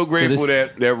 I am so grateful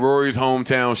that Rory's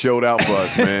hometown showed out for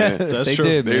us, man. That's true.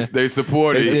 Did, man. They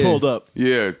supported. They pulled up.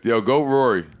 Yeah. Yo, go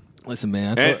Rory. Listen,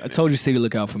 man, I told you city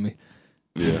look out for me.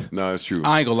 Yeah, no, it's true.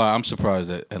 I ain't gonna lie, I'm surprised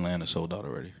that Atlanta sold out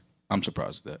already. I'm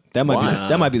surprised at that. That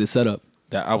might be the setup.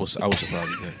 That I was surprised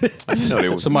at that. I just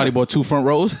know Somebody bought 2 front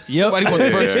rows. Yep. Somebody bought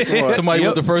the first. Somebody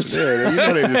bought the first. Yeah, you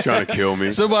know they just trying to kill me.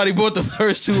 Somebody bought the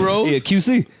first 2 rows. Yeah,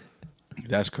 QC.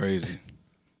 That's crazy.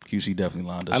 QC definitely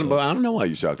lined us I up. don't know why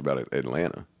you're shocked about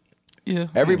Atlanta. Yeah,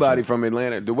 everybody from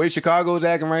Atlanta. The way Chicago is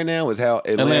acting right now is how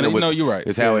Atlanta was. No, you're right.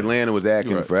 It's how Atlanta was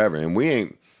acting forever, and we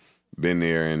ain't been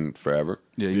there in forever.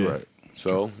 Yeah, you're right.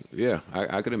 So yeah,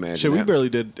 I could imagine. Shit, we barely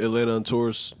did Atlanta on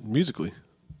tours musically.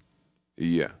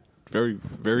 Yeah, very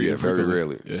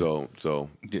rarely. Yeah. So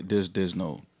there's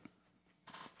no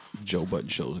Joe Budden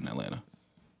shows in Atlanta.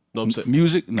 No, I'm saying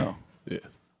music. No. Yeah.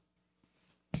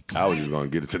 I was just gonna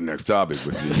get it to the next topic,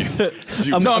 but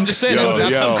I'm just saying.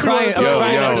 I'm crying.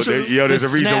 There's a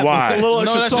reason why.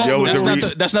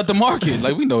 That's not the market.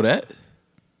 Like we know that.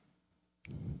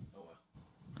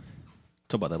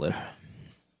 Talk about that later.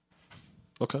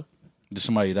 Okay. Did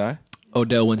somebody die?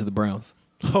 Odell went to the Browns.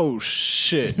 Oh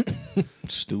shit!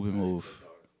 Stupid move.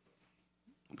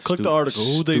 Click the article.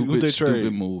 Who they trade?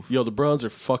 Stupid move. Yo, the Browns are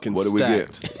fucking What do we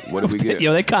stacked. get? What do we get?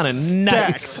 Yo, they kind of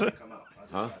nice.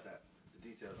 Huh?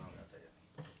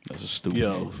 That's a stupid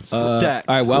Yo, move. stacked.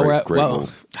 All right, while we're at Great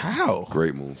move. How?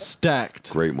 Great move. Stacked.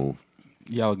 Great move.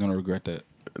 Y'all are gonna regret that.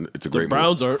 It's a The great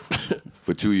Browns move. aren't.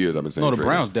 For 2 years, I've been saying No, the trade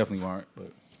Browns him. definitely aren't.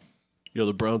 But Yo,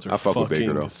 the Browns are I fuck with Baker,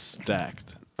 fucking though.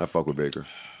 stacked. I fuck with Baker.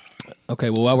 Okay,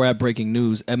 well, while we're at breaking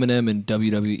news, Eminem and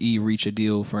WWE reach a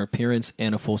deal for an appearance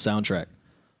and a full soundtrack.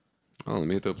 Oh, let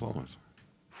me hit the applause.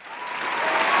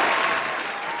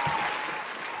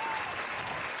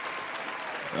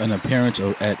 an appearance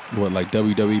at what, like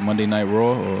WWE Monday Night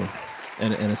Raw, or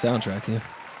and a soundtrack, yeah.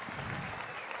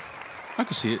 I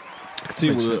could see it. I could see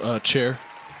it Makes with sense. a chair.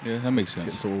 Yeah, that makes sense.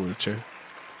 Get someone with a chair.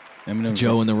 Eminem,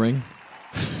 Joe in the ring.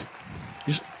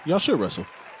 Y'all should wrestle.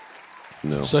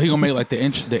 No. So he gonna make like the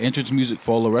entrance music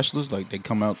for all the wrestlers, like they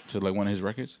come out to like one of his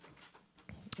records.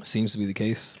 Seems to be the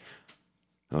case.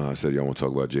 I said y'all want to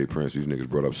talk about Jay Prince. These niggas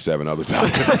brought up 7 other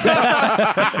topics.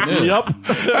 Yup.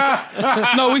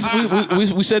 No,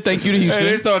 we said thank you to Houston.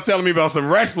 Hey, they started telling me about some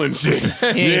wrestling shit.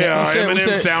 Yeah, we Eminem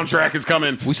said- soundtrack is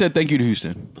coming. We said thank you to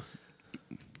Houston.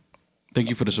 Thank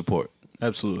you for the support.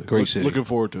 Absolutely. Great city. Looking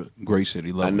forward to it. Great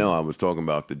city. Love I it. know. I was talking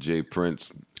about the Jay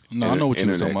Prince. No, I know what you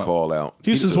was internet talking about. call out.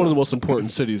 Houston's one of the most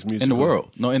important cities musically. In the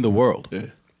world. No, in the world. Yeah.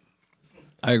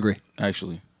 I agree.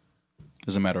 Actually.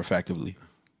 As a matter of factly.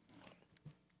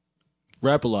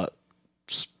 Rap a lot.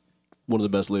 Just one of the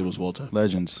best labels of all time.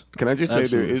 Legends. Can I just say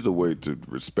Absolutely. there is a way to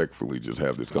respectfully just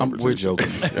have this We're conversation?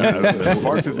 joking.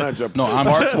 Parks is not jumping. No, I'm-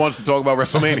 Parks wants to talk about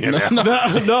WrestleMania now.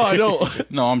 No, I don't.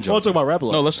 No, I'm I joking. want to talk about rap a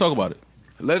lot. No, let's talk about it.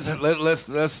 Let's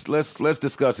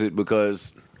discuss it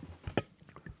because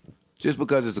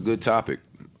it's a good topic.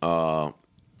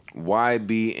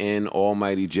 YBN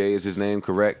Almighty J is his name,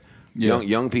 correct? Yeah.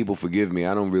 Young people, forgive me.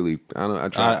 I try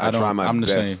my I'm the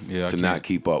best same. Yeah, I to can't. not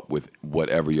keep up with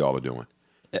whatever y'all are doing.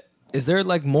 Is there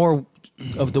like more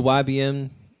of the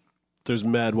YBM? There's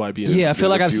mad YBNs. Yeah, I feel There's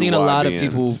like a I've few seen a lot of YBNs.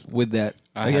 people with that.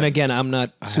 And again, I'm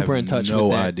not super in touch no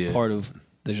with that idea. part of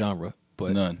the genre,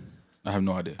 but None. I have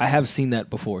no idea. I have seen that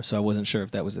before, so I wasn't sure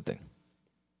if that was a thing.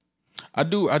 I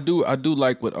do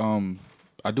like what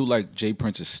I do like Jay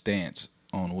Prince's stance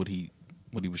on what he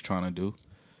was trying to do,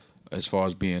 as far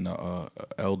as being a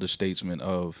elder statesman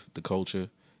of the culture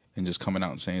and just coming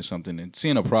out and saying something and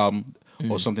seeing a problem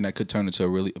or something that could turn into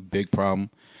a big problem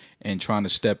and trying to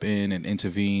step in and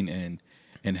intervene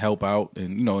and help out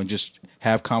and and just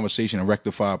have conversation and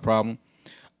rectify a problem.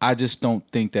 I just don't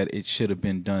think that it should have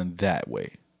been done that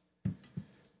way.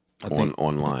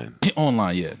 Online.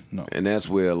 Online, yeah, no. And that's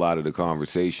where a lot of the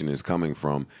conversation is coming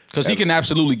from. Because he can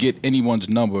absolutely get anyone's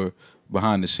number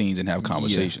behind the scenes and have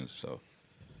conversations. So,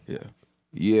 yeah.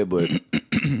 Yeah, but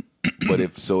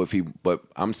but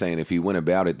I'm saying if he went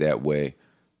about it that way,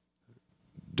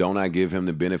 don't I give him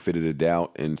the benefit of the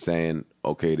doubt in saying,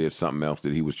 okay, there's something else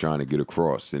that he was trying to get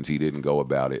across since he didn't go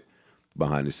about it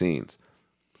behind the scenes?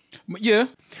 Yeah.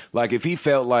 Like if he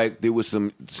felt like there was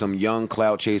some young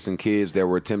clout chasing kids that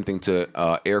were attempting to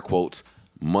air quotes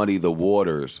muddy the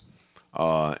waters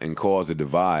and cause a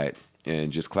divide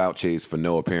and just clout chase for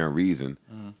no apparent reason,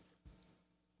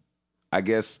 I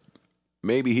guess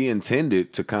maybe he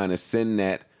intended to kind of send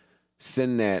that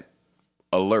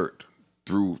alert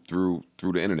through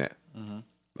the internet.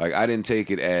 Like I didn't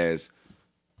take it as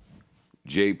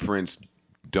Jay Prince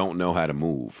don't know how to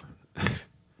move.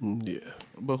 Yeah.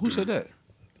 But who said that?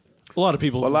 A lot of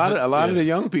people. A lot of the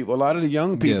young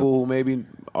people who maybe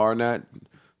are not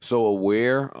so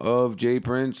aware of Jay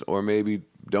Prince or maybe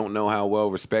don't know how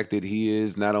well respected he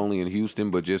is, not only in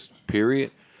Houston but just period.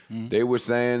 They were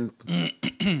saying,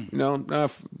 nah,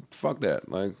 fuck that.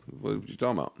 Like, what you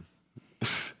talking about?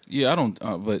 Yeah, I don't.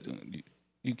 But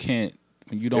you can't.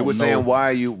 You don't. They were know. saying,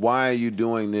 why are you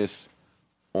doing this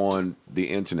on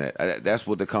the internet? That's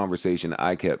what the conversation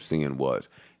I kept seeing was.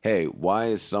 Hey, why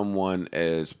is someone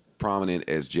as prominent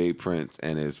as Jay Prince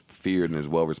and as feared and as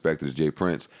well respected as Jay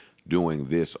Prince doing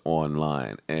this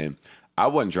online? And I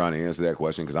wasn't trying to answer that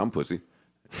question because I'm pussy,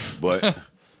 but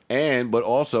but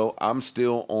also I'm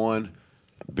still on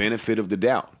benefit of the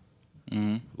doubt.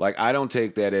 Like I don't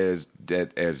take that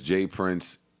as Jay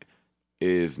Prince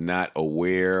is not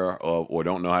aware of or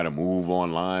don't know how to move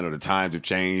online or the times have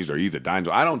changed or he's a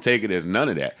dinosaur. I don't take it as none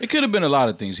of that. It could have been a lot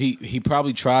of things. He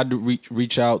probably tried to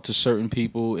reach out to certain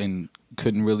people and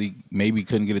couldn't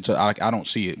get in touch. I don't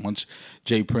see it. Once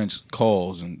Jay Prince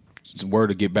calls and it's word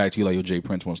to get back to you like, yo, Jay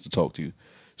Prince wants to talk to you.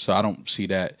 So I don't see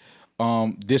that.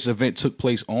 This event took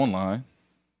place online.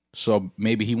 So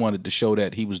maybe he wanted to show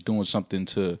that he was doing something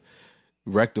to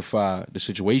rectify the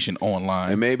situation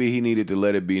online. And maybe he needed to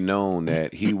let it be known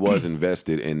that he was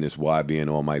invested in this YB and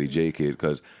Almighty J kid.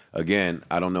 Because again,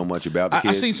 I don't know much about the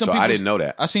kid, I didn't know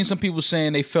that. I seen some people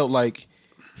saying they felt like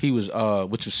he was,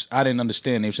 which was I didn't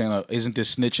understand. They were saying, "Isn't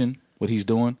this snitching? What he's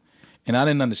doing?" And I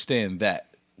didn't understand that.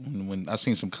 When I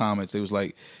seen some comments, they was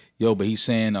like, "Yo, but he's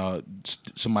saying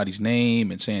somebody's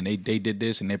name and saying they did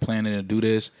this and they're planning to do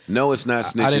this." No, it's not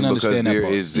snitching because there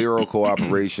is zero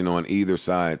cooperation on either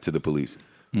side to the police.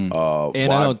 And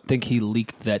I don't think he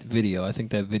leaked that video. I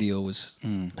think that video was.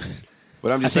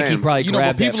 But I'm just I think saying, he probably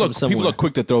grabbed that from somewhere. People are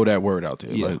quick to throw that word out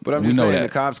there. Yeah. Like, but I'm just saying, the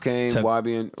cops came.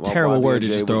 YB and terrible YB word and to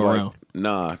Jay just throw was around.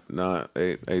 Like, nah,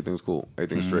 everything's cool,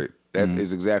 everything's straight. That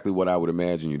is exactly what I would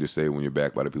imagine you to say when you're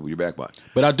backed by the people you're backed by.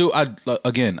 But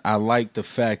I like the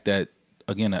fact that,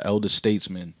 again, an elder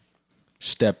statesman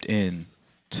stepped in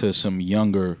to some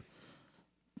younger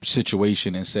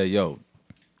situation and said, "Yo,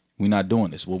 we're not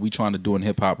doing this. What we trying to do in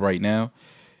hip hop right now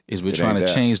is we're trying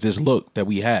to change this look that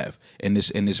we have and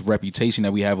this reputation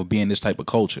that we have of being this type of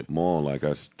culture." More like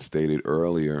I stated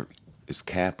earlier, it's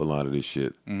cap a lot of this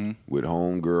shit with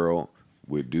homegirl,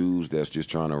 with dudes that's just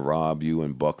trying to rob you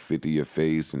and $150 your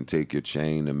face and take your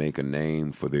chain to make a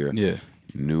name for their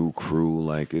new crew.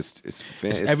 Like it's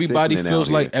everybody feels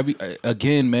like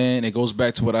again, man. It goes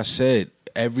back to what I said.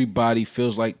 Everybody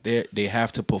feels like they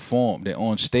have to perform. They're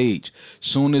on stage.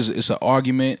 Soon as it's an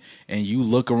argument and you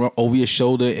look around over your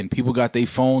shoulder and people got their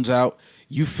phones out,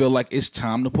 you feel like it's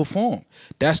time to perform.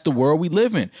 That's the world we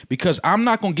live in. Because I'm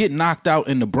not gonna get knocked out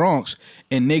in the Bronx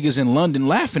and niggas in London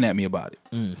laughing at me about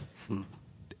it.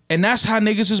 And that's how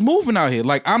niggas is moving out here.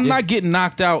 Like, I'm not getting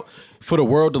knocked out for the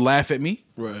world to laugh at me.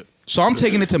 Right. So I'm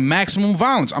taking it to maximum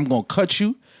violence. I'm going to cut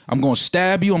you. I'm going to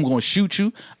stab you. I'm going to shoot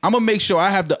you. I'm going to make sure I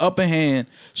have the upper hand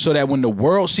so that when the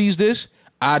world sees this,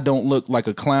 I don't look like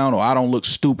a clown or I don't look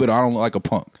stupid or I don't look like a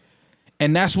punk.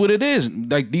 And that's what it is.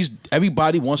 Like,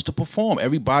 everybody wants to perform.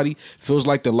 Everybody feels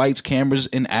like the lights, cameras,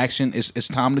 in action. It's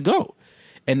time to go.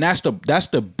 And that's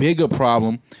the bigger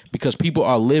problem because people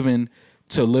are living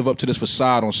to live up to this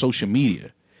facade on social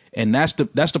media. And that's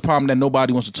the problem that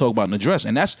nobody wants to talk about and address.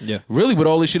 And that's really what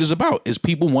all this shit is about, is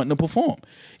people wanting to perform.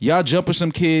 Y'all jumping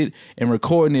some kid and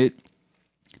recording it,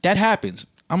 that happens.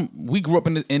 We grew up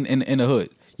in the hood.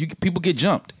 People get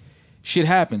jumped. Shit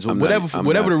happens.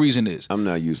 Whatever the reason is. I'm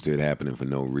not used to it happening for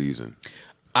no reason.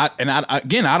 I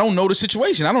don't know the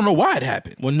situation. I don't know why it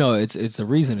happened. Well, no, it's a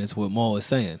reason. It's what Maul is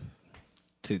saying.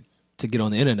 To get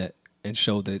on the internet and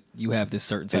show that you have this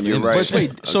certain type of image. Right. But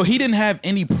wait, so he didn't have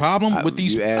any problem with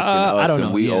these? You asking us, I don't know.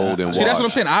 We old and See, that's what I'm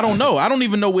washed. saying. I don't know. I don't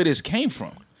even know where this came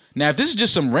from. Now, if this is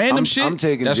just some random shit, I'm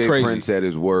taking that's Jay crazy. Prince at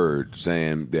his word,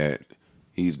 saying that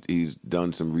he's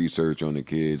done some research on the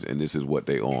kids and this is what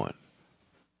they on.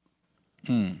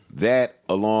 That,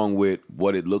 along with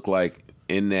what it looked like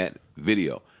in that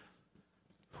video.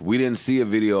 We didn't see a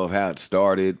video of how it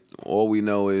started. All we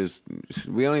know is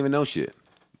we don't even know shit.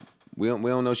 We don't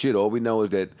know shit. All we know is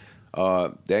that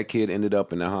that kid ended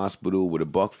up in the hospital with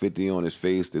 $150 on his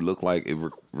face. It looked like it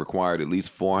required at least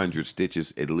 400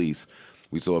 stitches at least.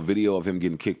 We saw a video of him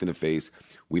getting kicked in the face.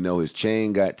 We know his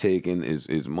chain got taken,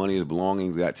 his money, his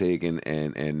belongings got taken,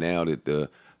 and now that the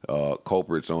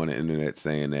culprits on the internet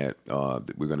saying that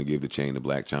we're going to give the chain to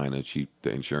Black China,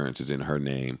 the insurance is in her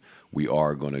name, we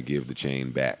are going to give the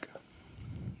chain back.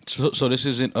 So this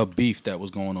isn't a beef that was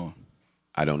going on?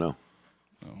 I don't know.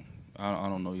 I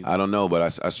don't know either. I don't know, but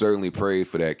I certainly prayed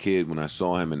for that kid when I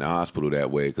saw him in the hospital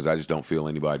that way, because I just don't feel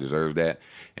anybody deserves that.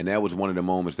 And that was one of the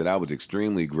moments that I was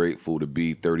extremely grateful to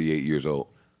be 38 years old,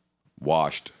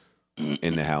 washed,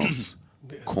 in the house,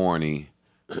 corny,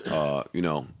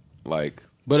 like.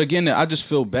 But again, I just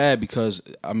feel bad because,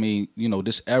 I mean,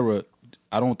 this era,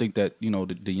 I don't think that,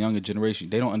 the younger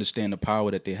generation, they don't understand the power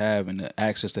that they have and the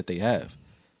access that they have.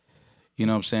 You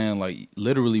know what I'm saying? Like,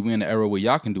 literally, we're in an era where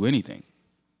y'all can do anything.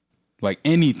 Like,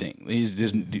 anything.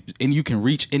 And you can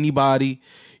reach anybody.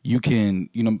 You can,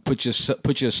 put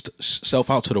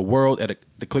yourself out to the world at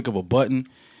the click of a button.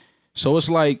 So it's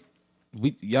like,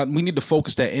 we need to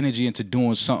focus that energy into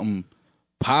doing something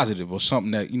positive or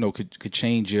something that could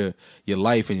change your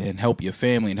life and help your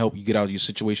family and help you get out of your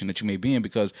situation that you may be in,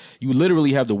 because you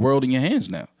literally have the world in your hands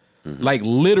now. Mm-hmm. Like,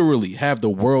 literally have the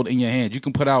world in your hands. You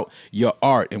can put out your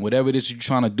art and whatever it is you're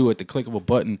trying to do at the click of a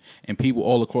button, and people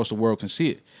all across the world can see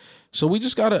it. So we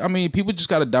just gotta, people just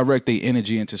gotta direct their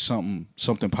energy into something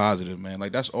positive, man.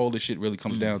 Like, that's all this shit really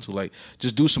comes down to. Like,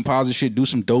 just do some positive shit, do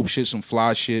some dope shit, some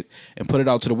fly shit, and put it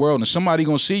out to the world. And somebody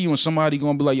gonna see you, and somebody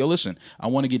gonna be like, yo, listen, I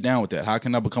want to get down with that. How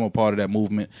can I become a part of that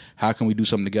movement? How can we do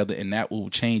something together? And that will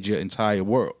change your entire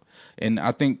world. And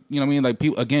I think, like,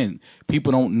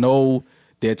 people don't know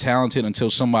they're talented until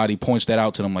somebody points that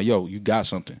out to them. Like, yo, you got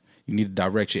something. You need to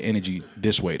direct your energy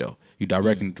this way, though. You're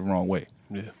directing it the wrong way.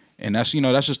 Yeah. And that's,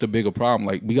 that's just a bigger problem.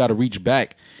 Like, we got to reach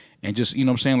back and just, what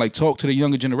I'm saying, like, talk to the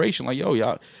younger generation. Like, yo,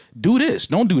 y'all, do this.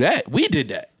 Don't do that. We did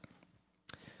that.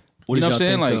 What did y'all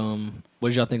think? What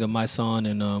did y'all think of my son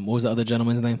and what was the other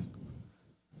gentleman's name?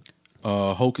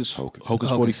 Hocus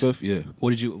 45th. Yeah.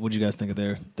 What did you guys think of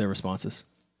their responses?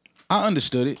 I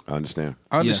understood it. I understand.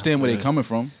 I understand where they're coming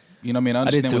from. You know what I mean? I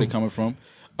understand where they're coming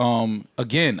from.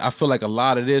 Again, I feel like a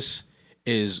lot of this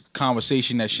is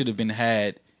conversation that should have been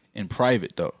had in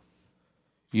private, though.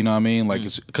 You know what I mean? Like,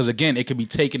 because again, it could be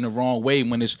taken the wrong way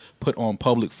when it's put on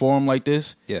public forum like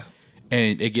this. Yeah.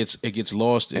 And it gets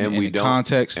lost in the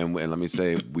context. And let me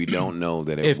say, we don't know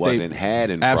that it wasn't had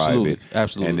in private.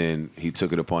 Absolutely. And then he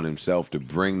took it upon himself to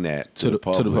bring that to the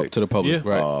public. To the public,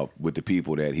 right. With the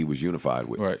people that he was unified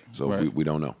with. Right. So we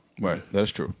don't know. Right.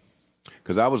 That's true.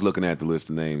 Because I was looking at the list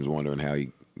of names, wondering how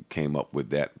he came up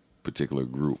with that particular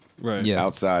group. Right. Yeah.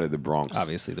 Outside of the Bronx.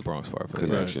 Obviously, the Bronx part.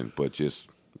 Connection. Right. But just,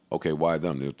 okay, why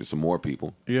them? There's some more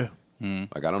people. Yeah.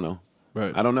 Like, I don't know.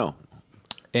 Right. I don't know.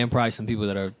 And probably some people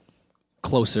that are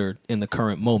closer in the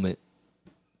current moment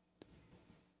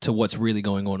to what's really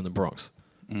going on in the Bronx.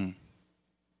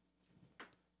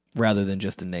 Rather than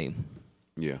just the name.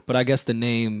 Yeah. But I guess the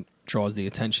name draws the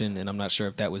attention, and I'm not sure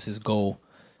if that was his goal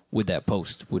with that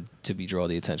post, to draw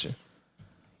the attention.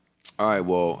 All right,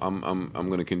 well, I'm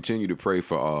going to continue to pray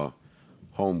for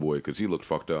homeboy because he looked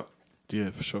fucked up. Yeah,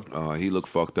 for sure. He looked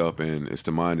fucked up, and it's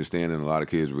to my understanding a lot of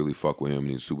kids really fuck with him. And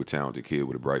he's a super talented kid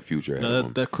with a bright future ahead of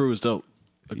him. That crew is dope.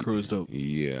 The crew is dope.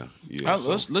 Yeah.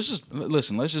 Let's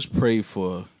just pray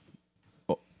for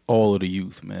all of the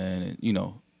youth, man.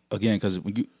 And, again, because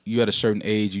when you at a certain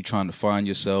age, you're trying to find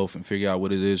yourself and figure out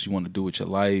what it is you want to do with your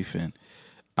life. And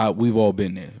we've all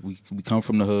been there. We come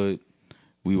from the hood.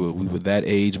 We were that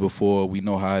age before. We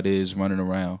know how it is running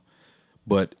around.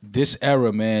 But this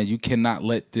era, man, you cannot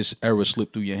let this era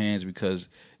slip through your hands because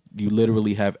you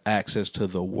literally have access to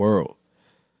the world.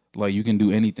 Like, you can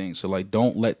do anything. So, like,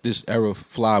 don't let this era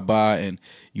fly by and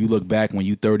you look back when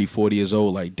you 30, 40 years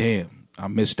old, like, damn, I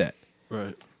missed that.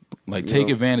 Right. Like, take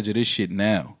advantage of this shit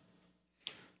now.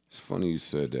 It's funny you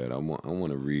said that. I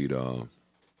want to read.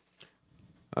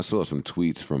 I saw some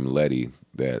tweets from Letty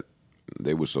that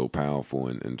they were so powerful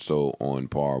and so on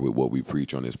par with what we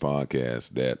preach on this podcast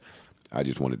that I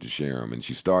just wanted to share them. And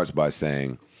she starts by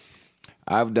saying,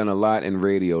 I've done a lot in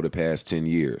radio the past 10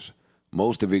 years.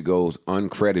 Most of it goes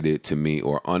uncredited to me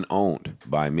or unowned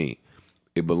by me.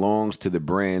 It belongs to the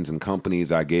brands and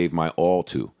companies I gave my all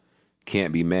to.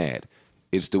 Can't be mad.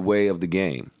 It's the way of the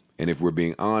game. And if we're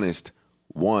being honest,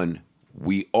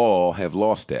 we all have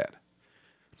lost that.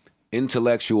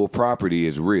 Intellectual property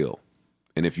is real.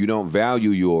 And if you don't value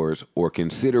yours or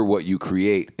consider what you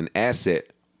create an asset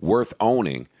worth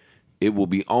owning, it will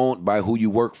be owned by who you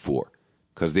work for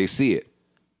because they see it.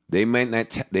 They might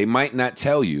not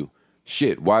tell you.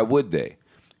 Shit, why would they?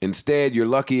 Instead, you're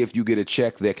lucky if you get a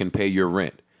check that can pay your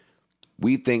rent.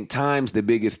 We think time's the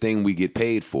biggest thing we get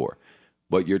paid for,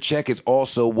 but your check is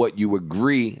also what you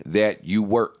agree that you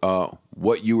work.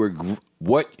 But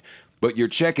your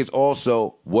check is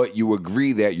also what you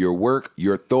agree that your work,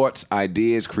 your thoughts,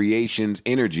 ideas, creations,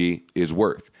 energy is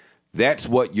worth. That's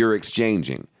what you're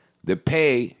exchanging. They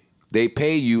pay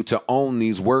you to own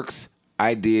these works,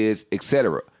 ideas,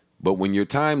 etc. But when your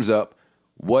time's up,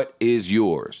 what is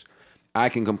yours? I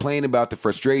can complain about the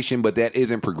frustration, but that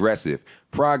isn't progressive.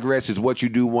 Progress is what you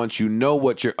do once you know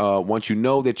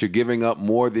that you're giving up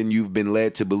more than you've been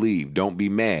led to believe. Don't be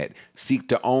mad. Seek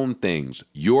to own things,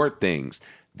 your things.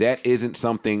 That isn't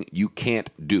something you can't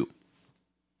do.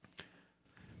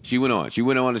 She went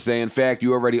on to say, in fact,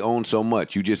 you already own so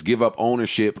much. You just give up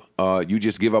ownership.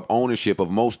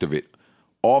 Of most of it,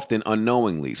 often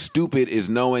unknowingly. Stupid is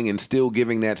knowing and still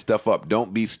giving that stuff up.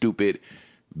 Don't be stupid.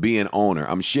 Be an owner.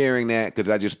 I'm sharing that because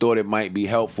I just thought it might be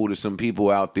helpful to some people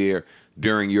out there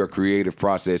during your creative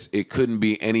process. It couldn't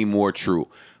be any more true.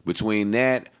 Between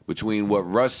what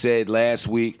Russ said last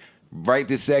week, right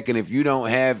this second, if you don't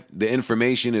have the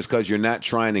information, it's because you're not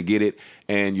trying to get it,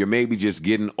 and you're maybe just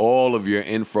getting all of your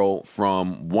info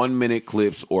from 1-minute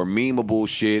clips or memeable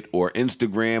shit or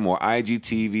Instagram or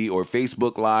IGTV or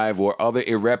Facebook Live or other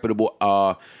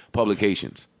irreputable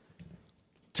publications.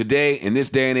 Today, in this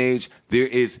day and age, there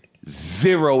is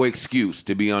zero excuse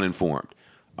to be uninformed.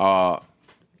 So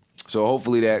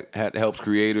hopefully that helps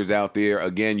creators out there.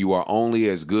 Again, you are only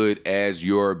as good as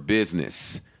your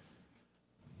business.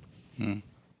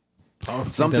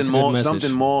 Something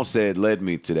Maul said led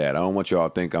me to that. I don't want y'all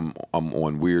to think I'm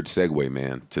on weird segue,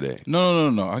 man, today.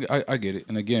 No. I get it.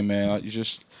 And again, man,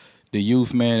 the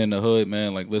youth, man, in the hood,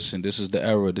 man, like, listen, this is the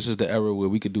era. This is the era where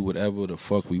we could do whatever the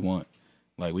fuck we want.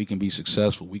 Like, we can be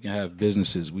successful. We can have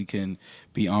businesses. We can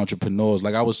be entrepreneurs.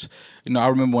 Like, I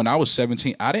remember when I was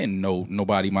 17, I didn't know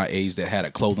nobody my age that had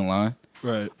a clothing line.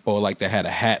 Right. Or, like, that had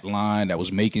a hat line that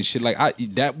was making shit. Like,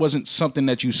 that wasn't something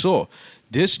that you saw.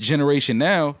 This generation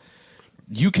now,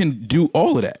 you can do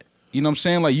all of that. You know what I'm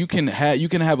saying? Like, you can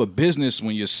have a business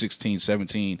when you're 16,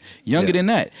 17, younger than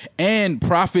that, and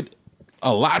profit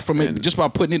a lot from it just by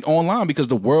putting it online because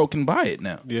the world can buy it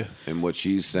now. Yeah. And what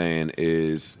she's saying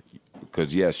is,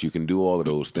 because yes, you can do all of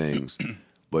those things,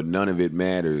 but none of it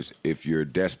matters if your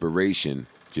desperation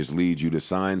just leads you to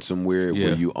sign somewhere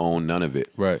where you own none of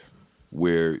it. Right.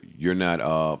 Where you're not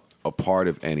a part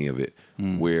of any of it,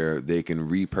 where they can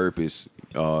repurpose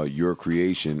your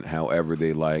creation however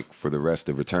they like for the rest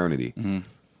of eternity.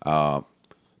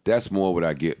 That's more what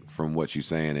I get from what you're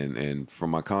saying, and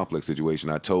from my complex situation,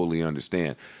 I totally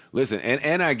understand. Listen,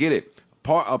 and I get it.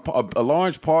 A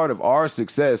large part of our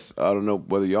success, I don't know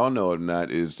whether y'all know it or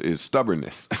not, is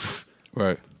stubbornness.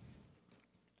 Right.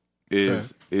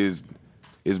 Is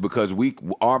because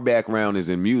our background is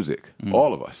in music,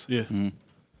 all of us. Yeah.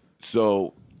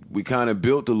 So we kind of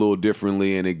built a little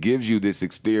differently, and it gives you this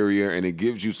exterior, and it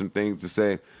gives you some things to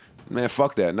say, man,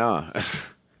 fuck that, nah.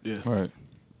 Yeah. Right.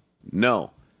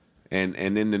 No. And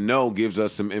then the no gives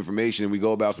us some information, and we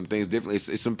go about some things differently.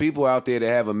 It's some people out there that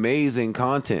have amazing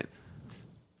content,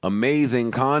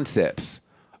 amazing concepts,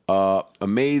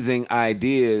 amazing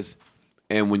ideas,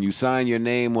 and when you sign your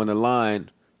name on the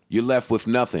line, you're left with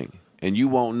nothing, and you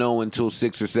won't know until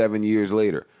 6 or 7 years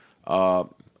later.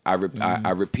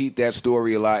 I repeat that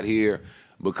story a lot here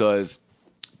because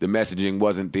the messaging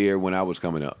wasn't there when I was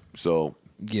coming up. So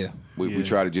we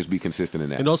try to just be consistent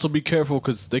in that. And also be careful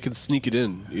because they can sneak it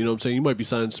in. You know what I'm saying? You might be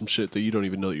signing some shit that you don't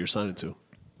even know that you're signing to,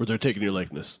 or they're taking your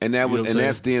likeness. And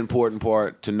that's the important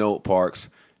part to note, Parks.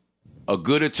 A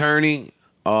good attorney,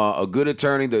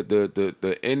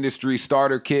 the industry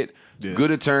starter kit, good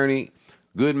attorney,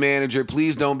 good manager.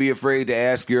 Please don't be afraid to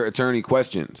ask your attorney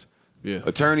questions. Yeah.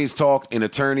 Attorneys talk in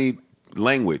attorney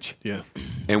language. Yeah.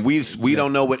 And we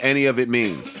don't know what any of it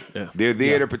means. Yeah. They're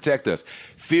there to protect us.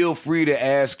 Feel free to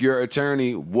ask your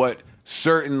attorney what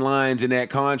certain lines in that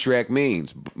contract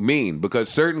mean, because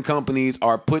certain companies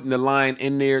are putting the line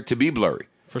in there to be blurry.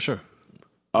 For sure.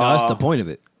 That's the point of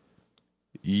it.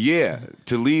 Yeah,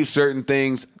 to leave certain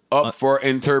things up for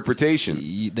interpretation.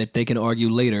 That they can argue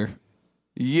later.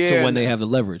 Yeah. So when they have the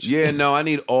leverage. Yeah, no, I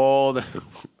need all the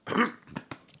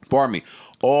pardon me,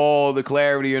 all the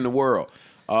clarity in the world.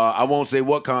 I won't say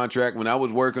what contract. When I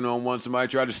was working on one, somebody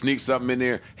tried to sneak something in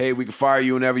there. Hey, we can fire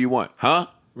you whenever you want. Huh?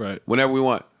 Right. Whenever we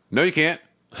want. No, you can't.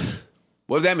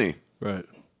 What does that mean? Right.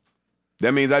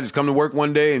 That means I just come to work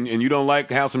one day and you don't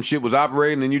like how some shit was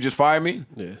operating and you just fire me?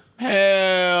 Yeah.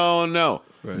 Hell no.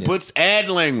 Right. Add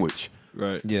language.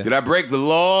 Right. Yeah. Did I break the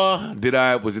law?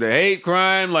 Was it a hate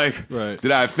crime? Like,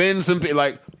 did I offend some people?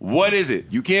 Like, what is it?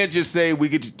 You can't just say we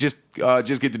get to just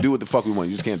get to do what the fuck we want.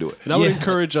 You just can't do it. And I would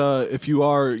encourage, if you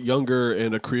are younger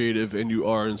and a creative and you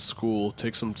are in school,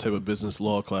 take some type of business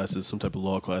law classes, some type of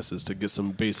law classes to get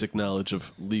some basic knowledge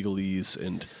of legalese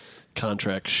and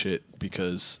contract shit,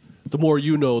 because the more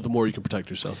you know, the more you can protect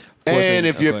yourself. And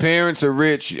if your parents are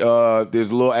rich, there's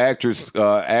a little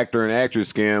actor and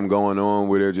actress scam going on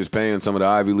where they're just paying some of the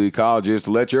Ivy League colleges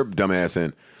to let your dumb ass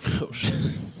in. Oh, shit.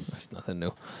 That's nothing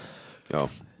new. Oh,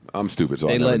 I'm stupid, so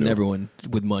they I never letting knew. everyone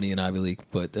with money in Ivy League,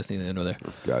 but that's neither here nor there.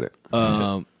 Got it.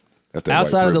 That's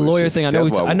outside of the lawyer thing,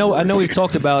 I know we've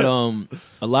talked about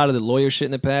a lot of the lawyer shit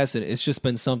in the past, and it's just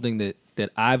been something that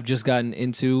I've just gotten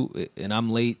into, and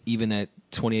I'm late, even at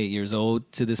 28 years old,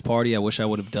 to this party. I wish I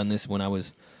would have done this when I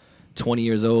was 20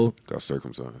 years old. Got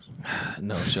circumcised.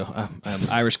 No, I'm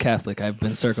Irish Catholic. I've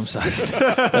been circumcised.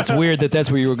 That's weird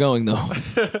that's where you were going, though.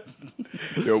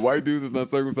 Yo, white dude is not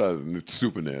circumcised, and it's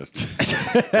super nasty.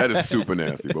 That is super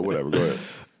nasty, but whatever. Go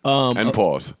ahead. And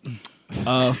pause.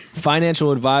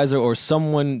 Financial advisor or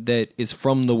someone that is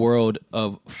from the world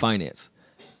of finance.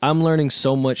 I'm learning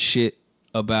so much shit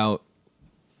about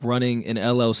running an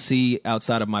LLC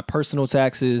outside of my personal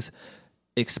taxes,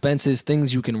 expenses,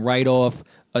 things you can write off,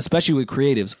 especially with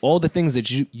creatives. All the things that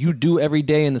you do every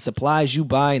day and the supplies you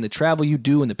buy and the travel you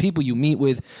do and the people you meet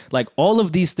with, like all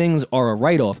of these things are a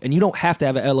write-off, and you don't have to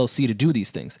have an LLC to do these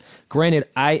things. Granted,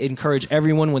 I encourage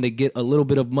everyone when they get a little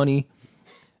bit of money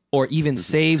or even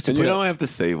save to and you don't have to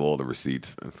save all the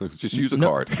receipts. Just use a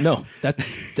card. No,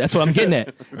 that's what I'm getting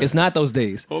at. It's not those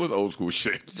days. All this old school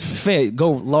shit. Fair,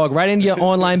 go log right into your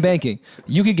online banking.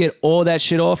 You could get all that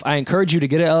shit off. I encourage you to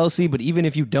get an LLC, but even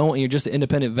if you don't and you're just an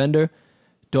independent vendor,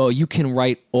 dog, you can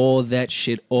write all that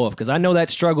shit off. Because I know that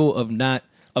struggle of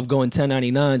going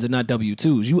 1099s and not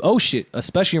W-2s. You owe shit,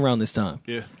 especially around this time.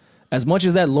 Yeah. As much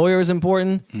as that lawyer is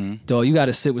important, dog, you got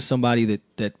to sit with somebody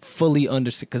that fully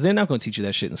understands. Because they're not going to teach you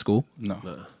that shit in school. No.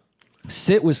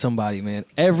 Sit with somebody, man.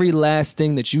 Every last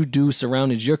thing that you do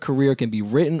surrounding your career can be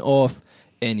written off,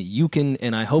 and you can.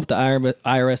 And I hope the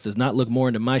IRS does not look more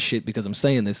into my shit because I'm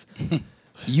saying this.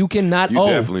 You cannot You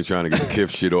definitely trying to get the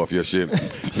Kif shit off your shit.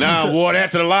 Nah, wore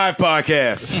that to the live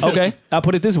podcast. Okay, I'll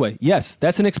put it this way. Yes,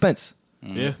 that's an expense.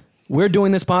 Yeah. We're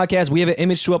doing this podcast. We have an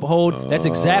image to uphold. That's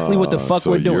exactly what the fuck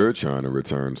so we're doing. You're trying to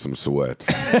return some sweats.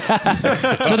 To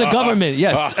the government,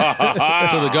 yes.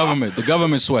 To the government. The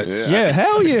government sweats. Yeah,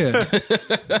 hell yeah.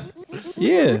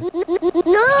 Yeah.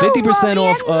 50%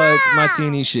 off my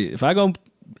T&E shit. If I go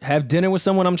have dinner with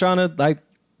someone I'm trying to like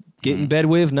get in bed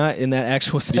with, not in that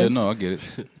actual sense. Yeah, no, I get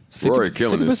it. Rory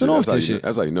killing this shit. off That's, this shit.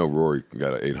 That's how you know Rory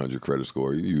got an 800 credit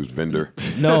score. You use vendor.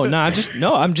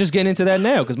 I'm just getting into that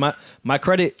now because my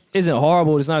credit isn't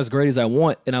horrible. It's not as great as I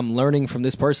want, and I'm learning from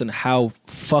this person how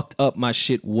fucked up my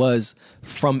shit was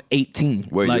from 18.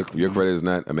 Wait, like, your credit is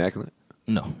not immaculate?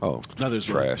 No. Oh, there's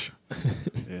trash.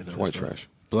 Yeah, White trash.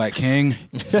 Black King.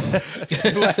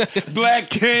 Black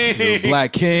King.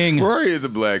 Black King. Rory is a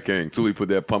Black King till he put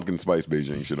that pumpkin spice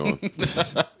Beijing shit on.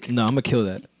 No, I'm gonna kill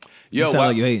that. Yo, you sound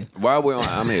like you hating. While we're on,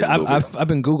 I'm here. I've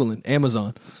been Googling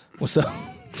Amazon. What's up?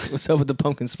 What's up with the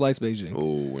pumpkin spice Beijing?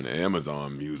 Oh, when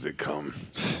Amazon music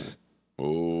comes.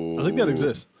 Oh, I think that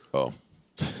exists. Oh,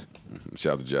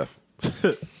 shout out to Jeff.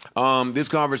 This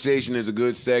conversation is a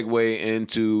good segue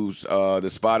into the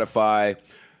Spotify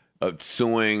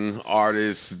suing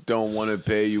artists, don't want to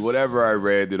pay you. Whatever I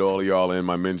read that all of y'all in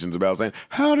my mentions about saying,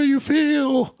 how do you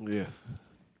feel? Yeah.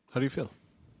 How do you feel?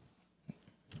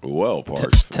 Well,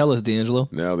 Parks. Tell us, D'Angelo.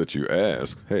 Now that you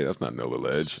ask, hey, that's not Nola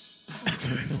Ledge.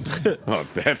 Oh,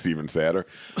 that's even sadder.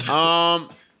 I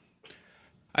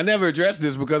never addressed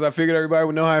this because I figured everybody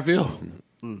would know how I feel.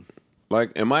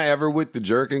 Like, am I ever with the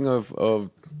jerking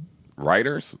of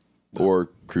writers or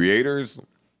creators?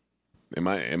 Am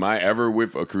I ever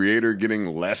with a creator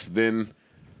getting less than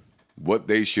what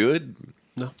they should?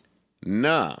 No.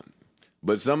 Nah.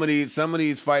 But some of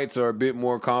these fights are a bit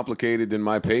more complicated than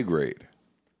my pay grade.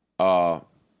 And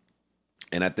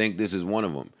I think this is one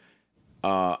of them.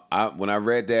 When I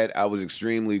read that, I was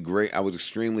extremely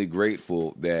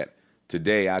grateful that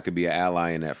today I could be an ally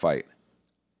in that fight.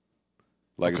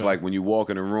 Like, It's like when you walk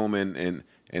in a room and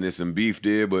there's some beef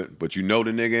there, but you know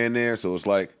the nigga in there, so it's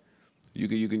like you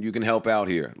can help out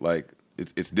here. Like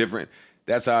it's different.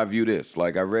 That's how I view this.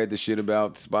 Like, I read the shit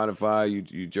about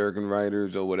Spotify, you jerking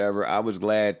writers or whatever. I was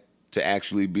glad to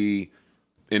actually be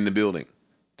in the building,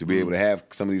 to be able to have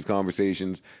some of these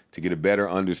conversations, to get a better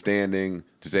understanding,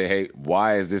 to say, hey,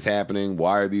 why is this happening?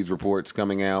 Why are these reports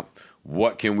coming out?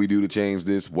 What can we do to change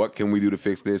this? What can we do to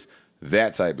fix this?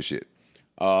 That type of shit.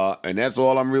 And that's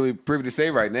all I'm really privy to say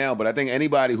right now. But I think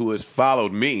anybody who has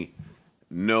followed me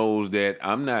knows that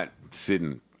I'm not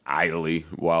sitting idly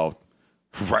while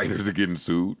writers are getting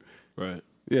sued. Right.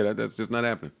 Yeah, that's just not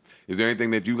happening. Is there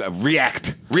anything that you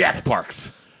react,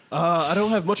 Parks? I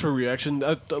don't have much of a reaction.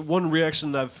 The one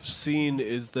reaction I've seen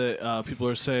is that people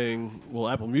are saying, well,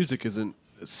 Apple Music isn't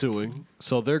suing,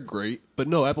 so they're great. But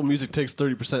no, Apple Music takes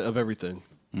 30% of everything.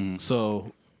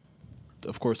 So,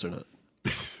 of course they're not.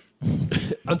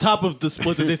 On top of the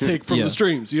split that they take from the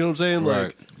streams. You know what I'm saying? Right.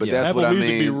 Like, But that's Apple what I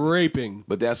Music mean. be raping.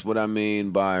 But that's what I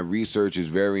mean by research is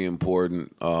very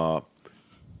important.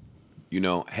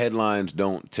 Headlines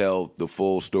don't tell the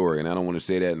full story, and I don't want to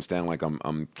say that and sound like I'm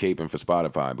caping for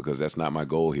Spotify because that's not my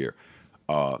goal here.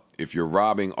 If you're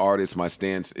robbing artists, my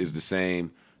stance is the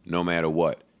same no matter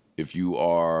what. If you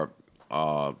are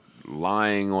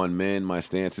lying on men, my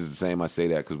stance is the same. I say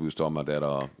that because we was talking about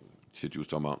that shit you was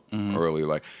talking about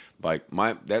earlier.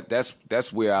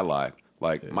 That's where I lie.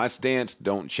 Like, my stance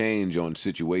don't change on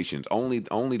situations. Only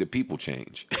the people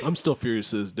change. I'm still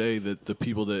furious to this day that the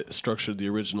people that structured the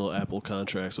original Apple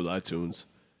contracts with iTunes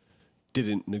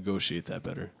didn't negotiate that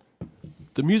better.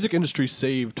 The music industry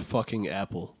saved fucking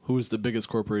Apple, who is the biggest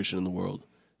corporation in the world,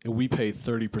 and we pay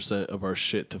 30% of our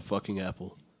shit to fucking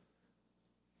Apple.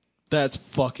 That's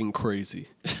fucking crazy.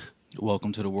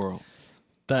 Welcome to the world.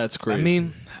 That's crazy. I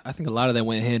mean, I think a lot of that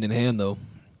went hand in hand, though.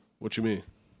 What you mean?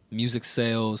 Music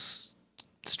sales,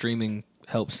 streaming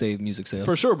helped save music sales.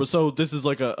 For sure, but so this is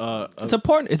like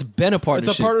it's been a partnership.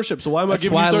 It's a partnership, so why am I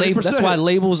giving you 30%? That's why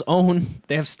labels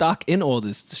they have stock in all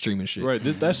this streaming shit. Right,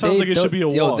 that sounds like it should be a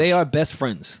wash. They are best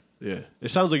friends. Yeah, it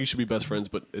sounds like you should be best friends,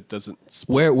 but it doesn't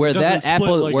split. Where that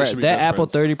Apple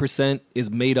 30% is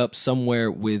made up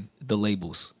somewhere with the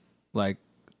labels. Like,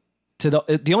 to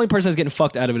the only person that's getting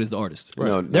fucked out of it is the artist. Right.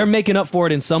 No, they're making up for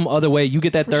it in some other way. You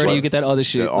get that 30, you get that other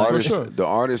shit. The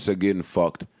artists are getting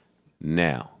fucked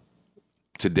now,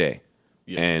 today,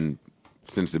 and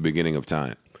since the beginning of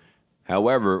time.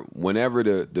 However, whenever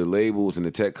the labels and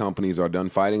the tech companies are done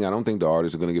fighting, I don't think the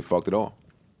artists are going to get fucked at all.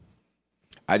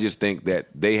 I just think that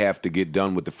they have to get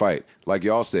done with the fight. Like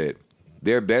y'all said,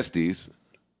 they're besties,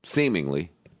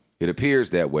 seemingly. It appears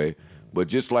that way. But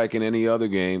just like in any other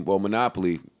game, well,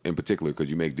 Monopoly in particular, because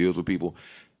you make deals with people,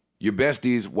 you're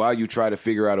besties while you try to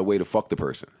figure out a way to fuck the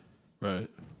person. Right.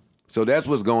 So that's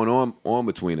what's going on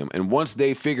between them. And once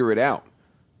they figure it out,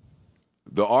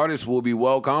 the artists will be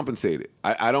well compensated.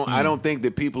 I don't think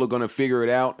that people are going to figure it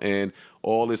out and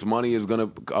all this money is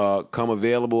going to come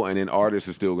available and then artists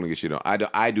are still going to get shit on.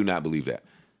 I do not believe that.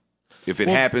 If it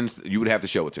happens, you would have to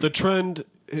show it to me. The trend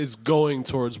is going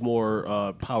towards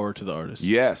more power to the artists.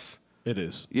 Yes. It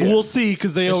is. Yeah. We'll see,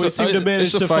 because they always seem to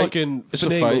manage to fucking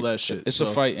finagle that shit. It's a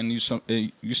fight, and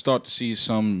you start to see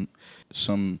some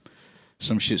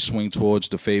shit swing towards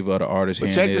the favor of the artist.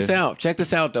 But check this out. Check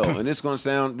this out though, and this gonna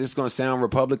sound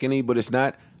Republican-y, but it's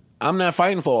not. I'm not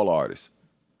fighting for all artists.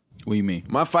 What do you mean?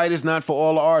 My fight is not for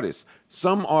all artists.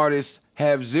 Some artists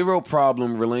have zero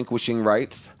problem relinquishing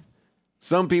rights.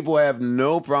 Some people have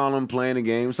no problem playing the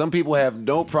game. Some people have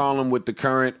no problem with the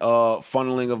current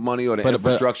funneling of money or the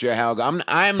infrastructure. I'm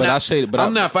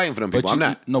not fighting for them people. I'm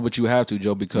not. No, but you have to,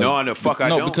 Joe. Because I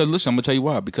don't. Because listen, I'm gonna tell you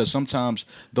why. Because sometimes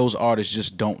those artists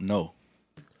just don't know.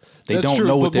 They That's don't true,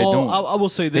 know what they're doing. I will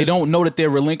say this. They don't know that they're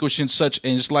relinquishing such,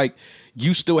 and it's like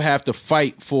you still have to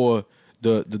fight for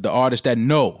the artists that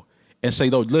know. And say,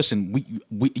 though, listen,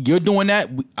 you're doing that.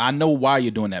 I know why you're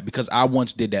doing that because I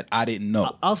once did that. I didn't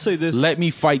know. I'll say this. Let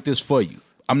me fight this for you.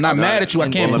 I'm not mad at you. I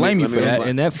can't blame you for that.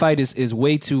 And that fight is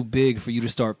way too big for you to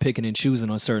start picking and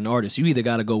choosing on certain artists. You either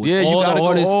got to go with all the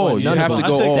artists or none of them. You have to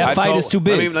go all. That fight is too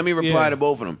big. Let me reply to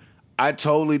both of them. I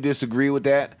totally disagree with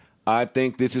that. I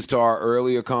think this is to our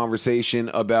earlier conversation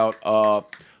about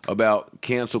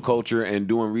cancel culture and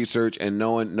doing research and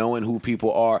knowing who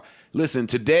people are. Listen,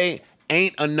 today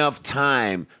ain't enough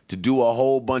time to do a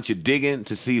whole bunch of digging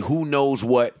to see who knows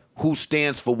what, who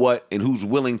stands for what, and who's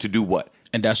willing to do what.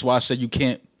 And that's why I said you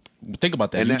can't think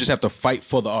about that. And you just have to fight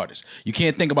for the artist. You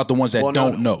can't think about the ones that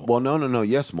don't know. Well, no.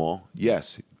 Yes, Maul.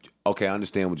 Yes. Okay, I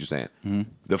understand what you're saying. Mm-hmm.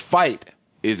 The fight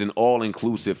is an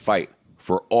all-inclusive fight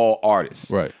for all artists.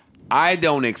 Right. I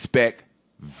don't expect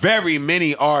very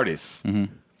many artists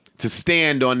to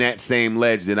stand on that same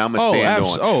ledge that I'm going to stand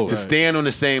on. Stand on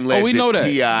the same ledge that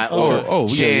T.I. or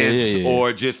Chance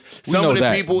or just some of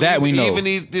the people, even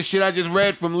this shit I just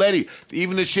read from Letty,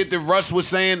 even the shit that Russ was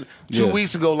saying 2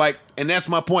 weeks ago, and that's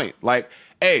my point. Like,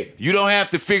 hey, you don't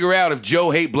have to figure out if Joe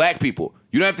hate black people.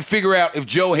 You don't have to figure out if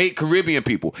Joe hate Caribbean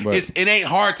people. Right. It ain't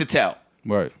hard to tell.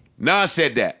 Right. Nas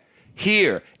said that.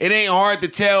 Here, it ain't hard to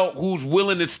tell who's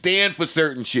willing to stand for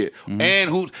certain shit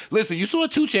and who's. Listen, you saw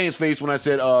 2 Chainz's face when I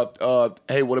said,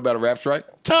 "Hey, what about a rap strike?"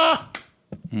 Plus,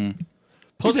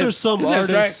 there's some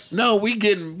artists. No, we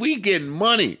getting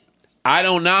money. I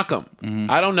don't knock them.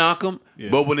 I don't knock him. Yeah.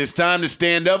 But when it's time to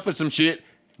stand up for some shit,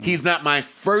 he's not my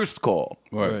first call.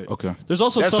 Right. Okay. There's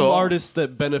also some artists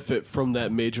that benefit from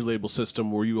that major label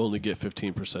system where you only get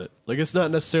 15%. Like, it's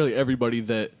not necessarily everybody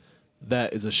that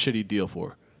is a shitty deal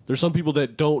for. There's some people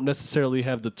that don't necessarily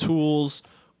have the tools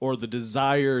or the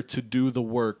desire to do the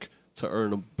work to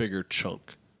earn a bigger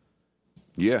chunk.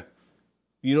 Yeah.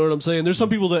 You know what I'm saying? There's some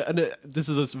people that, and this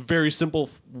is a very simple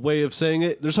way of saying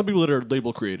it, there's some people that are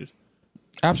label created.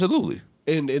 Absolutely.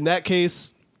 And in that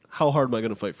case, how hard am I going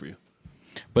to fight for you?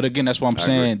 But again, that's what I'm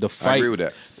saying. The fight, I agree with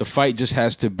that. The fight just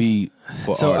has to be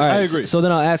for artists. I agree. So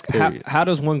then I'll ask, how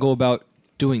does one go about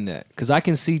doing that? Because I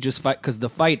can see just fight, because the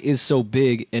fight is so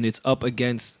big and it's up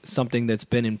against something that's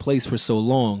been in place for so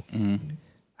long.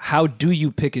 How do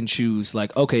you pick and choose?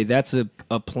 Like, okay, that's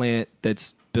a plant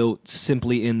that's built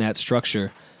simply in that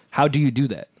structure. How do you do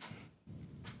that?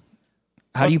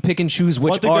 How do you pick and choose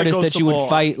which artist that you would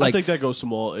fight? I think that goes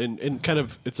small, and kind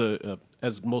of it's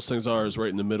as most things are, is right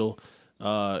in the middle.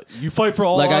 You fight for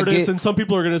all artists, and some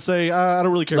people are going to say, I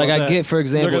don't really care about that. Like, I get, for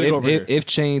example, if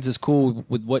Chainz is cool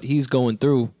with what he's going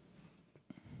through,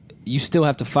 you still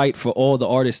have to fight for all the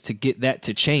artists to get that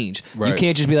to change. Right. You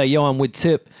can't just be like, yo, I'm with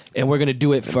Tip, and we're going to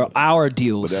do it for our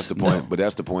deals. But that's the point. But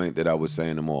that's the point that I was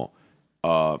saying to them all.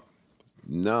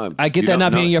 No, I get that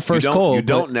not being your first call. You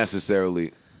don't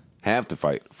necessarily have to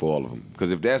fight for all of them.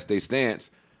 Because if that's their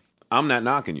stance, I'm not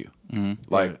knocking you.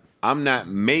 I'm not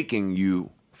making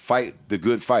you fight the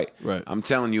good fight. Right. I'm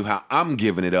telling you how I'm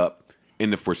giving it up in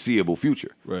the foreseeable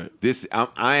future. Right.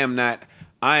 I am not.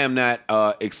 I am not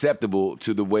acceptable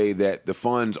to the way that the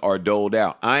funds are doled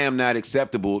out. I am not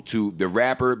acceptable to the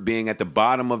rapper being at the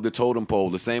bottom of the totem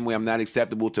pole, the same way I'm not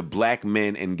acceptable to black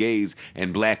men and gays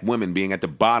and black women being at the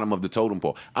bottom of the totem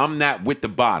pole. I'm not with the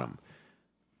bottom.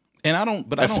 And I don't,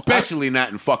 especially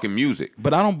not in fucking music.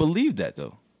 But I don't believe that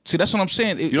though. See, that's what I'm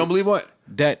saying. You don't believe what?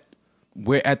 That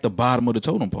we're at the bottom of the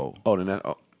totem pole. Oh, then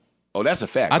that. Oh, that's a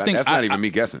fact. I think that's not even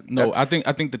me guessing. No, I think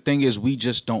the thing is we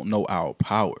just don't know our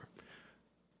power.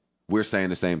 We're saying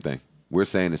the same thing. We're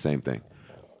saying the same thing.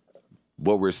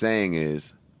 What we're saying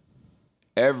is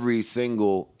every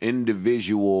single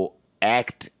individual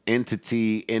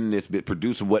entity in this bit,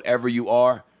 producer, whatever you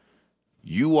are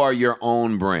your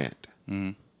own brand.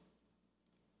 Mm-hmm.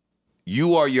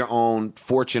 You are your own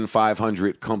Fortune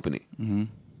 500 company. Mm-hmm.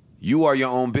 You are your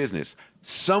own business.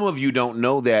 Some of you don't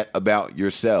know that about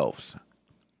yourselves.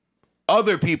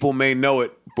 Other people may know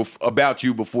it about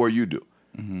you before you do.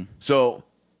 Mm-hmm. So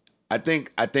I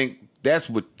think that's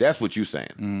what you're saying.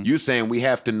 Mm-hmm. You're saying we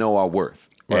have to know our worth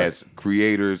as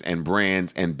creators and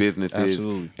brands and businesses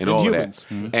and all humans.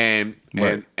 Of that.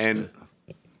 Mm-hmm.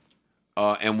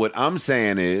 And what I'm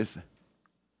saying is,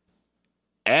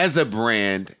 as a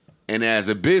brand and as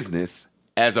a business,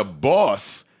 as a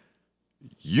boss,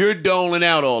 you're doling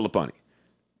out all the money.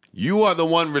 You are the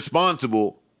one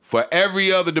responsible for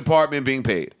every other department being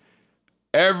paid.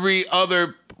 Every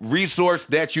other resource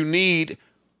that you need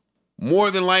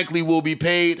more than likely will be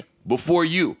paid before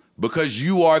you because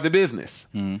you are the business.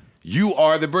 Mm. You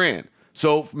are the brand.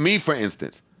 So me, for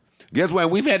instance, guess what?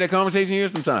 We've had that conversation here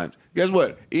sometimes. Guess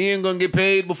what? Ian gonna get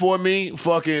paid before me.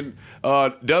 Fucking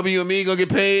WME gonna get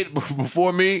paid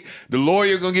before me. The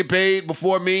lawyer gonna get paid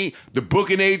before me. The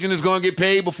booking agent is gonna get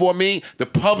paid before me. The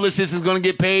publicist is gonna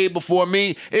get paid before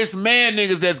me. It's man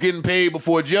niggas that's getting paid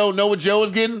before Joe. Know what Joe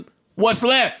is getting? What's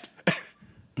left?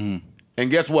 And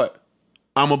guess what?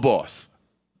 I'm a boss.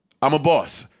 I'm a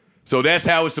boss. So that's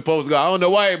how it's supposed to go. I don't know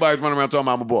why everybody's running around talking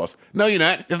about I'm a boss. No, you're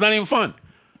not. It's not even fun.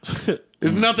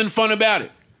 There's nothing fun about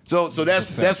it. So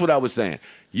that's what I was saying.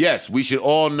 Yes, we should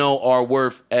all know our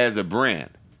worth as a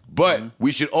brand. But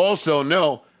we should also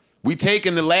know we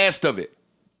taking the last of it.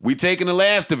 We taking the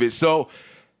last of it. So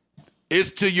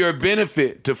it's to your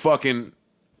benefit to fucking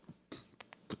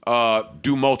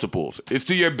do multiples. It's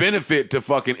to your benefit to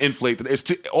fucking inflate.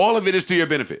 All of it is to your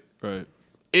benefit. Right.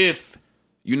 If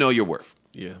you know your worth.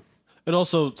 Yeah. And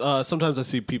also, sometimes I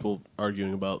see people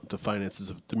arguing about the finances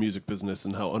of the music business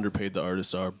and how underpaid the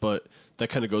artists are, but that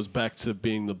kind of goes back to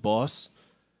being the boss.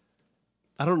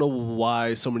 I don't know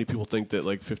why so many people think that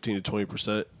like 15 to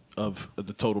 20% of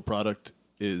the total product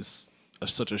is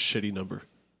such a shitty number.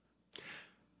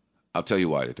 I'll tell you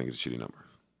why they think it's a shitty number.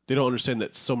 They don't understand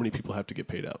that so many people have to get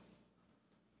paid out.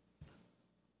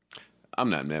 I'm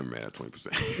never mad at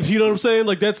 20%. You know what I'm saying?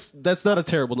 Like that's not a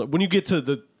terrible number. When you get to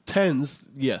the tens,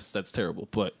 yes, that's terrible.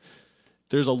 But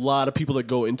there's a lot of people that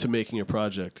go into making a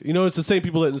project. You know, it's the same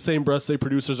people that in the same breath say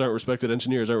producers aren't respected,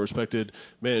 engineers aren't respected,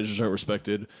 managers aren't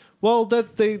respected. Well,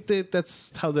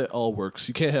 that's how that all works.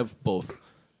 You can't have both.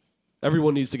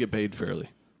 Everyone needs to get paid fairly.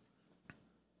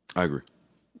 I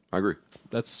agree.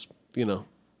 That's, you know.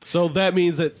 So that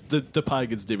means that the pie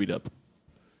gets divvied up.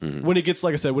 Mm-hmm. When it gets,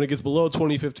 like I said, when it gets below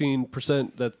 20,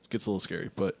 15%, that gets a little scary.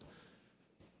 But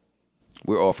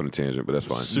we're off on a tangent, but that's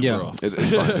fine. Super off. It's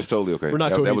fine. It's totally okay. We're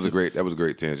not cohesive. That was a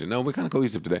great tangent. No, we're kind of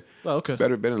cohesive today. Oh, okay.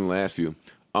 Better than the last few.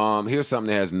 Here's something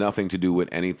that has nothing to do with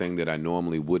anything that I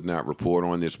normally would not report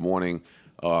on this morning,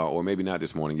 or maybe not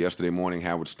this morning. Yesterday morning,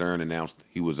 Howard Stern announced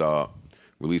he was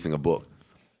releasing a book.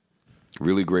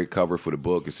 Really great cover for the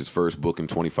book. It's his first book in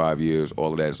 25 years.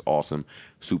 All of that is awesome.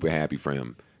 Super happy for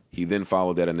him. He then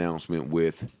followed that announcement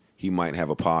with he might have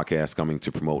a podcast coming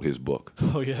to promote his book.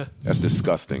 Oh, yeah. That's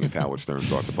disgusting if Howard Stern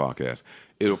starts a podcast.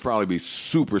 It'll probably be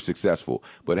super successful.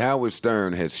 But Howard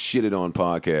Stern has shitted on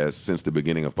podcasts since the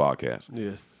beginning of podcasts.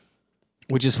 Yeah.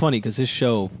 Which is funny because his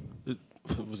show it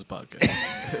was a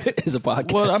podcast. is a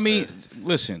podcast. Well, I mean,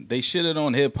 listen, they shitted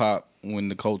on hip-hop when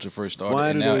the culture first started. Why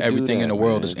and do now they do everything that, in the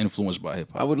world man? is influenced by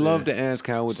hip-hop. I would love to ask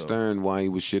Howard Stern why he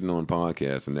was shitting on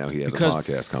podcasts, and now he has a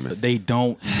podcast coming. They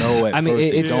don't know at I mean,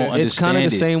 first. They don't understand it's kind of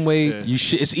the same way. Yeah.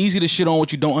 It's easy to shit on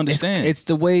what you don't understand. It's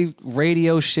the way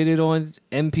radio shitted on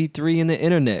MP3 and the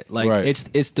internet. Like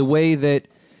it's the way that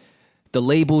the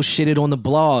labels shitted on the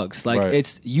blogs. Like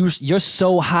it's you're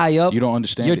so high up. You don't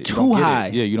understand. You're it. too You high.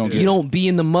 Yeah, you don't get it. You don't be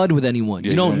in the mud with anyone.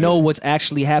 You don't know what's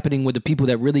actually happening with the people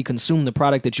that really consume the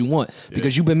product that you want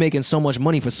because you've been making so much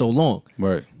money for so long.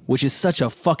 Right. Which is such a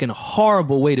fucking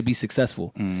horrible way to be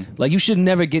successful. Like you should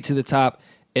never get to the top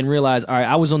and realize, all right,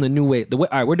 I was on the new way. All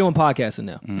right, we're doing podcasting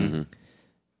now.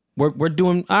 We're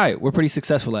doing all right. We're pretty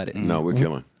successful at it. No, we're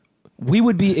killing. We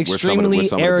would be extremely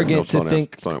arrogant to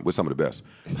think. We're some of the best.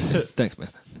 Thanks, man.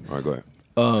 All right, go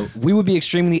ahead. We would be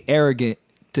extremely arrogant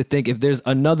to think if there's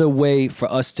another way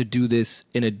for us to do this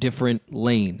in a different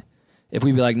lane. If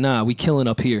we be like, nah, we killing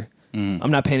up here.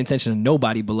 I'm not paying attention to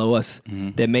nobody below us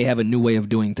that may have a new way of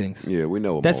doing things. Yeah, we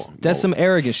know. That's some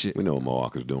arrogant shit. We know what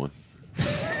Mohawk is doing.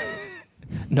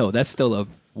 No, that's still a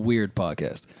weird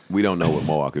podcast. We don't know what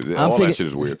Mohawk is. That shit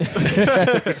is weird.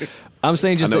 I'm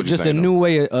saying just a new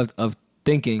way of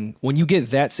thinking. When you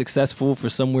get that successful, for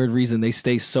some weird reason, they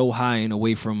stay so high and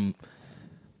away from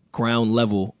ground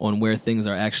level on where things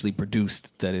are actually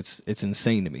produced that it's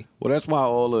insane to me. Well, that's why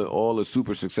all the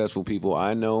super successful people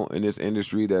I know in this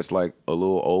industry that's like a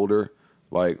little older,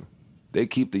 like they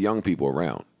keep the young people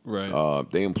around. Right.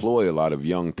 They employ a lot of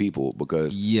young people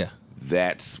because yeah,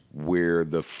 that's where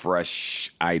the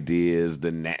fresh ideas,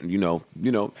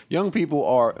 young people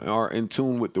are in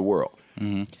tune with the world.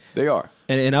 They are.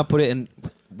 And I put it in.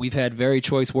 We've had very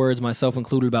choice words, myself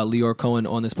included, about Leor Cohen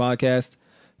on this podcast.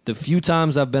 The few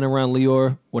times I've been around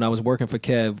Leor when I was working for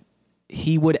Kev,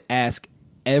 he would ask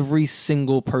every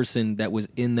single person that was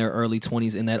in their early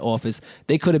 20s in that office.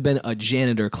 They could have been a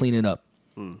janitor cleaning up.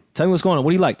 Tell me what's going on. What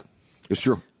do you like? It's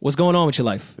true. What's going on with your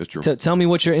life? It's true. Tell me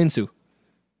what you're into.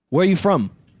 Where are you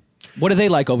from? What do they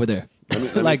like over there?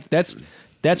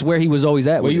 That's where he was always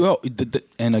at.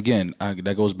 And again,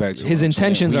 that goes back to his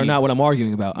intentions are not what I'm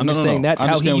arguing about. I'm just saying that's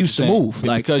how he used to move.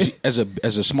 Like, because as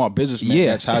a smart businessman,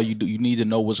 that's how you do. You need to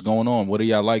know what's going on. What are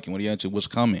y'all liking? What are you into? What's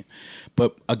coming?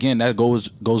 But again, that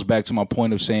goes back to my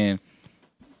point of saying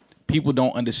people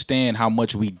don't understand how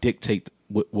much we dictate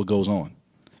what goes on,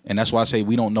 and that's why I say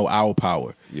we don't know our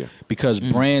power. Yeah, because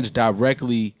brands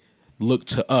directly look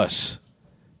to us.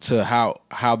 To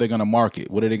how they're gonna market,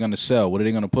 what are they gonna sell, what are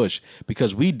they gonna push?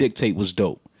 Because we dictate what's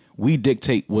dope, we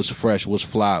dictate what's fresh, what's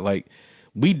fly. Like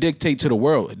we dictate to the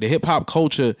world. The hip hop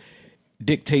culture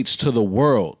dictates to the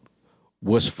world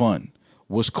what's fun,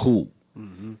 what's cool.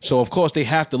 So of course they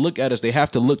have to look at us. They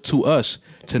have to look to us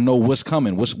to know what's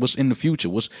coming, what's in the future,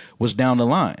 what's down the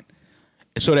line.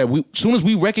 So that as soon as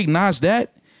we recognize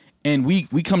that, and we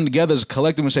come together as a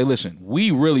collective and say, listen,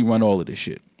 we really run all of this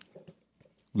shit.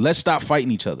 Let's stop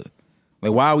fighting each other.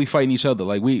 Like, why are we fighting each other?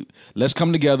 Like, let's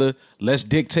come together. Let's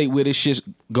dictate where this shit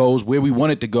goes, where we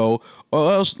want it to go.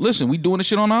 Or else, listen, we doing this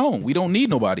shit on our own. We don't need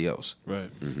nobody else. Right.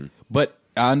 But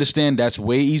I understand that's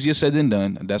way easier said than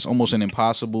done. That's almost an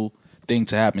impossible thing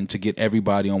to happen, to get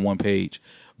everybody on one page.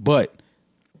 But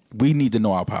we need to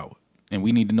know our power. And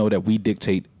we need to know that we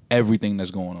dictate everything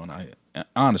that's going on out here.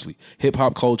 Honestly,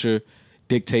 hip-hop culture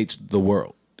dictates the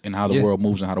world and how the world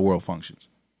moves and how the world functions.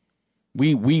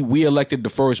 We elected the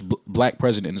first black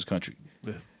president in this country.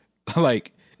 Yeah.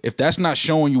 Like, if that's not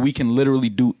showing you we can literally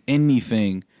do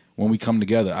anything when we come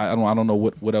together, I don't know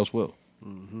what else will.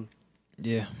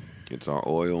 Yeah, it's our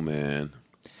oil, man.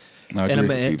 And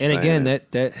again,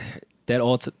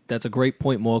 that's a great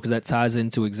point, Mo, because that ties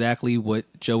into exactly what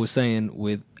Joe was saying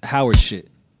with Howard shit.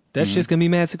 That shit's gonna be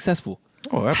mad successful.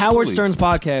 Oh, absolutely. Howard Stern's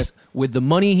podcast, with the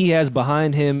money he has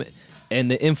behind him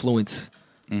and the influence,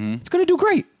 it's gonna do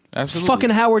great. Absolutely. Fucking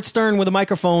Howard Stern with a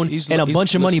microphone and a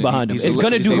bunch of money behind him. It's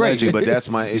going to do great. Legend, but that's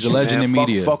my issue. He's a legend in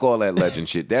media. Fuck all that legend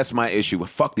shit. That's my issue.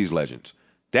 Fuck these legends.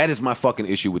 That is my fucking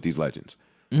issue with these legends.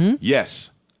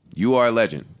 Yes, you are a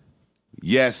legend.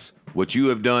 Yes, what you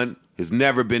have done has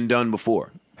never been done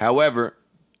before. However,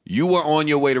 you were on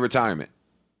your way to retirement.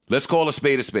 Let's call a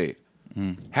spade a spade.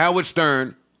 Howard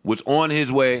Stern was on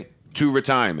his way to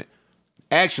retirement.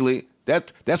 Actually,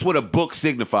 that's what a book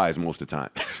signifies most of the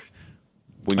time.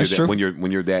 When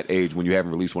you're that age, when you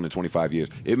haven't released one in 25 years,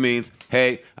 it means,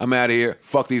 hey, I'm out of here.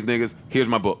 Fuck these niggas. Here's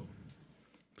my book.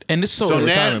 And this so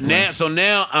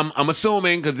now I'm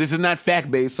assuming, because this is not fact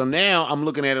based. So now I'm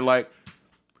looking at it like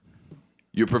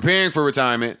you're preparing for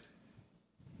retirement.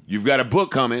 You've got a book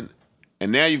coming,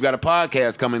 and now you've got a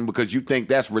podcast coming because you think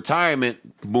that's retirement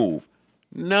move.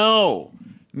 No,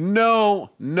 and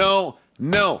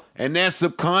that's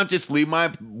subconsciously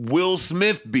my Will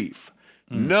Smith beef.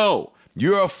 No.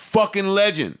 You're a fucking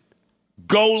legend.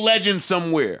 Go legend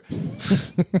somewhere.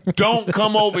 Don't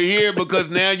come over here because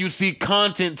now you see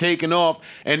content taking off,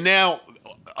 and now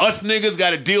us niggas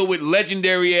got to deal with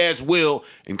legendary ass Will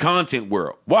in content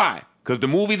world. Why? Because the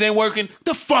movies ain't working?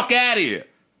 The fuck out of here.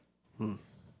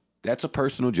 That's a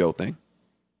personal Joe thing.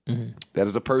 That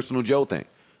is a personal Joe thing.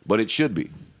 But it should be,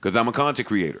 because I'm a content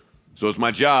creator. So it's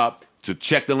my job to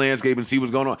check the landscape and see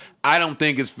what's going on. I don't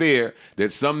think it's fair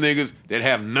that some niggas that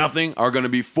have nothing are going to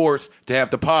be forced to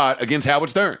have to pod against Howard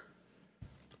Stern,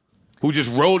 who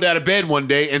just rolled out of bed one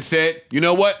day and said, you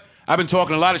know what? I've been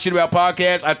talking a lot of shit about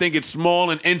podcasts. I think it's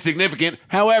small and insignificant.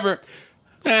 However,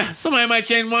 Somebody might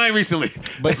change mine recently.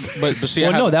 But see,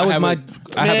 Well, no, that was my.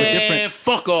 I have a different.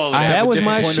 Fuck all of I that. have That a was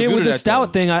different my point of shit view with to the that, Stout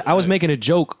though. thing. I was making a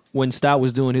joke when Stout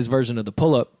was doing his version of the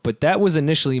pull-up, but that was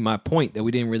initially my point that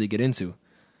we didn't really get into.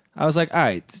 I was like, all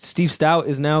right, Steve Stout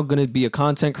is now going to be a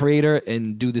content creator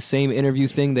and do the same interview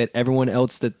thing that everyone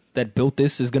else that built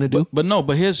this is going to do. But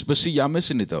see, y'all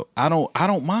missing it though. I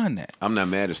don't mind that. I'm not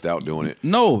mad at Stout doing it.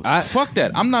 No, fuck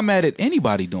that. I'm not mad at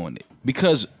anybody doing it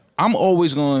because I'm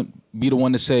always going to be the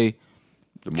one to say,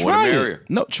 The more the merrier. it.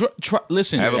 No, try.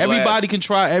 Listen, Have a everybody blast. can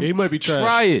try. He might be trash.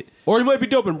 Try it. Or he might be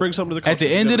dope and bring something to the culture. At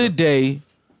the end of the day,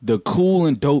 the cool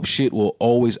and dope shit will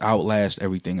always outlast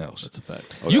everything else. That's a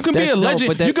fact. You can be a That's- no, legend.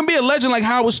 but that- You can be a legend like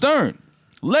Howard Stern.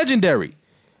 Legendary.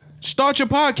 Start your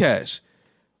podcast.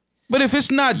 But if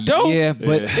it's not dope, Yeah,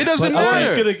 but it doesn't Or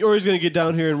matter. he's gonna get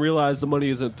down here and realize the money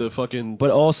isn't the fucking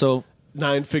But also,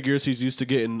 9 figures he's used to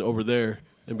getting over there,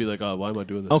 and be like, oh, why am I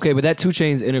doing this? okay, but that 2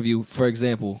 Chainz interview, for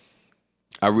example,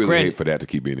 I really Granted- hate for that to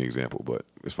keep being an example, but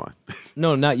it's fine.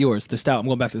 no, not yours. The Stout. I'm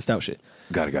going back to the Stout shit.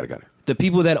 Got it. The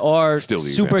people that are Still the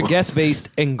super example. guest based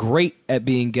and great at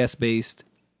being guest based,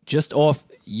 just off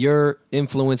your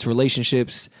influence,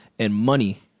 relationships, and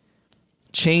money,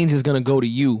 change is going to go to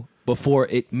you before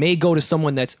it may go to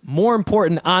someone that's more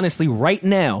important, honestly, right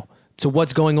now to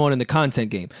what's going on in the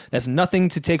content game. That's nothing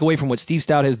to take away from what Steve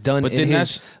Stout has done But in then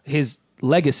his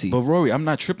legacy. But Rory, I'm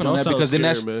not tripping on Y'all that sound because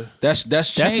then scared, man. that's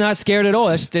That's change. not scared at all.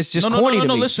 That's just corny to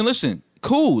me. Listen.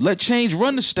 Cool. Let change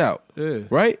run the Stout. Yeah.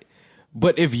 Right?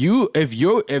 But if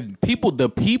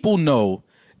the people know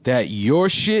that your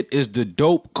shit is the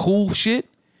dope, cool shit,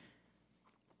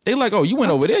 they like, oh, you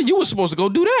went over there. You were supposed to go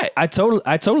do that. I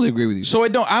totally agree with you. So I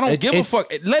don't give a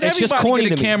fuck. Let it's just everybody corny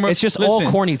get a to me. camera. It's just all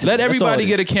corny to me. Let That's all everybody it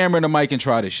get a is. camera and a mic and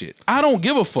try this shit. I don't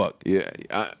give a fuck. Yeah,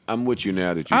 I'm with you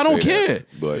now that you I don't say care,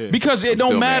 that, but because it I'm don't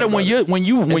still matter mad when about you're it. when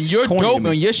you're corny to dope me.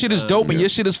 and your shit is dope and your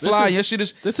shit is fly. And your shit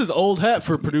is This is old hat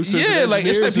for producers. yeah, and like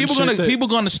it's like engineers and people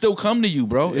gonna still come to you,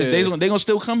 bro. Yeah. They gonna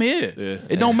still come here. Yeah.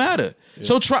 It don't matter.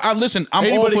 So try. Listen, I'm all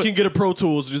Anybody for. can get a Pro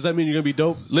Tools. Does that mean you're gonna be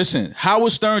dope? Listen,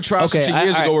 Howard Stern tried some shit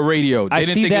years I- ago with radio. They I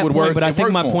didn't see think that it would point, work. but I It think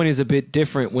worked my for 'em. point is a bit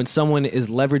different when someone is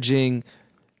leveraging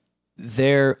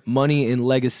their money and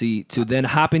legacy to then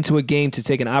hop into a game to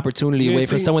take an opportunity You away ain't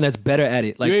from seen- soung that's better at it.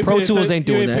 You Like Pro paying Tools atten- ain't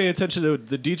doing You ain't paying that. attention to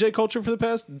the DJ culture for the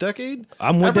past decade.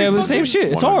 I'm with Every that with the same fucking-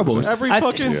 shit. It's horrible. Every I-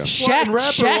 fucking Shaq, slutting rapper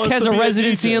Shaq wants has to a be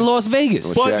residency DJ. in Las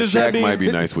Vegas. But Shaq, does that Shaq mean- might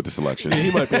be nice with the selection.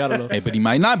 He might be. I don't know. Hey, but he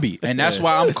might not be, and that's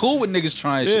why I'm cool with niggas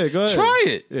trying Yeah, shit. go ahead. Try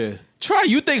it. Yeah. Try.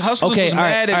 You think Hustlers Okay, was all right,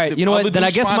 mad all at right. You know other what? Then I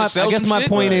dudes guess trying my to sell some my shit?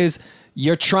 point is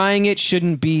you're trying it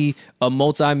shouldn't be a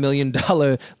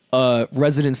multi-million-dollar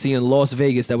residency in Las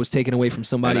Vegas that was taken away from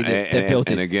somebody that built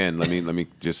and it. again, let me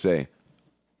just say,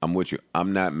 I'm with you.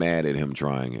 I'm not mad at him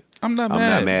trying it. I'm not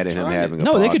at him Try it. having a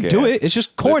No, they could do podcast. it. It's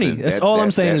just corny. That's all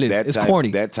I'm saying it is. It's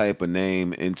corny. That type of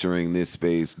name entering this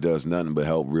space does nothing but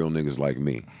help real niggas like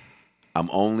me. I'm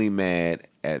only mad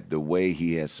at the way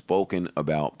he has spoken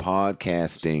about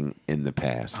podcasting in the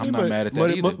past. I'm not mad at that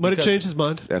Might either. have because changed his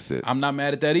mind. That's it. I'm not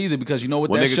mad at that either because you know what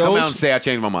Well, that nigga, shows. come out and say I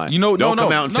changed my mind. You know, don't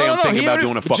come out and say I'm thinking about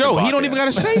doing a fucking Joe, podcast. he don't even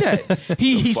gotta say that.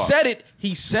 He fuck? said it.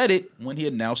 He said it when he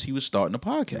announced he was starting a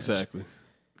podcast. Exactly.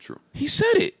 True. He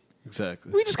said it.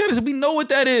 Exactly. We just gotta. We know what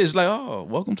that is. Like, oh,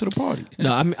 welcome to the party.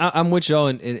 No, I'm with y'all,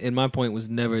 and my point was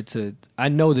never to. I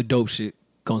know the dope shit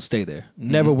gonna stay there.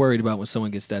 Never worried about when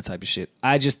someone gets that type of shit.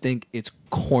 I just think it's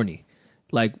corny.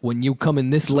 Like when you come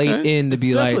in this late in to It's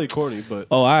be definitely like, corny, but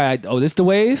oh, all right, oh, this the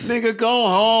wave. Nigga, go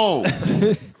home.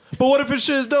 but what if his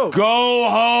shit is dope? Go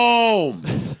home.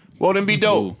 Well, then be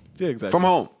dope. Yeah, exactly. From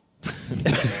home.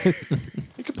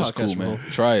 You can That's podcast cool, from man. home.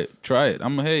 Try it.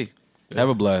 Hey, have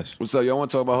a blast. What's up? Y'all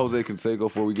want to talk about Jose Canseco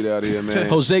before we get out of here, man?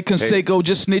 Jose Canseco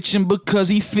just snitching because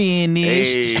he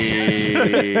finished.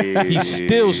 Hey. He's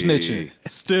still snitching.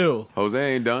 Still. Jose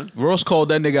ain't done. Ross called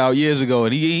that nigga out years ago,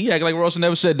 and he acted like Ross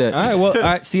never said that. All right, well, all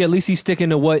right. See, at least he's sticking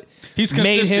to what He's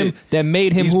made him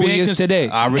consistent. He's who he being is today.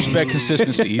 I respect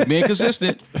consistency. He's being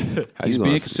consistent. How He's you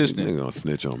being gonna- consistent. Nigga gonna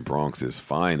snitch on Bronx's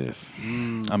finest.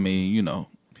 I mean, you know,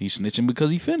 he's snitching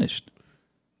because he finished.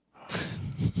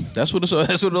 That's what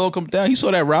it all comes down. He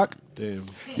saw that rock. Damn.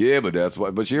 Yeah, but that's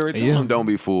what. But you already told him, don't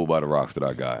be fooled by the rocks that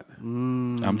I got.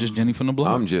 I'm just Jenny from the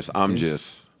block. I'm just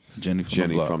Jenny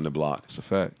from the block. It's a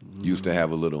fact. Used to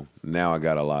have a little. Now I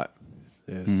got a lot.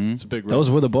 Yeah, it's a big. Those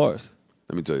were the bars.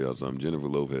 Let me tell y'all something. Jennifer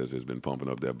Lopez has been pumping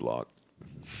up that block.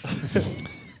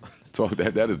 So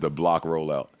that is the block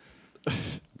rollout.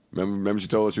 Remember she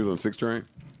told us she was on 6 train?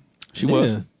 She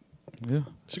was. Yeah.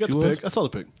 She got the pic. I saw the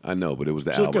pic. I know, but it was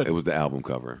the She looked album. good. It was the album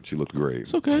cover. She looked great.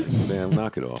 It's okay. Damn,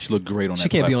 knock it off. She looked great on that She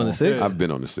can't be on platform. the 6. I've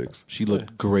been on the 6. She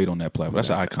looked great on that platform. That's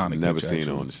an iconic Never picture, seen her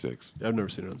actually. on the 6. I've never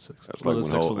seen her on the 6.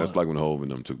 That's like when Hov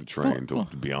and them took the train to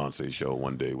the Beyonce show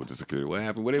one day with the security. What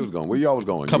happened? Where they was going? Where y'all was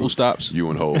going? Couple stops. You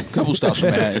and Hov. Couple stops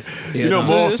from Manhattan. You know,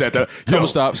 Maul said that. Couple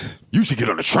stops. You should get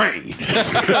on the train.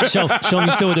 show me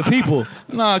still with the people.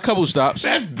 Nah, a couple stops.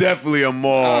 That's definitely a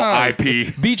Maul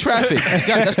IP. Beat traffic.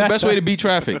 That's the best way to beat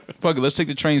traffic. Fuck it, let's take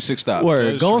the train 6 stops.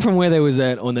 Word. Going from where they was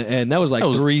at on the end, that was like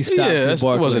 3 stops. Yeah, in that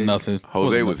Barclays. wasn't nothing.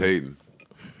 Jose was hating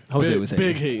Jose was hating.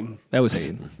 Big hating. That was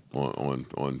hating.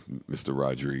 on Mr.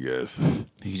 Rodriguez.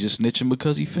 He's just snitching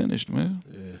because he finished, man.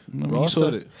 Yeah. I mean, Ross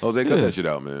said it. Jose, cut that shit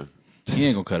out, man. He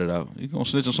ain't gonna cut it out. He's gonna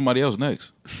snitch on somebody else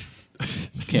next.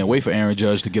 Can't wait for Aaron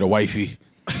Judge to get a wifey.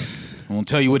 I'm gonna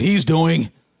tell you what he's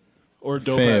doing. Or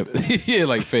dope Fam. habit. Yeah,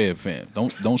 like fam.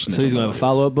 Don't snitch. So he's gonna have a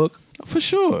follow-up book? For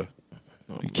sure.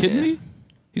 You kidding me?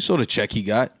 He saw the check he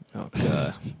got. Oh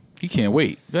God. He can't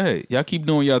wait. Go ahead. Y'all keep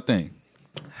doing y'all thing.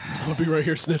 I'll be right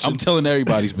here snitching. I'm telling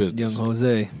everybody's business. Young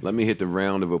Jose. Let me hit the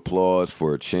round of applause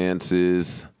for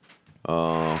Chance's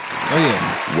Oh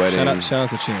yeah. wedding. Shout out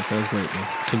to Chance. That was great, man.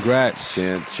 Congrats.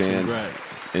 Chance,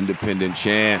 Congrats. independent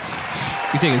Chance.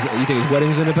 You think his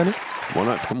wedding's independent? Why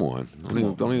not? Come on. Don't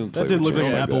even play That didn't with look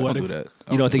like Chance an Apple that. wedding. Do that.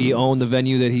 You don't think he owned the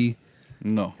venue that he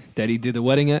No. did the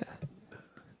wedding at?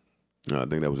 No, I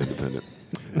think that was independent.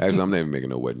 Actually, I'm not even making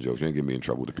no wedding jokes. You ain't getting me in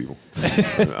trouble with the people.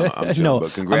 I'm chill, No,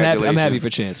 but congratulations. I'm happy for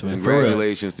Chance, man. For real.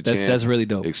 Congratulations to Chance. That's really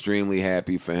dope. Extremely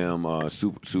happy for him.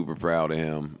 Super proud of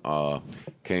him.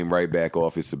 Came right back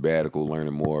off his sabbatical,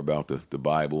 learning more about the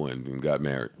Bible, and got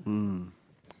married.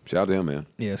 Shout out to him, man.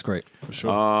 Yeah, it's great. For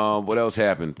sure. What else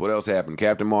happened?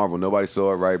 Captain Marvel. Nobody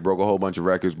saw it, right? Broke a whole bunch of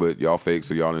records, but y'all fake,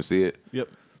 so y'all didn't see it. Yep.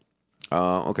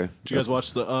 Okay. Did you guys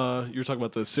watch the, you were talking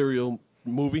about the Serial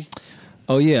movie?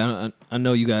 Oh yeah, I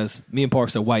know you guys. Me and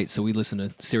Parks are white, so we listen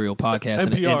to Serial podcasts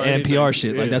and NPR, NPR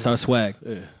shit. yeah. Like that's our swag,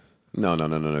 Yeah. No.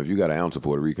 If you got an ounce of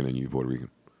Puerto Rican in you, Puerto Rican.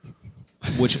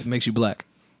 which makes you black.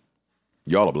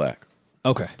 Y'all are black.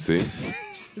 Okay. See?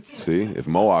 See? If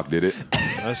Mohawk did it.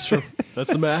 That's true.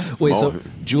 That's the math. Wait, so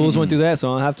Jules went through that,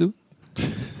 so I don't have to?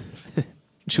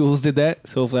 Jules did that,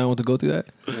 so hopefully I don't have to go through that.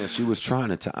 Yeah, she was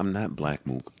trying to I'm not black,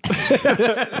 Mook.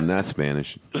 I'm not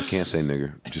Spanish. You can't say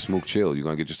nigger. Just Mook, chill. You're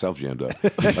going to get yourself jammed up.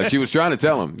 Like she was trying to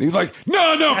tell him. He was like,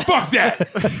 no, fuck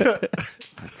that.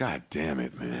 God damn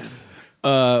it, man.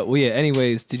 Well, yeah.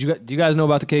 Anyways, do you guys know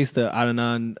about the case? The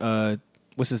Adnan,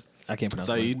 what's his? I can't pronounce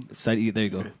it. Saeed. There you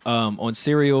go. On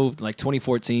Serial, like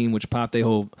 2014, which popped their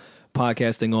whole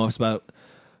podcasting off. It's about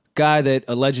guy that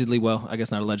allegedly, well, I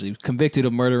guess not allegedly, convicted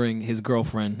of murdering his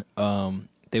girlfriend.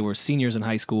 They were seniors in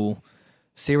high school.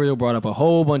 Serial brought up a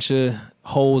whole bunch of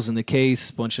holes in the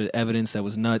case, bunch of evidence that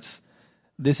was nuts.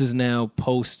 This is now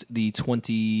post the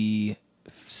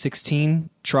 2016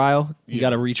 trial. He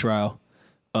got a retrial,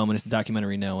 and it's a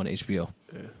documentary now on HBO.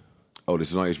 Yeah. Oh,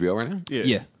 this is on HBO right now?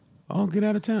 Yeah. Oh, get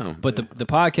out of town. But the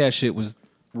podcast shit was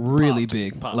really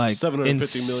big. Like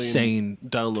 750 insane. million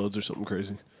downloads or something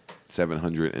crazy.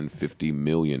 750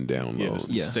 million downloads. Yeah, it was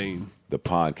insane. The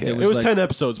podcast. It was like, 10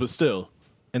 episodes, but still.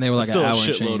 And they were like still an hour a and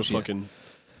shitload change, of fucking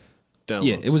downloads.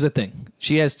 Yeah, it was a thing.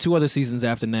 She has 2 other seasons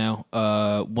after now.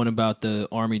 One about the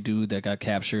army dude that got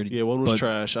captured. Yeah, one was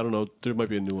trash. I don't know. There might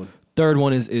be a new one. Third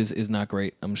one is not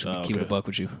great. I'm just gonna keep it a buck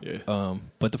with you. Yeah.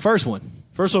 But the first one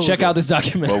check out this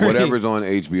documentary. But whatever's on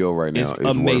HBO right now is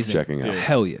amazing. worth checking out. Yeah.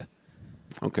 Hell yeah.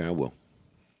 Okay, I will.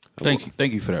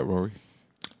 Thank you for that, Rory.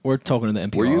 We're talking to the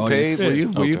NPR Were you audience.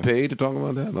 paid? Were you paid to talk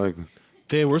about that? Like,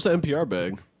 damn, where's the NPR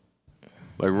bag?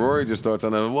 Like Rory just starts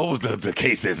on what was the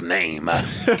case's name?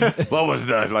 What was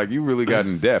the you really got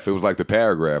in depth? It was like the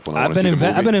paragraph when I've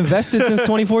been invested since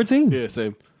 2014. Yeah,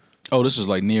 same. Oh, this is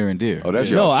like near and dear. Oh, that's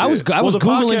no. your I was googling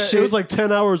podcast, shit. It was like 10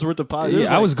 hours worth of podcast.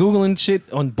 Yeah, I was googling shit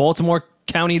on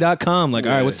BaltimoreCounty.com. Like,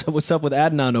 all right, what's up with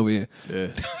Adnan over here?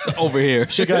 Yeah, over here.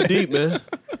 Shit got deep, man.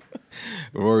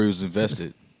 Rory was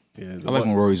invested. Yeah, I like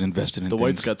when Rory's invested in the things.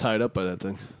 whites got tied up by that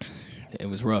thing. It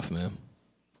was rough, man.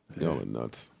 Y'all are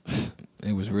nuts.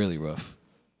 It was really rough.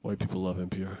 White people love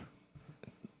NPR.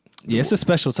 Yeah, it's a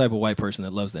special type of white person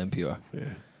that loves the NPR. Yeah.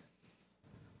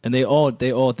 And they all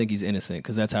think he's innocent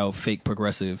because that's how fake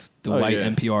progressive the white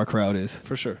NPR crowd is.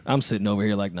 For sure. I'm sitting over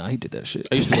here like, nah, he did that shit.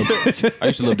 I used to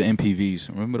love the MPVs.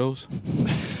 Remember those?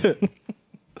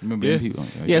 Remember the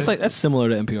MPV? Yeah, it's like that's similar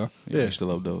to NPR. Yeah, I used to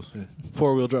love those. Yeah.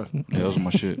 4-wheel drive. Yeah, those are my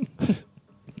shit.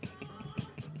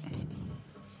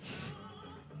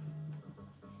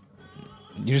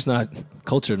 You're just not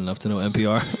cultured enough to know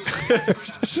NPR.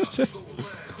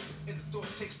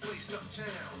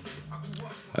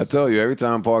 I tell you, every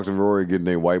time Parks and Rory getting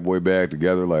their white boy bag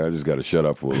together, like I just got to shut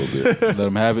up for a little bit. Let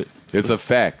them have it. It's a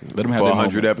fact. Let them have for their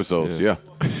 100 moment. episodes. Yeah.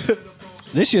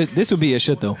 This would be a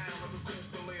shit though.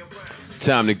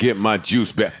 Time to get my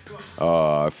juice back.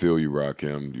 I feel you,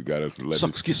 Rakim. You gotta let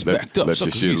Suckers this, get smacked up. let your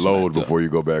Suckers shit get load smacked up. before you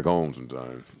go back home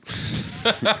sometimes.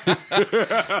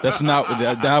 That's not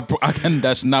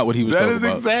that's not what he was That talking is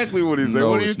about. exactly what he said. No,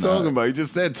 What are you it's talking not. about? He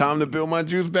just said, time to build my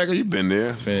juice back up. You been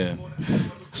there. Fair.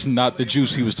 It's not the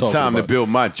juice he was talking Time about. to build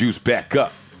my juice back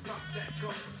up.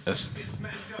 That's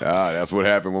That's what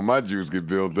happened when my juice get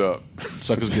built up.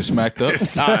 suckers get smacked up.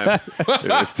 It's time.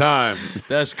 It's time.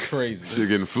 That's crazy. Shit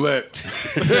getting flipped.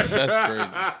 That's crazy.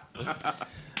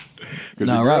 Because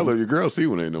your girl see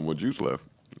when ain't no more juice left.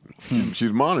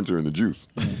 She's monitoring the juice.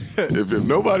 if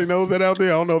nobody knows that out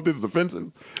there, I don't know if this is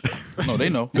offensive. No, they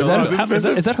know. Is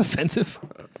that offensive?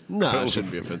 Nah, it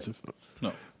shouldn't be offensive.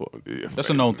 No. Well, yeah, That's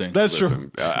a known thing. That's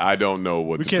true. I don't know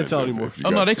what We can't tell anymore. Oh,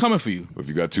 no, they coming for you. If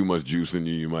you got too much juice in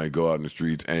you, you might go out in the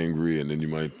streets angry, and then you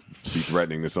might be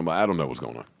threatening to somebody. I don't know what's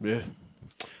going on.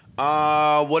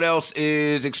 Yeah. What else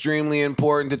is extremely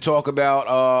important to talk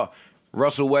about?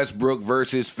 Russell Westbrook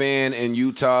versus fan in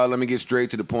Utah. Let me get straight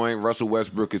to the point. Russell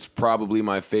Westbrook is probably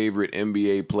my favorite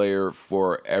NBA player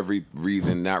for every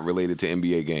reason not related to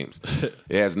NBA games.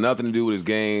 It has nothing to do with his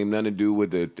game, nothing to do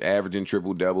with the averaging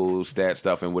triple-double stat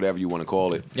stuff and whatever you want to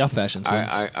call it. Y'all fashion twins.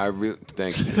 I really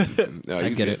thank you. No,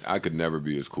 I get it. I could never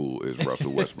be as cool as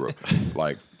Russell Westbrook.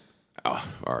 Like, all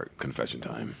right, confession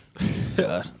time.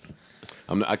 God.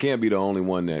 I can't be the only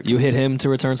one that You hit him to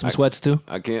return some sweats too?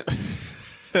 I can't.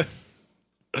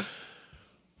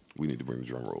 We need to bring the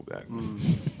drum roll back.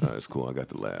 That's cool. I got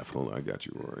the laugh. Hold on, I got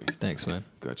you, Rory. Thanks, man.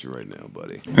 Got you right now,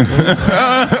 buddy.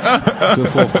 Good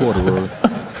fourth quarter, Rory.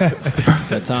 It's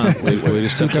that time. We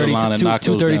just took the line and knocked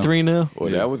those down. 2:33 now. Well,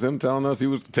 that was him telling us he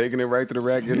was taking it right to the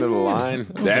rack, getting to the line.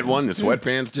 That one, the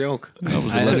sweatpants joke. That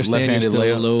was I the understand you're left-handed still a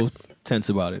layup. little tense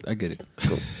about it. I get it.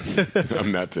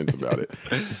 I'm not tense about it.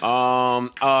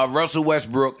 Russell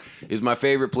Westbrook is my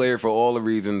favorite player for all the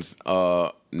reasons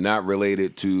not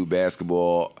related to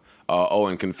basketball.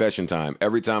 And confession time.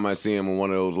 Every time I see him on one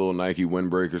of those little Nike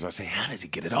windbreakers, I say, how does he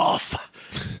get it off?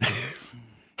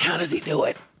 How does he do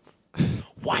it?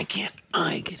 Why can't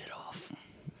I get it off?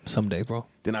 Someday, bro.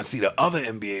 Then I see the other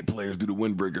NBA players do the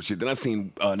windbreaker shit. Then I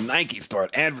seen Nike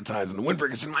start advertising the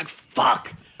windbreaker shit. I'm like,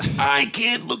 fuck, I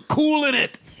can't look cool in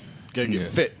it. Gotta get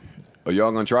fit. Are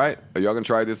y'all gonna try it? Are y'all gonna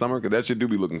try it this summer? Because that shit do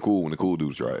be looking cool when the cool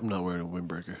dudes try it. I'm not wearing a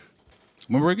windbreaker.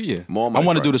 Windbreaker, yeah. Maul I might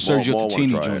want to try do the it. Maul Sergio wanna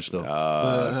Tacchini try joints it. though.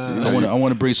 I I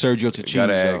want to bring Sergio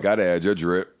Tacchini. Gotta add your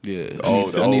drip. Yeah,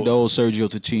 Oh, I need the old Sergio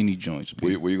Tacchini joints.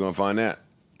 Where you gonna find that?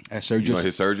 At You Sergio. gonna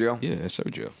hit Sergio? Yeah, at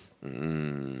Sergio.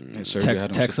 At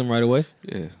Sergio. Text him right away.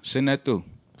 Yeah, send that through.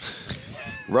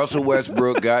 Russell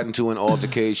Westbrook got into an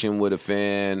altercation with a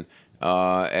fan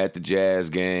at the Jazz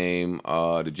game.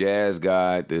 The Jazz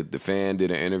guy, the fan did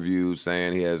an interview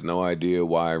saying he has no idea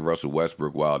why Russell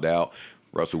Westbrook wilded out.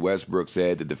 Russell Westbrook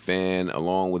said that the fan,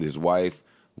 along with his wife,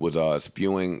 was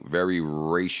spewing very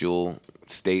racist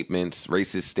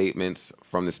statements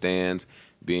from the stands,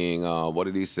 being, what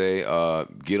did he say?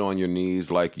 Get on your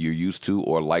knees like you're used to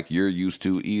or like you're used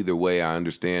to. Either way, I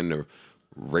understand the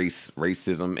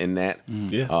racism in that.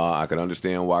 Yeah. I can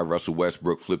understand why Russell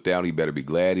Westbrook flipped out. He better be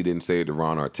glad he didn't say it to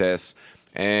Ron Artest.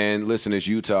 And listen, it's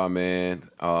Utah, man.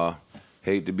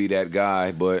 Hate to be that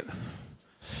guy, but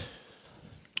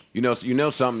you know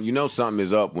something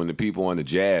is up when the people on the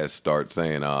Jazz start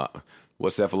saying,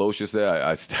 what Cephalosha said,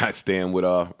 I stand with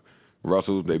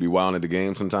Russell. They be wilding at the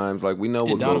game sometimes. Like, we know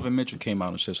what Donovan Mitchell came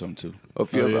out and said something too. A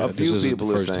few This isn't people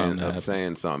the are first time that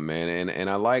saying something, man, and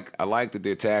I like that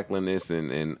they're tackling this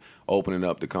and opening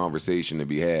up the conversation to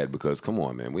be had, because come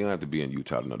on, man, we don't have to be in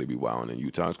Utah to know they be wilding in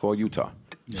Utah. It's called Utah.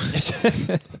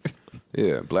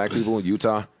 Yeah, black people in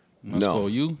Utah. Let's call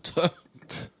you.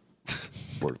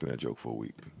 Worked on that joke for a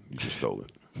week. You just stole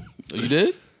it. Oh, you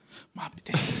did? My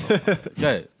damn. Go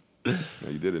ahead. No,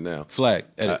 you did it now. Flag.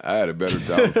 Edit. I had a better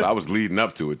time. I was leading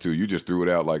up to it too. You just threw it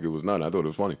out like it was nothing. I thought it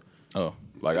was funny. Oh.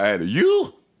 Like I had a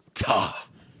Utah.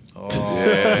 Oh,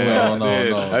 yeah, no.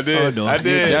 I did. Oh, no. I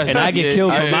did. And I get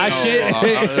killed for my shit.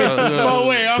 Oh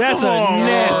wait, That's a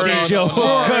nasty joke.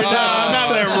 Nah,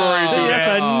 not letting Rory do That's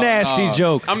that. a nasty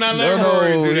joke. I'm not letting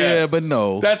Rory do that. Yeah, but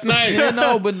no. That's nice. Yeah,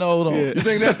 no, but no. You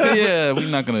think that's Yeah, we're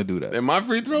not gonna do that. And my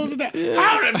free throws are that?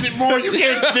 How did it, Rory? You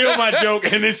can't steal my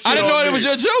joke and this shit. I didn't know on it me. was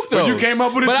your joke though. But you came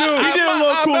up with it too. He did a little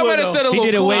I cooler, might have said a though. little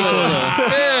He did it cooler. way cooler.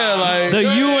 Yeah, like The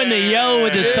you and the yellow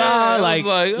with the tie, I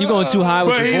was you going too high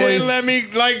with But your he voice. didn't let me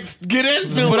get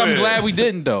into it. But I'm glad we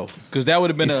didn't though, because that would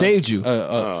have been saved you.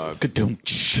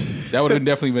 That would have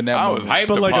definitely been that. I was moment. hyped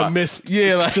But to like pod. a mist.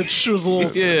 Yeah, like To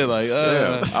shizzle. yeah, like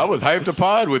Yeah, I was hyped to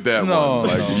pod with that No, one.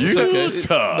 Like, no, you it's okay.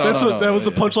 tough. No, That's no, what. That was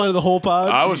the punchline of the whole pod.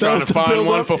 I was That trying was to the find build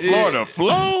one up. for Florida.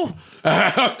 Flo?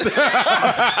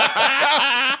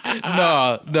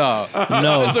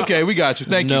 no. It's okay. We got you.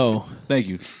 Thank you. Thank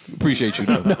you. Appreciate you.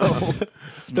 No.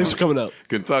 Thanks for coming out.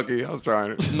 Kentucky. I was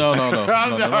trying to. No. I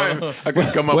was trying. I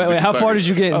couldn't come up Wait, with how Kentucky. far did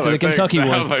you get I was into the like, Kentucky I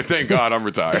one? was like, thank God I'm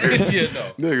retired. Yeah,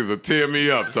 no. Niggas will tear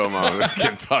me up talking about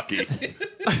Kentucky.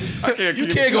 You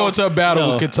can't go into a battle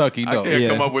No. with Kentucky. I No. can't Yeah.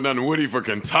 come up with nothing witty for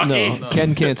Kentucky. No,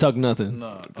 Ken can't tuck nothing.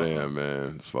 Damn,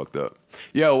 man. It's fucked up.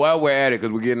 Yo, while we're at it,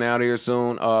 because we're getting out of here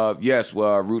soon, yes,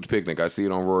 Roots Picnic. I see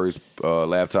it on Rory's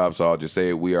laptop, so I'll just say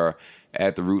it. We are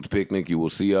at the Roots Picnic. You will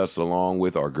see us along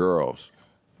with our girls.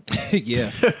 Yeah,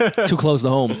 too close to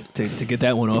home to get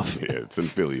that one off. Yeah, it's in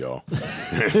Philly, y'all.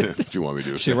 What you want me to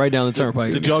do? Shit, right down the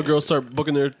turnpike. Did y'all girls start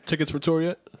booking their tickets for tour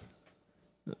yet?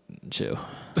 Chill.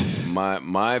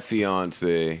 My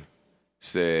fiance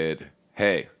said,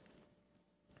 hey,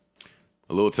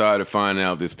 a little tired of finding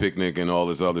out this picnic and all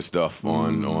this other stuff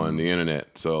on the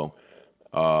internet. So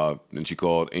then she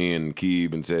called Ian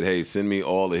Keeb and said, hey, send me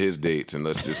all of his dates and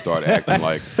let's just start acting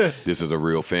like this is a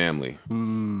real family.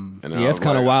 And Yeah, it's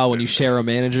kind of wild when you share a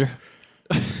manager.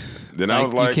 Then I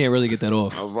was like, you can't really get that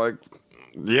off. I was like,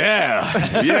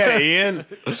 yeah, Ian,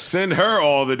 send her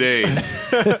all the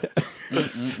dates.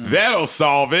 That'll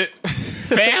solve it.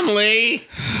 Family.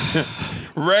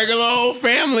 Regular old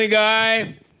Family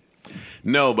Guy.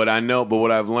 No, but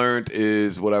what I've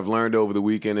learned over the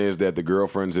weekend is that the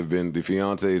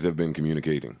fiancés have been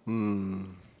communicating.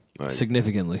 Like,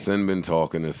 Significantly. Sen been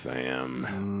talking to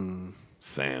Sam.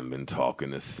 Sam been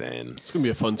talking to Sen. It's gonna be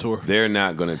a fun tour. They're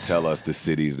not going to tell us the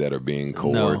cities that are being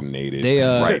coordinated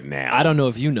right now. I don't know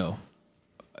if you know.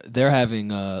 They're having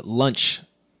lunch,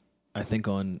 I think,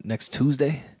 on next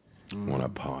Tuesday. On a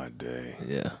pod day.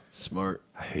 Yeah. Smart.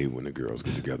 I hate when the girls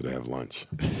get together to have lunch.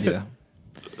 Yeah.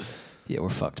 Yeah, we're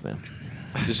fucked, man.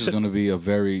 This is going to be it's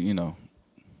going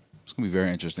to be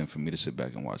very interesting for me to sit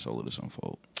back and watch all of this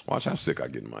unfold. Watch how sick I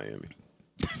get in Miami.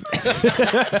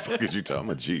 Fuck is you talking? I'm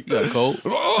a G. You got a cold?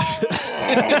 No.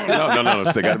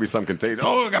 It's got to be something contagious.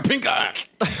 Oh, I got pink eye.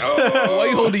 Why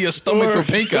you holding your stomach for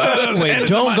pink eye? Wait,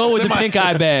 don't go with the pink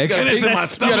eye bag. And it's in my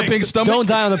stomach. You got a pink stomach? Don't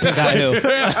die on the pink eye hill.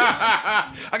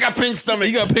 I got pink stomach.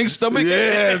 You got pink stomach?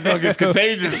 Yeah, it's gonna get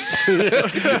contagious.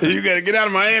 You gotta get out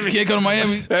of Miami. Can't go to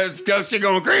Miami. That shit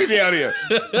going crazy out here.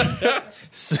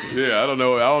 Yeah, I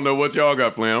don't know what y'all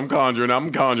got planned.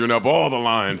 I'm conjuring up all the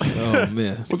lines. Oh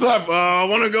man. What's up? I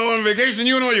want to go on vacation.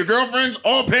 You and all your girlfriends,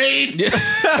 all paid. Yeah.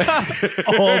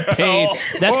 All paid.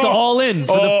 That's the all in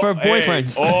for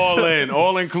boyfriends. Hey,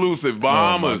 all inclusive.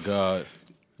 Bahamas. Oh my God.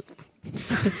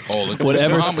 All in.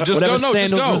 Whatever Just go. No,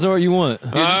 Sandals just go. resort you want.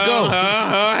 Yeah, just go.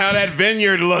 How that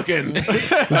vineyard looking?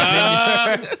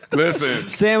 Listen.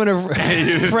 Sam and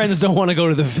her friends don't want to go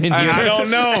to the vineyard. I don't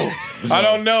know. I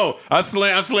don't know. I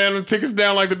slammed them tickets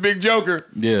down like the big Joker.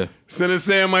 Yeah. Sending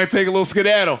Sam might take a little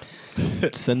skedaddle.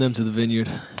 Send them to the vineyard.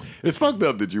 It's fucked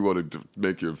up that you wanted to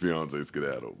make your fiance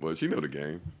skedaddle, but she know the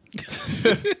game.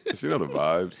 She know the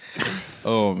vibes.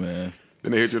 Oh man.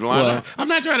 Then they hit you the line. Well, I'm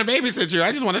not trying to babysit you.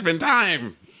 I just want to spend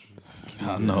time.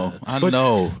 I know. I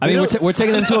know. I mean, we're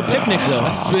taking them to a picnic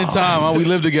though. Spend time. We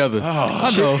live together.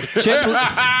 I know.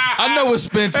 I know it's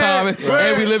spend time and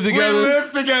we live together. We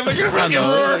live together. Look at fucking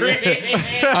Rory.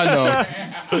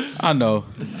 I know.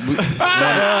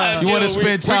 You want to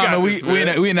spend time and we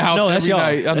in the house No, that's every y'all.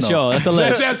 night. I know. That's y'all. That's a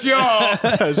ledge. That's y'all.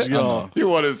 That's y'all. You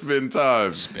want to spend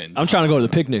time. I'm trying to go to the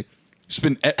picnic.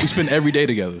 We spend every day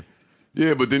together.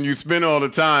 Yeah, but then you spend all the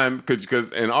time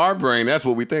because in our brain, that's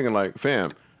what we thinking. Like,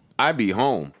 fam, I be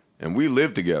home and we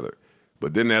live together.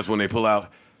 But then that's when they pull out.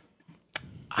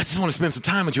 I just want to spend some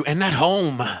time with you and not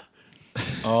home.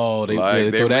 Oh,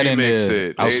 they throw that in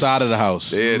there outside of the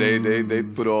house. Yeah, they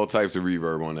put all types of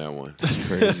reverb on that one. That's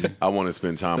crazy. I want to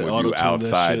spend time with you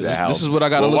outside the house. This is what I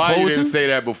got to look why forward you didn't to? say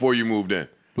that before you moved in?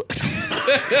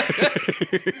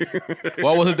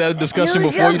 Why wasn't that a discussion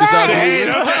before you decided to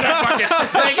move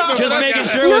in? Just making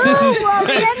sure what this is.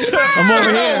 I'm over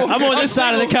here. I'm on this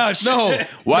side of the couch. No.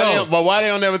 Why they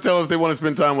don't never tell us they want to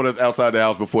spend time with us outside the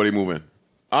house before they move in?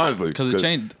 Honestly, because it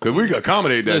changed. Because we could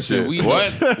accommodate that shit.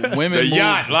 What? Women the moved,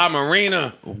 yacht, La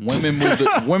Marina. Women moved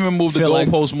the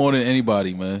goalposts more than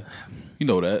anybody, man. You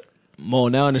know that. Mo,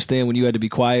 now I understand when you had to be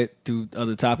quiet through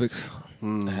other topics.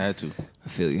 I had to. I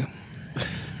feel you.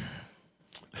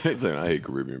 I hate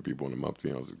Caribbean people in the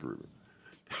Muppet House of Caribbean.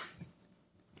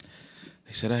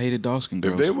 They said I hated dark skin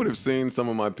girls. If they would have seen some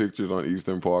of my pictures on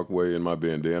Eastern Parkway in my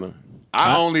bandana,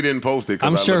 I only didn't post it because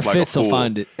I'm sure like Fitz will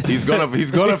find it. He's gonna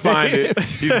find it.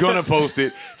 He's gonna post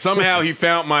it. Somehow he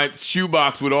found my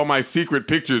shoebox with all my secret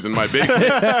pictures in my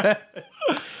basement,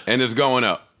 and it's going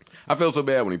up. I felt so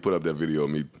bad when he put up that video of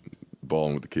me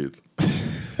balling with the kids.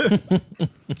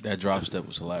 That drop step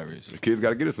was hilarious. The kids got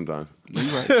to get it sometimes. You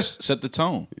right. Set the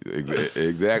tone.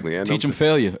 Exactly. And teach them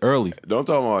failure early. Don't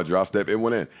talk about drop step. It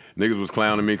went in. Niggas was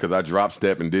clowning me because I drop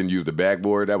step and didn't use the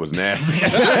backboard. That was nasty.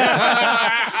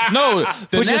 No, the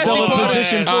put yourself in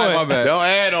position for it. My bad. Don't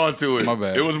add on to it. My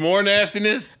bad. It was more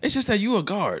nastiness. It's just that you a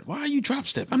guard. Why are you drop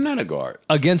stepping? I'm not a guard.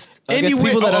 Against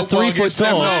people that are 3 foot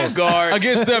tall. I'm a guard.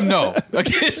 Against them, no.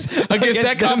 Against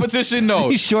that competition, no.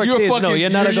 These short you're kids, fucking, no, you're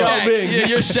not a guard. Yeah,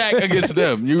 you're Shaq against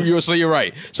them. So you're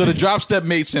right. So the drop step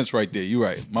made sense right there. You're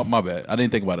right. My bad. I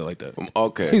didn't think about it like that.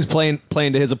 Okay. He's playing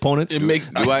to his opponents. It makes.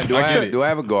 Do I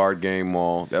have a guard game,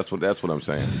 Maul? That's what I'm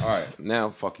saying. All right, now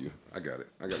fuck you. I got it.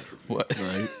 I got a trick. What?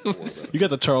 Right. You got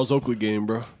the Charles Oakley game,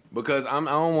 bro. Because I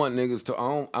don't want niggas to.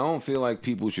 I don't feel like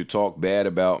people should talk bad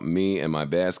about me and my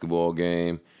basketball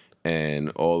game and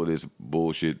all of this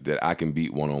bullshit that I can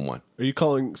beat 1-on-1. Are you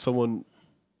calling someone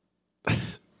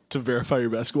to verify your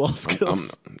basketball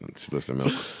skills? Listen,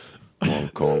 man. Come on,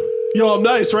 call him. Yo, I'm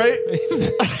nice, right?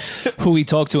 Who he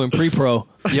talked to in pre-pro.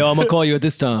 Yo, I'm gonna call you at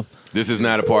this time. This is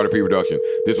not a part of pre-production.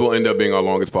 This will end up being our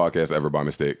longest podcast ever by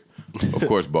mistake. Of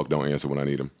course, Buck don't answer when I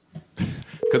need him.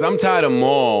 Because I'm tired of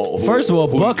Maul. First of all,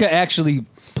 Buck could actually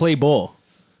play ball.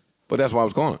 But that's why I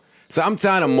was calling. So I'm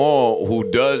tired of Maul, who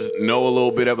does know a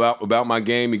little bit about my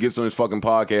game. He gets on his fucking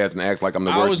podcast and acts like I'm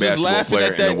the worst basketball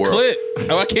player in the world. Clip.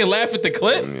 Oh, I can't laugh at the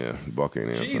clip. Yeah, Buck ain't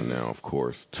answering now, of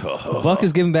course. Buck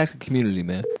is giving back to the community,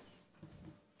 man.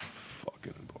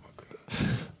 Fucking Buck.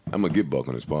 I'm gonna get Buck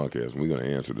on his podcast, and we're gonna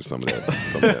answer to some of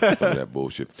that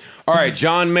bullshit. All right,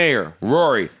 John Mayer,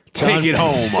 Rory, take it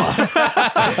home.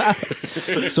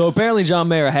 So apparently John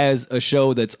Mayer has a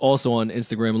show that's also on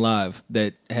Instagram Live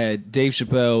that had Dave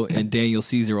Chappelle and Daniel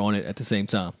Caesar on it at the same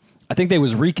time. I think they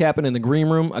was recapping in the green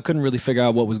room. I couldn't really figure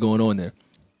out what was going on there.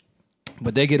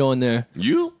 But they get on there.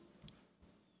 You?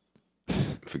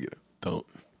 Forget it. Don't.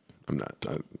 I'm not.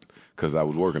 Because I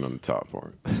was working on the top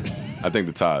part. I think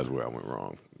the tie is where I went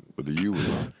wrong. But the U was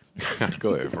on.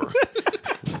 Go ahead, bro.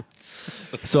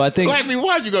 So I think. Black me,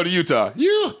 why'd you go to Utah?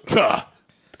 Utah.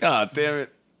 God damn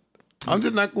it. I'm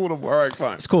just not cool no more. All right,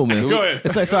 fine. It's cool, man. Go ahead.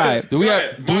 It's all right. Do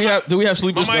we have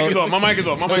sleepers? My mic is off. My mic is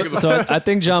off. So I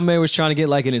think John Mayer was trying to get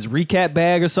like in his recap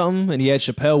bag or something, and he had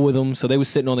Chappelle with him. So they was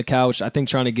sitting on the couch, I think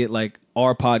trying to get like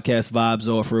our podcast vibes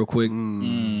off real quick.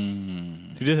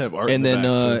 He did have art. And in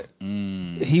the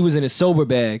then back, he was in his sober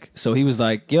bag, so he was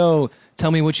like, "Yo,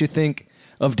 tell me what you think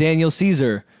of Daniel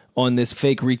Caesar on this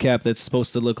fake recap that's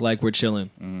supposed to look like we're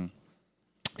chilling."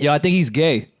 Yo, I think he's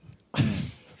gay.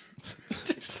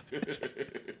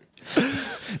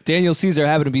 Daniel Caesar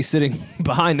happened to be sitting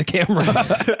behind the camera,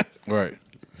 Right.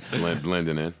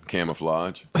 Blending in.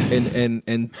 Camouflage.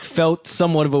 and felt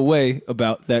somewhat of a way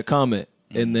about that comment.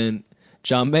 And then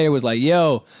John Mayer was like,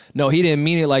 "Yo, no, he didn't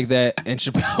mean it like that." And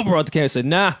Chappelle brought the camera and said,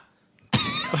 "Nah,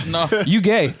 No. you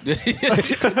gay."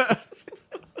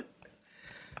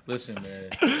 Listen, man.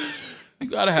 You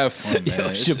gotta have fun, man. Yo,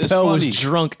 It's Chappelle funny. was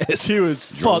drunk as he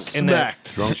was fuck in that.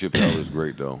 smacked. Drunk Chappelle is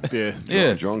great, though. Yeah.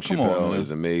 Yeah, Drunk come on, Chappelle man.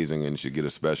 is amazing and should get a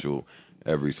special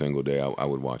every single day. I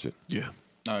would watch it. Yeah.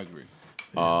 I agree.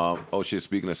 Oh, shit,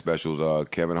 speaking of specials,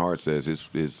 Kevin Hart says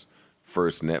his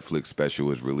first Netflix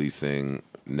special is releasing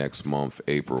next month,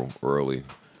 April, early.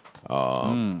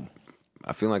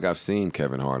 I feel like I've seen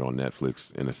Kevin Hart on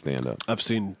Netflix in a stand-up. I've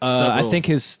seen I several. think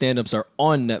his stand-ups are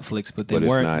on Netflix, but they But it's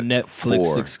weren't not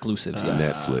Netflix for exclusives.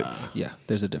 Yes. Netflix. Yeah,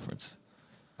 there's a difference.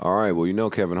 All right, well, you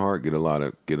know Kevin Hart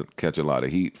catch a lot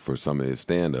of heat for some of his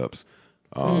stand-ups.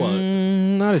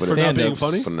 Not his For not being stand-ups.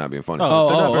 funny? For not being funny. Oh,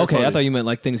 they're not very Okay. funny. I thought you meant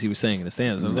like things he was saying in the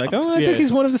stand-ups. I was like, I Yeah. think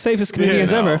he's one of the safest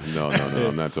comedians Yeah. ever. No,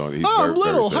 I'm not talking. He's I'm very,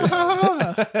 little. very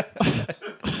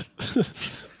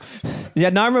safe. Yeah,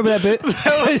 no, I remember that bit.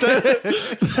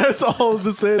 That's all of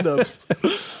the stand-ups.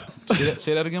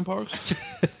 Say that again, Parks.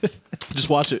 Just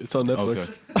watch it. It's on Netflix.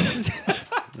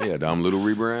 Okay. Yeah, the I'm Little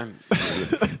rebrand.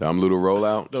 The I'm Little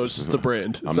rollout. No, it's just the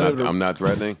brand. It's I'm not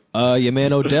threatening. Your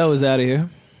man Odell is out of here.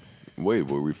 Wait,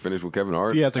 were we finished with Kevin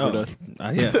Hart? Yeah, I think we're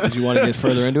done. Yeah. Did you want to get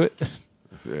further into it?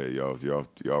 Yeah,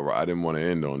 y'all. I didn't want to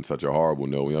end on such a horrible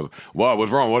note. What?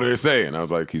 What's wrong? What did they say? And I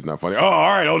was like, he's not funny. Oh, all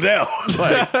right, Odell.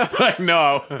 like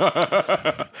no.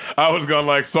 I was gonna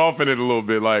like soften it a little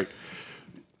bit. Like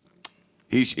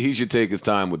he should take his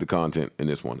time with the content in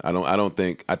this one.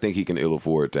 I think he can ill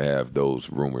afford to have those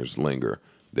rumors linger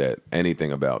that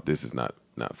anything about this is not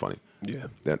funny. Yeah,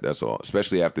 that's all.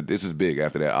 Especially after this is big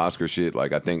after that Oscar shit.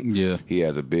 Like I think he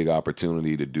has a big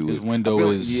opportunity to do his it.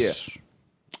 window is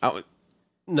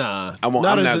not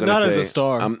as a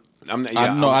star.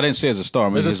 I didn't say as a star. I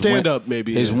mean, as a stand-up,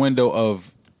 maybe his window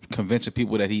of convincing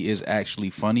people that he is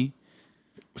actually funny.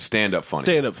 Stand-up funny.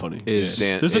 Stand-up funny. There's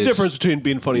a difference between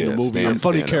being funny in a movie and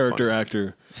funny character funny.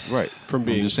 actor. Right. From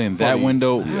being I'm just saying funny. that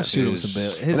window. I shoot him some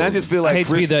bail. And I just feel like I hate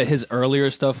to be that his earlier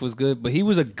stuff was good, but he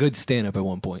was a good stand-up at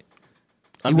one point.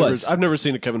 I've never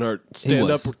seen a Kevin Hart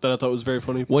stand-up that I thought was very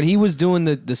funny. When he was doing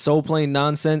the Soul Plane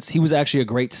nonsense, he was actually a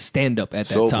great stand-up at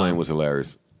that time. Soul Plane was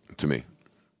hilarious to me.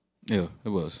 Yeah, it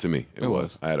was. To me, it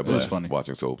was. I had a blast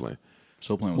watching Soul Plane.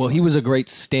 Soul Plane was well, funny. he was a great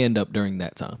stand-up during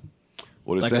that time.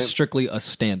 Well, like strictly a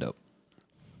stand-up.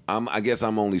 I guess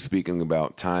I'm only speaking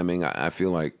about timing. I feel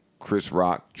like Chris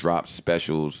Rock drops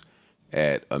specials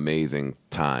at amazing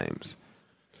times.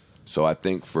 So I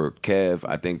think for Kev,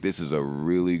 I think this is a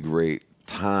really great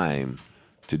time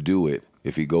to do it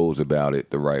if he goes about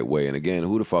it the right way. And again,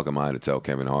 who the fuck am I to tell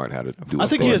Kevin Hart how to do it? I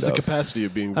think he has the capacity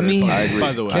of being very funny. I agree.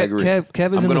 By the way. I agree.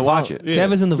 Kev is I'm in the watch it.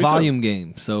 Kev is in the Me too. volume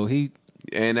game, so he.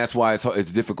 And that's why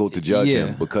it's difficult to judge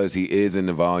him because he is in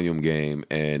the volume game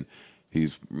and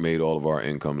he's made all of our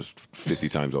incomes 50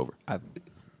 times over.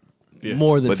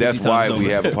 More than 50 But that's times why over. we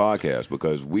have a podcast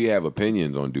because we have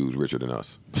opinions on dudes richer than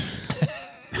us.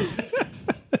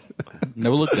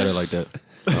 Never looked at it like that.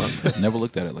 Never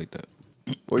looked at it like that.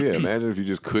 Well, yeah. Imagine if you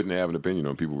just couldn't have an opinion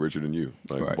on people richer than you.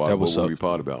 Like, Right, what that would would suck. we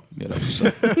pod about? Yeah, that was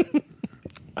so.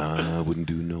 I wouldn't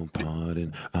do no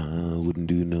pardon. I wouldn't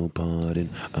do no pardon.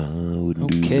 I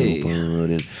wouldn't do no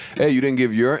pardon. Hey, you didn't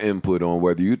give your input on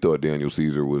whether you thought Daniel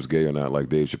Caesar was gay or not, like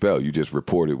Dave Chappelle. You just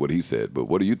reported what he said. But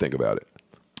what do you think about it?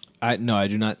 I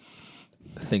do not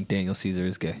think Daniel Caesar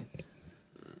is gay.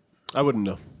 I wouldn't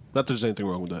know. Not that there's anything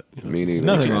wrong with that. You know? Me neither.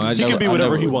 Nothing wrong. He can be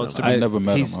whatever he wants to be. I've never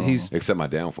met him. Except my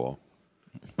downfall.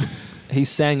 He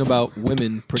sang about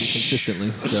women pretty consistently.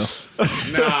 So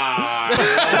Nah. All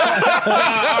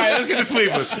right, let's get the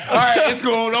sleepers. All right, it's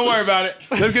cool. Don't worry about it.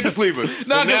 Let's get the sleepers.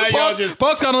 Nah, because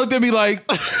Punks kind of looked at me like,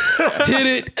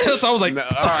 hit it. So I was like, all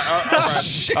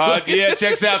right. Yeah,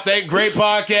 checks out. Great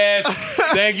podcast.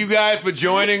 Thank you guys for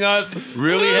joining us.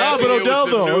 Really happy. But Odell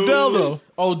though.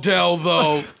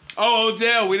 Oh,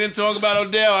 Odell. We didn't talk about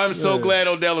Odell. I'm so glad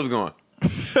Odell is gone.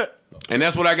 And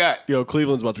that's what I got. Yo,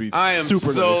 Cleveland's about to be I am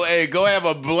super so, nice. hey, go have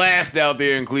a blast out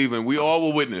there in Cleveland. We all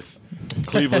will witness.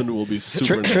 Cleveland will be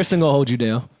super nice. Tristan gonna hold you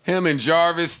down. Him and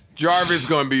Jarvis. Jarvis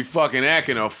gonna be fucking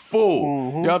acting a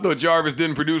fool. Mm-hmm. Y'all thought Jarvis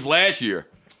didn't produce last year.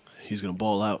 He's going to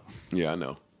ball out. Yeah, I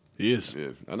know. He is. Yeah,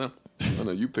 I know.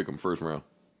 You pick him first round.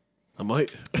 I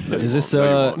might. Is this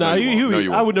No,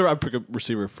 I would never. I'd pick a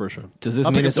receiver first round. Does this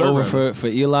I'll mean pick a it's third over round. for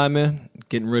Eli, man?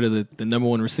 Getting rid of the number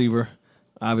one receiver.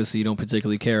 Obviously, you don't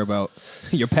particularly care about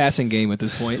your passing game at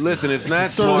this point. Listen, it's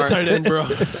not Throw the smart. tight end, bro.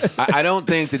 I don't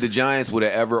think that the Giants would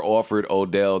have ever offered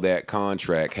Odell that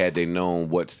contract had they known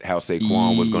how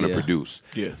Saquon was going to produce.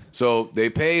 Yeah. So they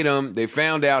paid him. They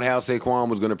found out how Saquon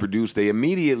was going to produce. They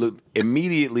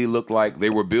immediately looked like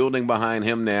they were building behind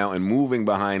him now and moving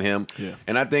behind him. Yeah.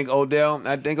 And I think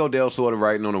Odell saw the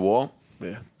writing on the wall.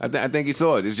 Yeah. I think he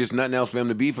saw it. There's just nothing else for him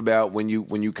to beef about when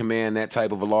you command that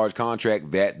type of a large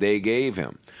contract that they gave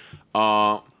him.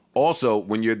 Also,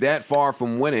 when you're that far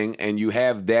from winning and you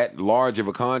have that large of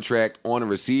a contract on a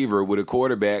receiver with a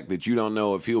quarterback that you don't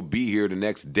know if he'll be here the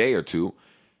next day or two,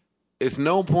 it's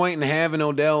no point in having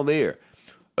Odell there.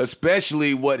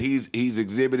 Especially what he's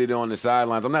exhibited on the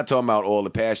sidelines. I'm not talking about all the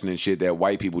passion and shit that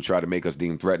white people try to make us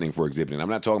deem threatening for exhibiting. I'm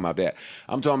not talking about that.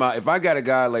 I'm talking about if I got a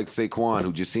guy like Saquon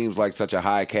who just seems like such a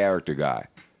high character guy,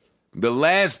 the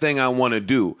last thing I want to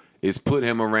do is put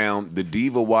him around the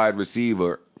diva wide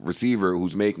receiver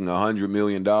who's making $100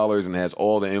 million and has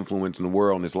all the influence in the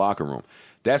world in his locker room.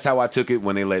 That's how I took it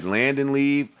when they let Landon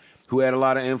leave, who had a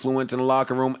lot of influence in the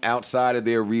locker room outside of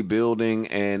their rebuilding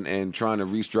and trying to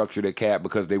restructure their cap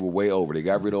because they were way over. They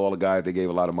got rid of all the guys they gave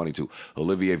a lot of money to.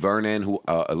 Olivier Vernon, who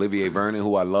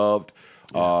I loved.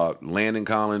 Landon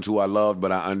Collins, who I loved,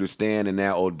 but I understand. And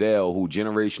now Odell, who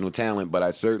generational talent, but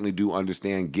I certainly do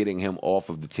understand getting him off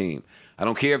of the team. I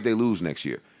don't care if they lose next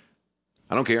year.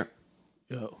 I don't care.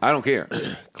 Yo. I don't care.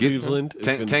 Cleveland is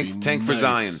gonna be tank for nice.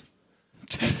 Zion.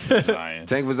 Zion.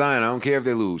 Tank for Zion. I don't care if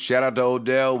they lose. Shout out to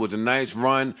Odell. It was a nice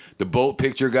run. The boat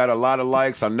picture got a lot of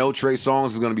likes. I know Trey Songz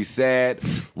is going to be sad.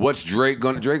 What's Drake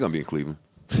going to? Drake going to be in Cleveland.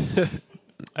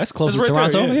 That's close to right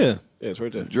Toronto. there, Yeah. Yeah, it's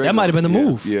right there. Drake That might have been the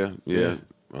move. Yeah.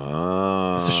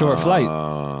 It's a short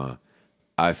flight.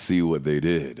 I see what they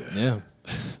did. Yeah.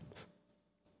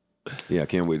 Yeah, I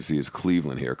can't wait to see his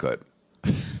Cleveland haircut.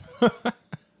 Him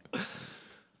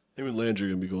and Landry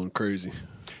going to be going crazy.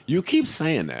 You keep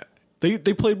saying that. They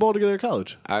played ball together at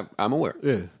college. I'm aware.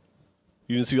 Yeah.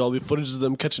 You didn't see all the footage of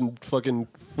them catching fucking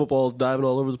footballs, diving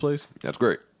all over the place? That's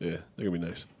great. Yeah, they're going to be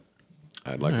nice.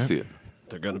 I'd like to see it.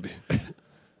 They're going to be.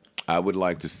 I would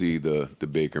like to see the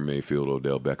Baker Mayfield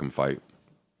Odell Beckham fight.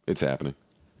 It's happening.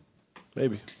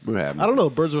 Maybe. We're happening. I don't know.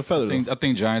 Birds of a feather. I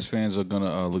think Giants fans are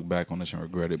gonna look back on this and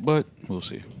regret it, but we'll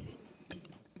see.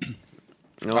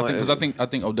 I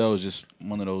think Odell is just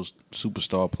one of those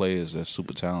superstar players that's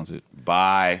super talented.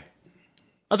 Bye.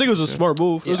 I think it was a smart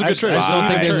move. It was a good trade. I just don't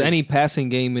think there's any passing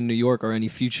game in New York or any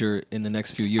future in the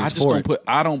next few years.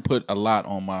 I don't put a lot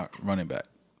on my running back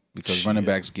because running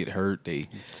backs get hurt. I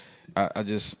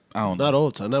don't know. Not all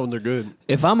the time. Not when they're good.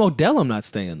 If I'm Odell, I'm not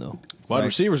staying though. Wide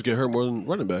receivers get hurt more than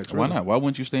running backs. Why not? Why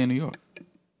wouldn't you stay in New York?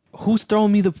 Who's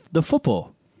throwing me the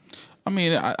football? I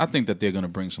mean, I think that they're going to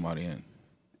bring somebody in.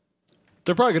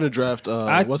 They're probably going to draft.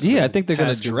 I think they're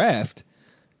going to draft,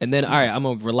 and then all right, I'm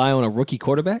going to rely on a rookie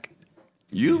quarterback.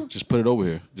 You just put it over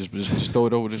here. Just throw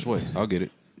it over this way. I'll get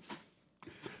it.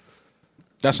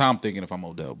 That's how I'm thinking if I'm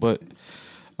Odell, but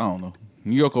I don't know.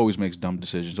 New York always makes dumb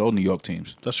decisions. All New York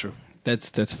teams. That's true.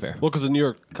 That's fair. Well, because the New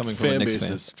York Coming from a fan Knicks base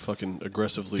fan. is fucking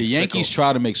aggressively. The Yankees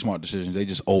try to make smart decisions. They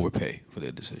just overpay for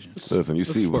their decisions. Listen, you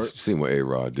see what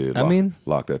A-Rod did.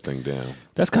 Lock that thing down.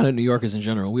 That's kind of New Yorkers in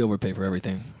general. We overpay for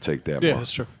everything. Take that. Yeah, Mark.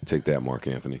 that's true. Take that, Mark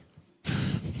Anthony.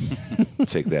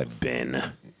 Take that,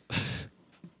 Ben.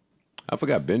 I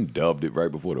forgot Ben dubbed it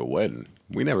right before the wedding.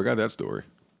 We never got that story.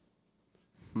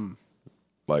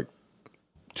 Like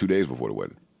 2 days before the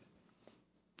wedding.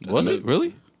 Was it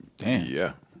really? Damn.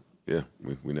 Yeah.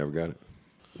 We never got it.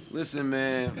 Listen,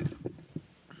 man.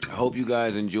 I hope you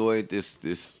guys enjoyed this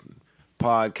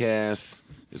podcast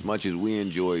as much as we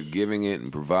enjoyed giving it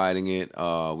and providing it.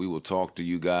 We will talk to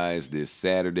you guys this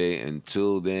Saturday.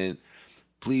 Until then,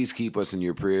 please keep us in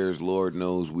your prayers. Lord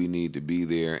knows we need to be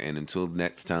there. And until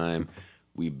next time,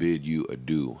 we bid you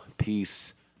adieu.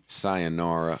 Peace,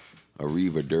 sayonara,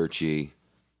 arrivederci,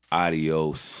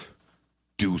 adios,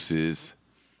 deuces.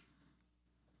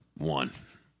 1.